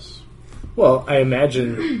found this. Well, I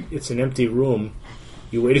imagine it's an empty room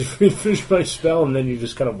You waited for me to finish my spell, and then you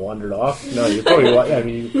just kind of wandered off? No, you're probably... I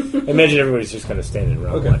mean, imagine everybody's just kind of standing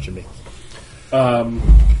around watching me.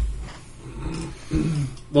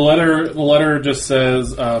 The letter just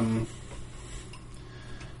says,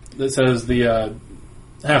 it says the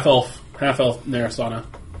half-elf Neristhanna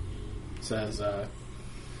says,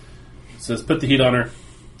 put the heat on her.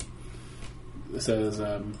 It says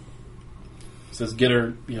get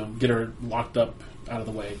her locked up out of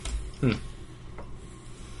the way.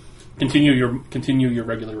 Continue your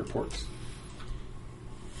regular reports.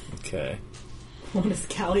 Okay. What does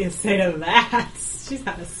Callia say to that? She's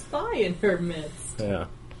got a spy in her midst. Yeah.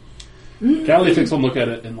 Callie takes one look at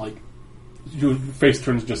it and your face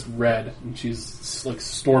turns just red, and she's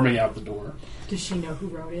storming out the door. Does she know who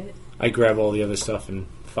wrote it? I grab all the other stuff and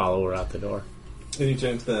follow her out the door. Any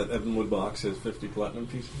chance that Evanwood box has 50 platinum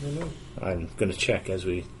pieces in it? I'm going to check as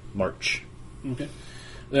we march. Okay.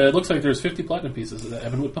 It looks like there's 50 platinum pieces in that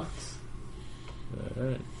Evanwood box. All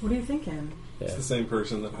right. What are you thinking? It's the same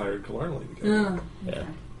person that hired Killarney to go. Okay. Yeah.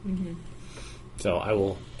 Mm-hmm. So I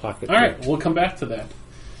will pocket. All right, we'll come back to that.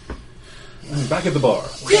 Back at the bar.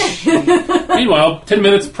 Meanwhile, 10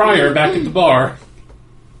 minutes prior, back at the bar.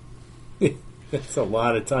 That's a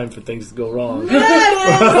lot of time for things to go wrong.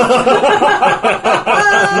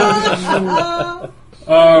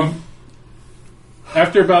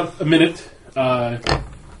 After about a minute, Do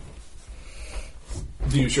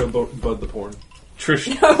you show Bud the porn? Trish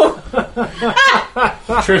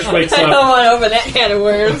wakes I don't up. want to open that can of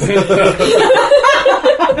worms.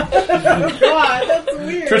 God, that's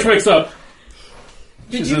weird. Trish wakes up.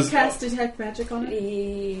 Did She you says- cast detect magic on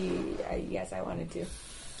it? Yes, I wanted to. You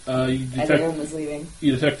As everyone was leaving.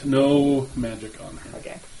 you detect no magic on her.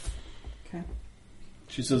 Okay. Okay.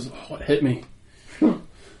 She says, "What hit me?"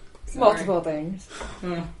 Multiple things.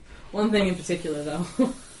 One thing in particular, though.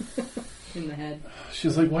 In the head.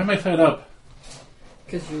 She's like, "Why am I tied up?"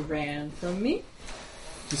 Because you ran from me?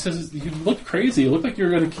 She says, "You look crazy. You look like you're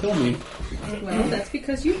going to kill me." Well, that's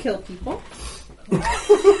because you kill people.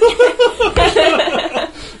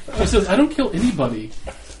 She says, "I don't kill anybody.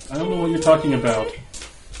 I don't know what you're talking about."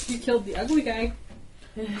 You killed the ugly guy.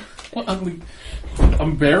 What ugly?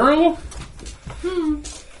 Umbero? I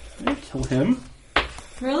didn't kill him.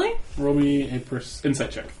 Really? Roll me a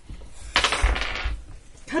insight check.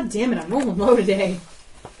 God damn it, I'm rolling low today.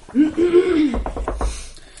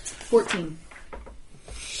 14.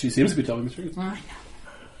 She seems to be telling the truth. I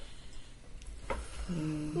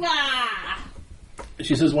know. Ah!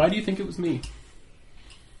 She says, "Why do you think it was me?"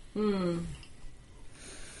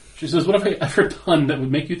 She says, "What have I ever done that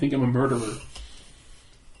would make you think I'm a murderer?"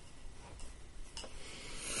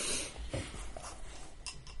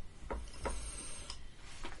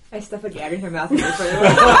 I stuff a gag in her mouth. And Good job!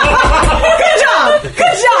 Good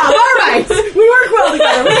job! Alright! We work well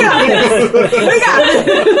together. We got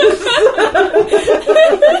this!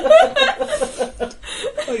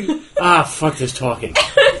 Fuck this talking.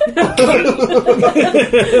 Good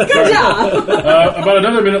job! About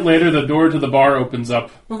another minute later, the door to the bar opens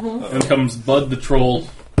up, and comes Bud the Troll.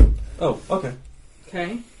 Oh, okay.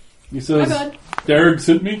 Okay. He says, Hi, Bud. "Derek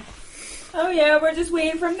sent me." Oh yeah, we're just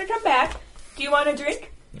waiting for him to come back. Do you want a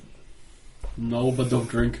drink? No, but don't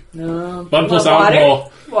drink. No. Bud plus Want water?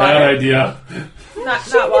 alcohol. Water. Bad idea. Not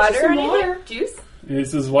Get water you or some anything? water. Juice? And he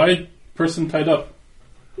says, "Why person tied up?"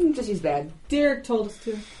 Just she's bad. Derek told us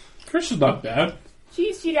to. Trish is not bad.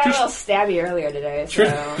 She got a little stabby earlier today, so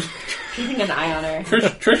Trish- keeping an eye on her.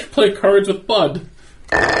 Trish played cards with Bud.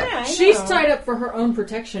 Yeah, I She's know. tied up for her own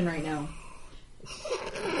protection right now.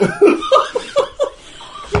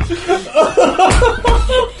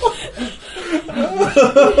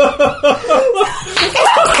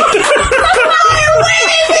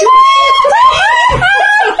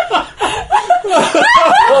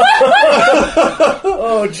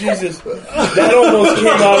 Oh, Jesus. That almost came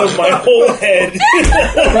out of my whole head.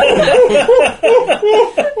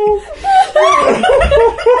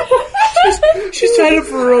 she's tied up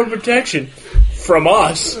for her own protection. From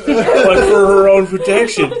us. But for her own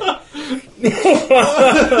protection.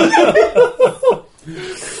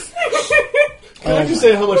 Can I just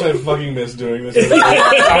say how much I fucking miss doing this?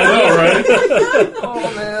 I know, right?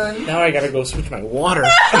 Oh man. Now I gotta go switch my water.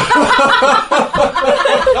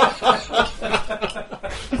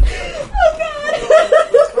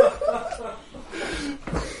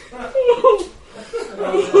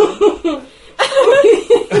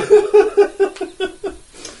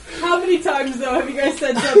 How many times, though, have you guys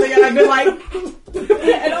said something and I've been like,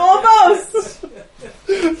 and almost?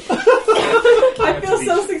 I feel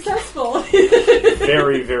so successful.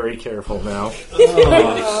 Very, very careful now.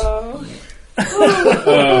 Oh.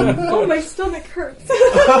 Oh, my stomach hurts.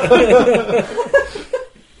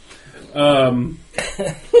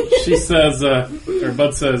 She says, or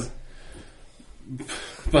Bud says,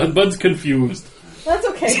 Bud's confused. That's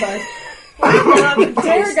okay, Bud.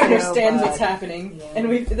 Derek understands what's happening, and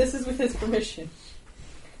this is with his permission.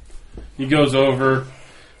 He goes over,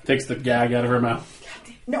 takes the gag out of her mouth.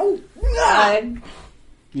 No!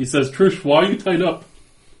 He says, Trish, why are you tied up?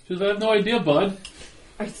 She says, I have no idea, Bud.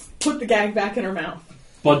 I put the gag back in her mouth.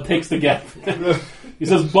 Bud takes the gag. He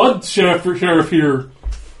says, Bud, sheriff here.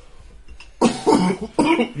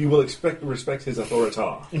 You will respect his authority.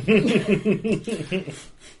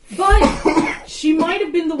 But she might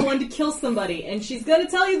have been the one to kill somebody, and she's going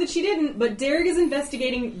to tell you that she didn't, but Derek is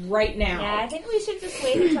investigating right now. Yeah, I think we should just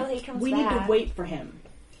wait until he comes We back. need to wait for him.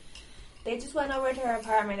 They just went over to her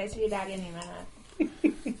apartment. They should be back any minute.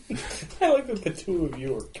 I like that the two of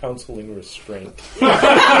you are counseling restraint.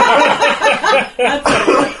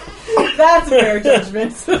 That's a fair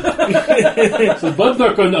judgment. So Bud's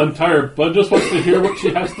not going to untie her. Bud just wants to hear what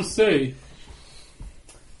she has to say.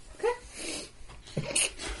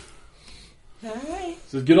 Alright.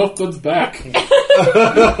 Says, get off Bud's back.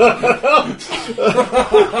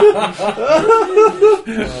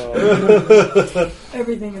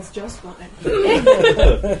 Everything is just fine.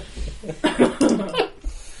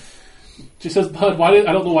 She says, Bud,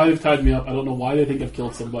 I don't know why they've tied me up. I don't know why they think I've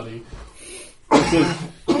killed somebody.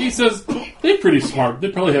 He says, they're pretty smart.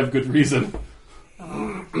 They probably have good reason.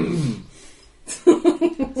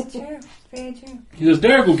 It's true. Very true. He says,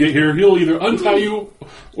 Derek will get here. He'll either untie you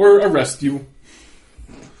or arrest you.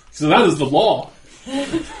 He says, that is the law.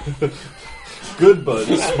 Good Bud,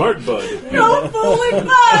 smart Bud. No fooling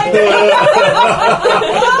Bud!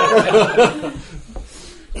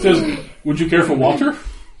 He says, would you care for water?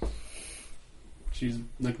 She's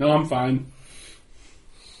like, no, I'm fine.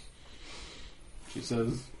 She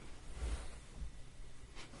says,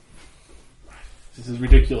 this is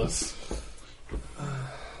ridiculous.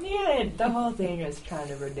 Yeah, the whole thing is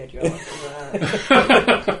kind of ridiculous.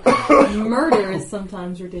 Murder is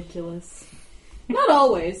sometimes ridiculous. Not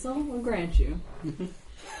always, I'll grant you.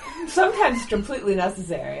 Sometimes completely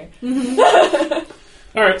necessary.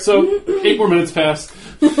 Alright, so 8 more minutes pass.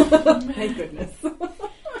 Thank goodness.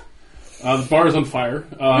 The bar is on fire.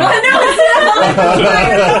 I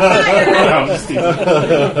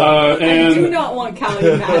do not want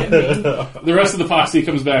Callie mad at me. The rest of the posse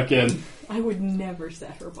comes back in. I would never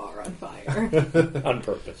set her bar on fire. On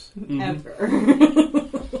purpose. Ever.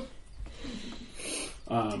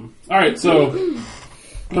 Alright, so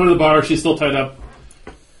going to the bar, she's still tied up.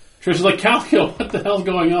 Trish is like, Callie, what the hell's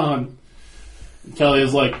going on? And Kelly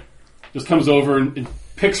is like, just comes over and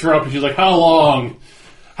picks her up, and she's like, how long?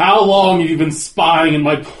 How long have you been spying in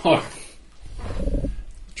my bar?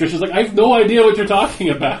 Trish is like, I have no idea what you're talking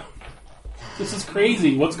about. This is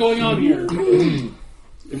crazy. What's going on here?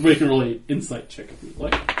 Everybody can relate. Insight check if you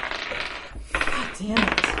like. God damn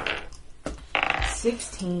it.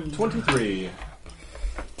 16. 23.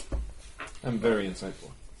 I'm very insightful.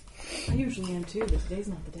 I usually am too, but today's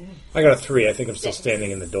not the day. I got a 3. I think I'm still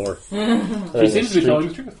standing in the door. She seems to be telling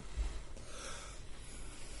the truth.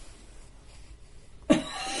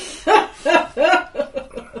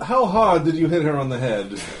 How hard did you hit her on the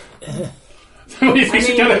head? What do you think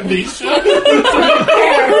she got amnesia?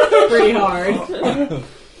 Pretty hard.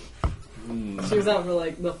 She was out for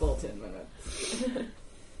like the full 10 minutes.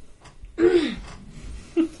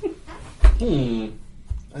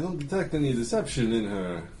 I don't detect any deception in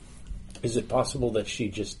her. Is it possible that she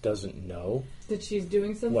just doesn't know That she's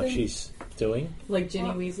doing something? what she's doing? Like Ginny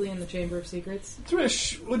Weasley in the Chamber of Secrets?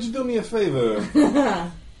 Trish, would you do me a favor?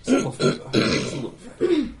 Simple favor. Simple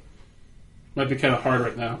favor. Might be kind of hard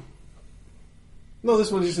right now. No, this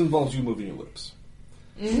one just involves you moving your lips.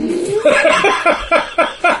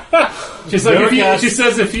 She's like, she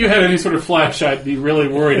says if you had any sort of flash, I'd be really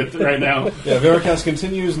worried right now. Yeah, Varikass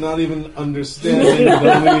continues not even understanding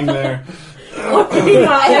the meaning there.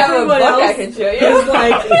 I have a book I can show you.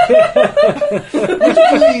 Would you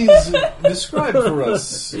please describe for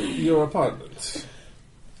us your apartment?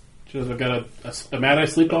 She says, I've got a mat I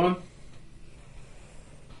sleep on.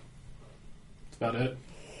 That's about it.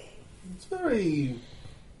 It's very,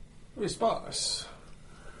 very sparse.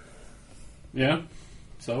 Yeah?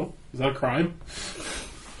 So? Is that a crime?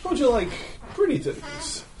 Don't you like pretty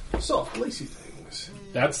things? Soft, lacy things.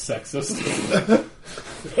 That's sexist.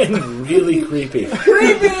 And really creepy.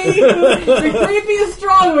 Creepy! The creepy is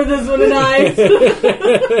strong with this one tonight.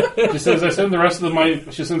 She says, I send most of my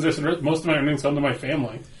earnings home to my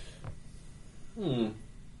family. Where's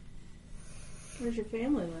your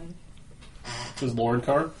family then? Says Lauren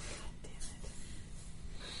Carr.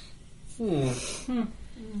 Well,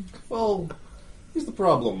 here's the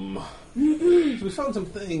problem. We found some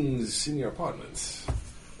things in your apartment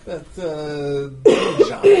that, John,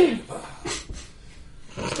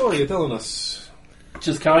 the story you're telling us.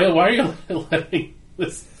 Just Kyle, why are you letting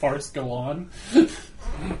this farce go on?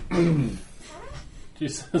 She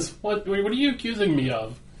says, what are you accusing me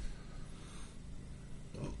of?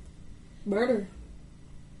 Murder.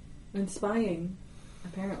 And spying,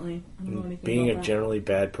 apparently. I don't know anything Being about a that. generally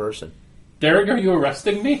bad person. Derek, are you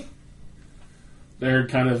arresting me? Derek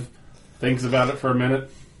kind of thinks about it for a minute.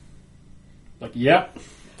 Like, yep.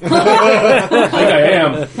 I think I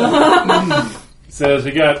am. Says,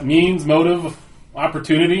 you got means, motive,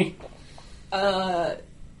 opportunity. The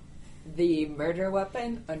murder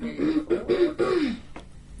weapon under your floor.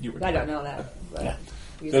 I don't know that. But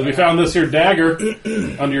Says, we found this here dagger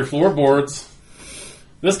under your floorboards.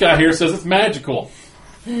 This guy here says it's magical.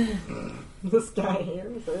 This guy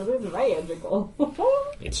here says it's magical.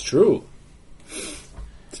 It's true.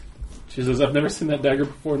 She says, I've never seen that dagger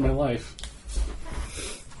before in my life.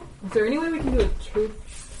 Is there any way we can do a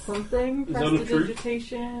truth something? Is that a truth?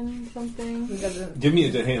 Prestidigitation something? he doesn't. Give me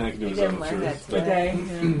a day and I can do He a didn't zone of learn truth. that today.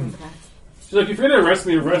 Okay. Yeah, okay. She's like, if you're going to arrest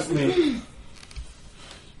me.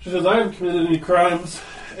 She says, I haven't committed any crimes,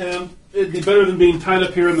 and it'd be better than being tied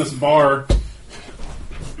up here in this bar.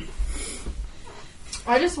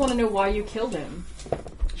 I just want to know why you killed him.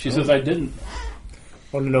 She says, I didn't.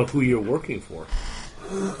 I want to know who you're working for.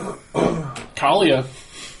 Kalia.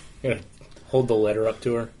 Yeah, hold the letter up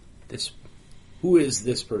to her. Who is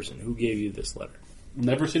this person? Who gave you this letter?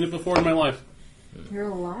 Never seen it before in my life. You're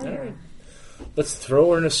a liar. All right. Let's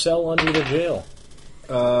throw her in a cell under the jail.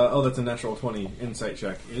 That's a natural 20 insight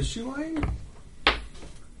check. Is she lying?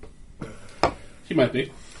 She might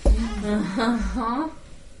be.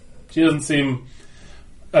 She doesn't seem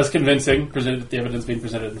as convincing, the evidence being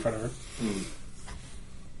presented in front of her.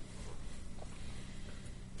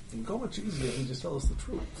 Go much easier and just tell us the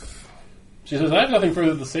truth. She says, I have nothing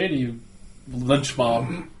further to say to you, lynch mob.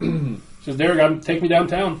 She says, Derek, take me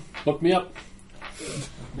downtown. Look me up.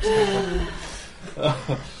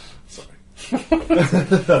 Sorry.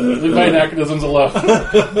 Leave my anachronisms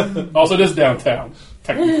alone. Also, it is downtown,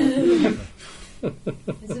 technically.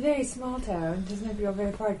 It's a very small town. It doesn't have to go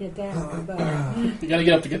very far to get down. But You gotta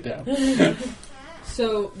get up to get down.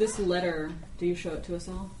 So, this letter, do you show it to us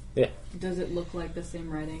all? Yeah, Does it look like the same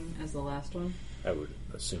writing as the last one? I would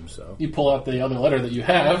assume so. You pull out the other letter that you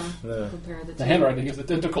have. Compare the two. The handwriting is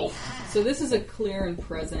identical. So this is a clear and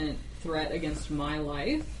present threat against my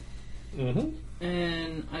life. Mm-hmm.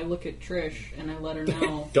 And I look at Trish and I let her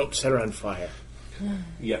know. Don't set her on fire.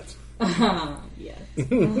 Yet. Yes.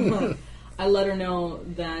 I let her know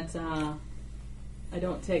that I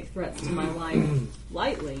don't take threats to my life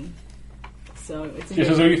lightly. So it's She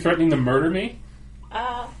says, are you threatening to murder me?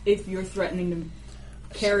 if you're threatening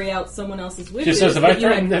to carry out someone else's She wishes, says, if I that you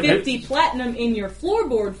had threaten- 50 platinum in your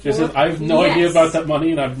floorboard for. She says, I have no yes. idea about that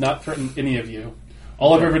money, and I've not threatened any of you.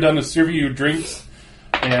 All I've ever done is serve you drinks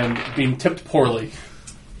and being tipped poorly.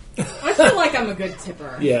 I feel like I'm a good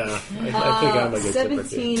tipper. Yeah, I think I'm a good tipper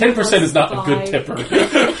too. 17 10% is not a good 5, tipper.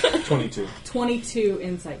 22. 22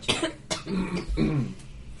 insight check.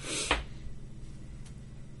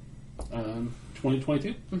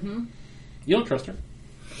 2022? Mm-hmm. You don't trust her.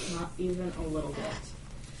 Not even a little bit.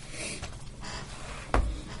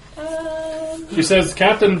 She says,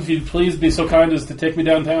 Captain, if you'd please be so kind as to take me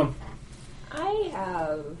downtown. I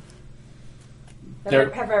have. There-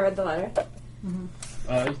 Have I read the letter?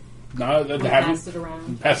 No, We have passed you? it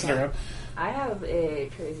around. Pass it around. I have a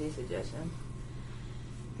crazy suggestion.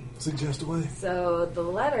 Suggest away. So the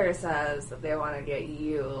letter says that they want to get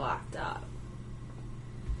you locked up.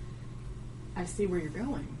 I see where you're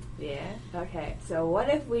going. Yeah? Okay. So what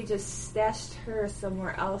if we just stashed her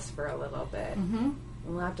somewhere else for a little bit Mm-hmm.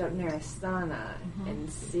 and locked up Neristhanna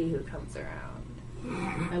and see who comes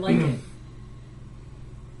around? I like it.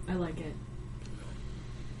 I like it.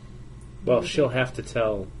 Well, she'd have to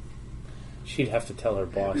tell her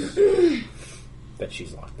boss that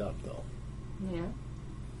she's locked up, though. Yeah.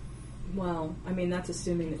 Well, I mean, that's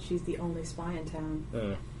assuming that she's the only spy in town.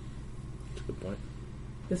 That's a good point.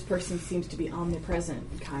 This person seems to be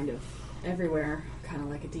omnipresent, kind of everywhere, kind of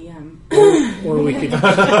like a DM. Or we could.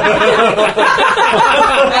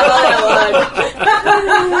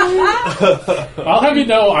 I'll have you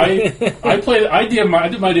know, I did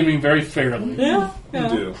my DMing very fairly. Yeah. You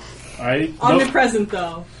do. Omnipresent,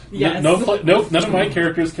 though. Yes. None of my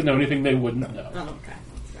characters can know anything they wouldn't know. Oh,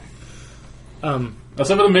 okay. Now,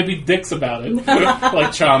 some of them may be dicks about it,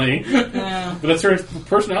 like Chani. Yeah. But that's her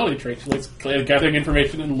personality trait. She likes gathering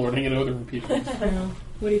information and lording it over people.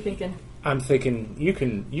 What are you thinking? I'm thinking you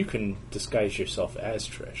can disguise yourself as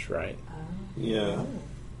Trish, right? Yeah.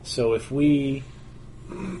 So if we,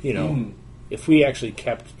 if we actually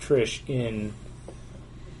kept Trish in,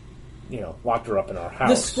 locked her up in our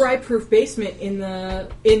house, The scry-proof basement in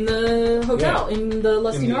the hotel in the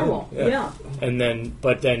Lusty Narwhal. Yeah. and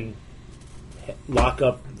then lock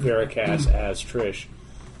up Varikass as Trish,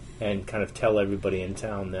 and kind of tell everybody in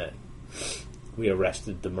town that we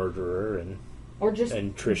arrested the murderer and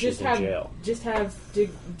Trish is in jail. Just have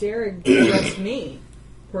Derek arrest me,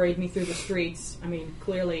 parade me through the streets. I mean,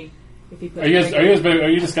 clearly, if he puts Are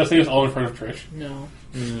you discussing this all in front of Trish? No.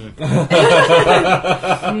 Mm.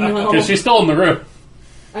 No. Because she's still in the room.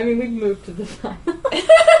 I mean, we've moved to the side.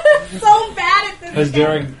 So bad at this. Has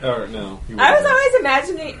game. Derek... Or, no. I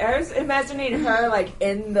was imagining her like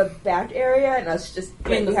in the back area and us just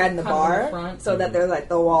In the- behind the kind of in bar, the front. so that there's like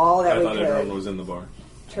the wall that I we thought everyone could was in the bar.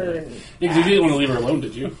 turn. Because you didn't want to leave her alone,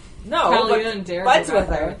 did you? No, Talia but and Derek Bud's are back with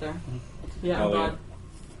there her. with her. Yeah, Talia.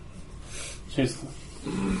 Bud.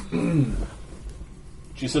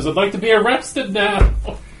 She says, I'd like to be arrested now.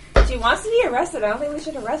 She wants to be arrested. I don't think we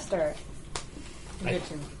should arrest her.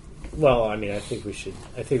 Well, I mean, I think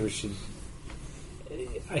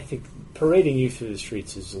parading you through the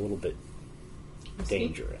streets is a little bit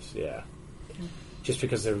dangerous. Yeah, just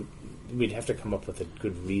because we'd have to come up with a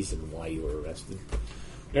good reason why you were arrested.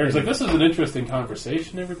 Eric's like, this is an interesting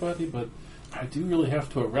conversation, everybody, but I do really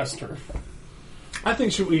have to arrest her. I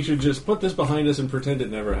think we should just put this behind us and pretend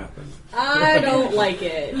it never happened. I don't like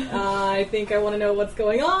it. I think I want to know what's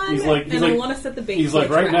going on, I want to set the bait. He's like,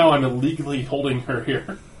 right now I'm illegally holding her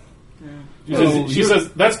here. She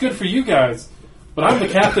says, that's good for you guys, but I'm the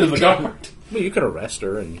captain of the guard. Well, you could arrest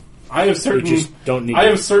her, and I have certain. you just don't need. I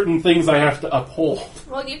have certain things I have to uphold.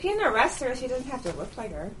 Well, you can arrest her. She doesn't have to look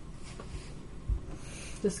like her.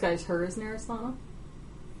 Disguise her as Neristhanna?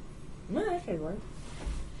 No, that could work.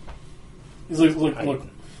 He's like,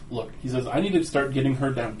 look. He says, I need to start getting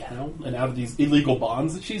her downtown and out of these illegal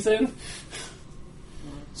bonds that she's in.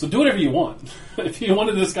 So do whatever you want. If you want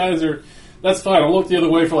to disguise her, that's fine. I'll look the other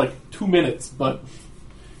way for like 2 minutes. But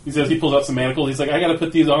he says he pulls out some manacles. He's like, I got to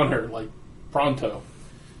put these on her, like pronto.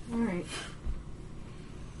 All right.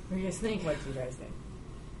 What do you guys think? What do you guys think?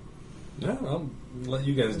 Yeah, I'll let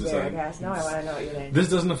you guys decide. Varikass, now I want to know what you think. This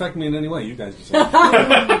doesn't affect me in any way. You guys decide.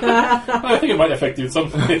 I think it might affect you in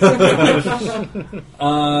some ways.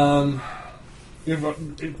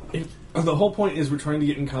 The whole point is we're trying to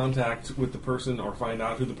get in contact with the person or find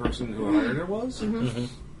out who the person who hired her was. Mm-hmm.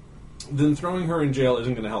 Then throwing her in jail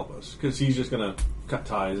isn't going to help us because he's just going to cut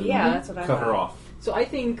ties and that's what I cut her thought. off. So I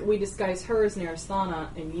think we disguise her as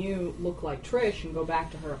Neristhanna and you look like Trish and go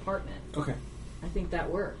back to her apartment. Okay. I think that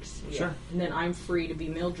works. Sure. And then I'm free to be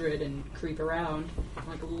Mildred and creep around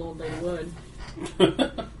like a little old lady would.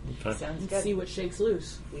 Sounds And good. see what shakes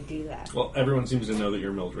loose. We do that. Well, everyone seems to know that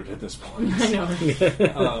you're Mildred at this point. I know.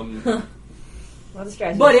 Well, this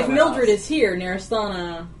guy's But if somewhere Mildred else. is here,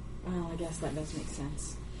 Neristhanna... Well, I guess that does make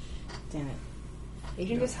sense. Damn it. You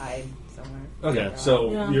can just hide somewhere. Okay,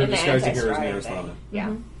 so Yeah. you're In the disguising her as anti-Stride Neristhanna. thing.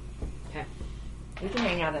 Yeah. Okay. We can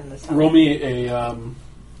hang out in the sun. Roll me a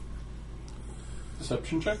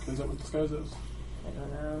deception check. Is that what this guy says? I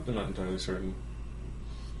don't know. I'm not entirely certain.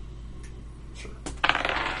 Sure.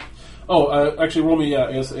 Oh, actually, roll me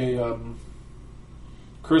as a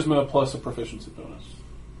charisma plus a proficiency bonus.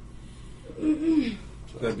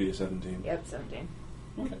 That'd be a 17. Yep, 17.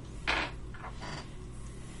 Okay.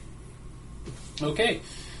 Okay.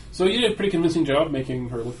 So you did a pretty convincing job making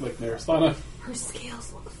her look like Neristhanna. Her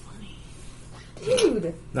scales look funny.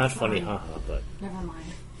 Dude, Not funny, haha, but Never mind.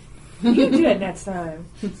 you do it next time.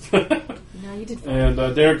 No, you did fine.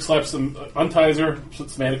 And Derek slaps some, unties her,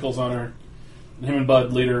 puts manacles on her, and him and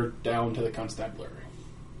Bud lead her down to the constabulary.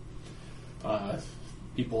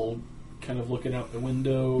 People kind of looking out the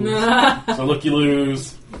windows. So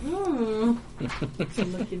looky-loos. Looky-loos.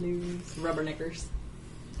 Rubberneckers.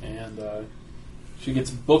 And she gets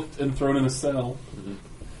booked and thrown in a cell. Mm-hmm.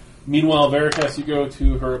 Meanwhile, Varikass, you go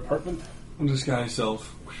to her apartment. Disguise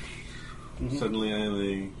self. Mm-hmm. Suddenly I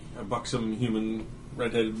am a buxom human,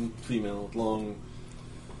 red-headed female with long,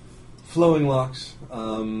 flowing locks.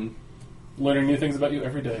 Learning new things about you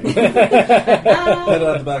every day. Head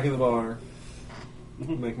out the back of the bar.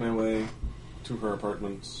 Make my way to her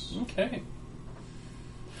apartments. Okay.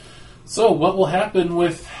 So, what will happen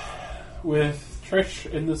with Trish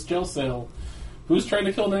in this jail cell? Who's trying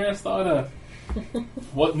to kill Neristhanna?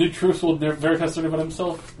 What new truths will Varikass learn about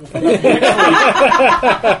himself? We'll find out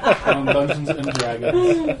next week on Dungeons and Dragons.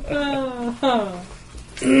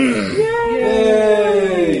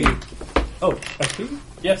 Yay! oh, XP?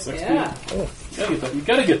 Yes, XP. Yeah. Oh. You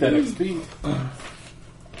gotta get that XP.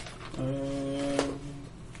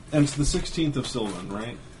 And it's the 16th of Sylvan,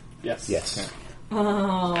 right? Yes. Yes. Okay.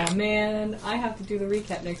 Oh man, I have to do the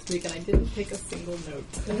recap next week, and I didn't take a single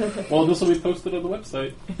note. Well, this will be posted on the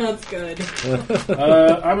website. That's good.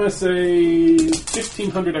 I'm going to say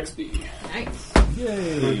 1,500 XP. Nice.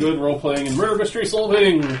 Yay! For good role playing and murder mystery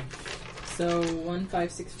solving. So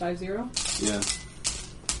 15650. Yeah.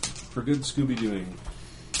 For good Scooby Dooing.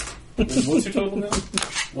 And what's your total now?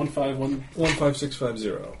 151.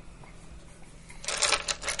 15650.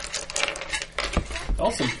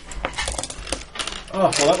 Awesome. Oh,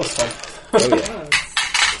 well, that was fun. Oh, yeah.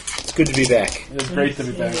 It's good to be back. It was great to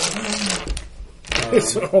be back.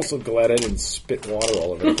 I'm also glad I didn't spit water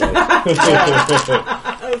all over the place.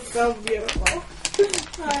 That was so beautiful.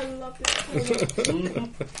 I loved it so much.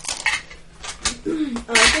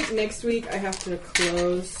 I think next week I have to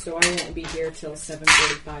close, so I won't be here till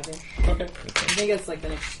 7:45ish. Okay. I think it's like the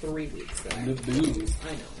next 3 weeks that I have to close.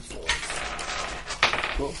 I know. So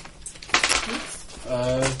Cool.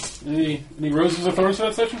 Any roses or thorns for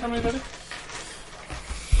that session from anybody?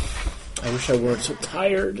 I wish I weren't so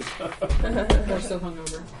tired. Or so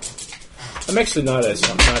hungover. I'm actually not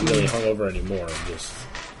really hungover anymore. I'm just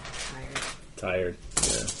tired.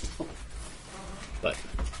 Yeah. But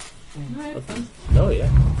oh yeah,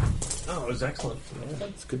 Oh, it was excellent. yeah,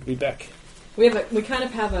 it's good to be back. We kind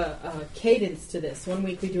of have a cadence to this. 1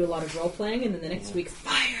 week we do a lot of role playing, and then the next week's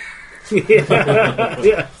fire.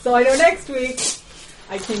 Yeah. So I know next week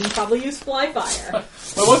I can probably use fly fire.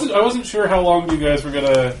 I wasn't sure how long you guys were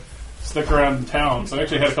gonna stick around in town, so I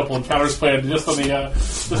actually had a couple encounters planned just on the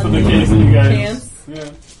case that you guys. Chance.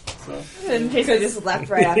 Yeah. So. In case I just left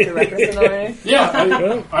right after Record already. Yeah, I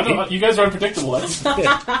know you guys are unpredictable. That's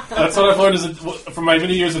what I've learned from my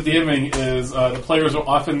many years of DMing is the players will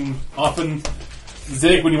often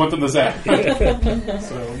zig when you want them to zag.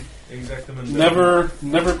 So never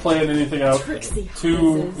plan anything out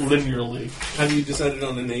too linearly. Have you decided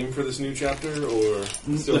on a name for this new chapter, or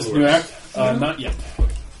still This the new works? act? Not yet.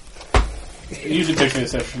 It usually takes me a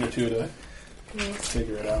session or two to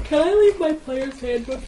figure it out. Can I leave my player's handbook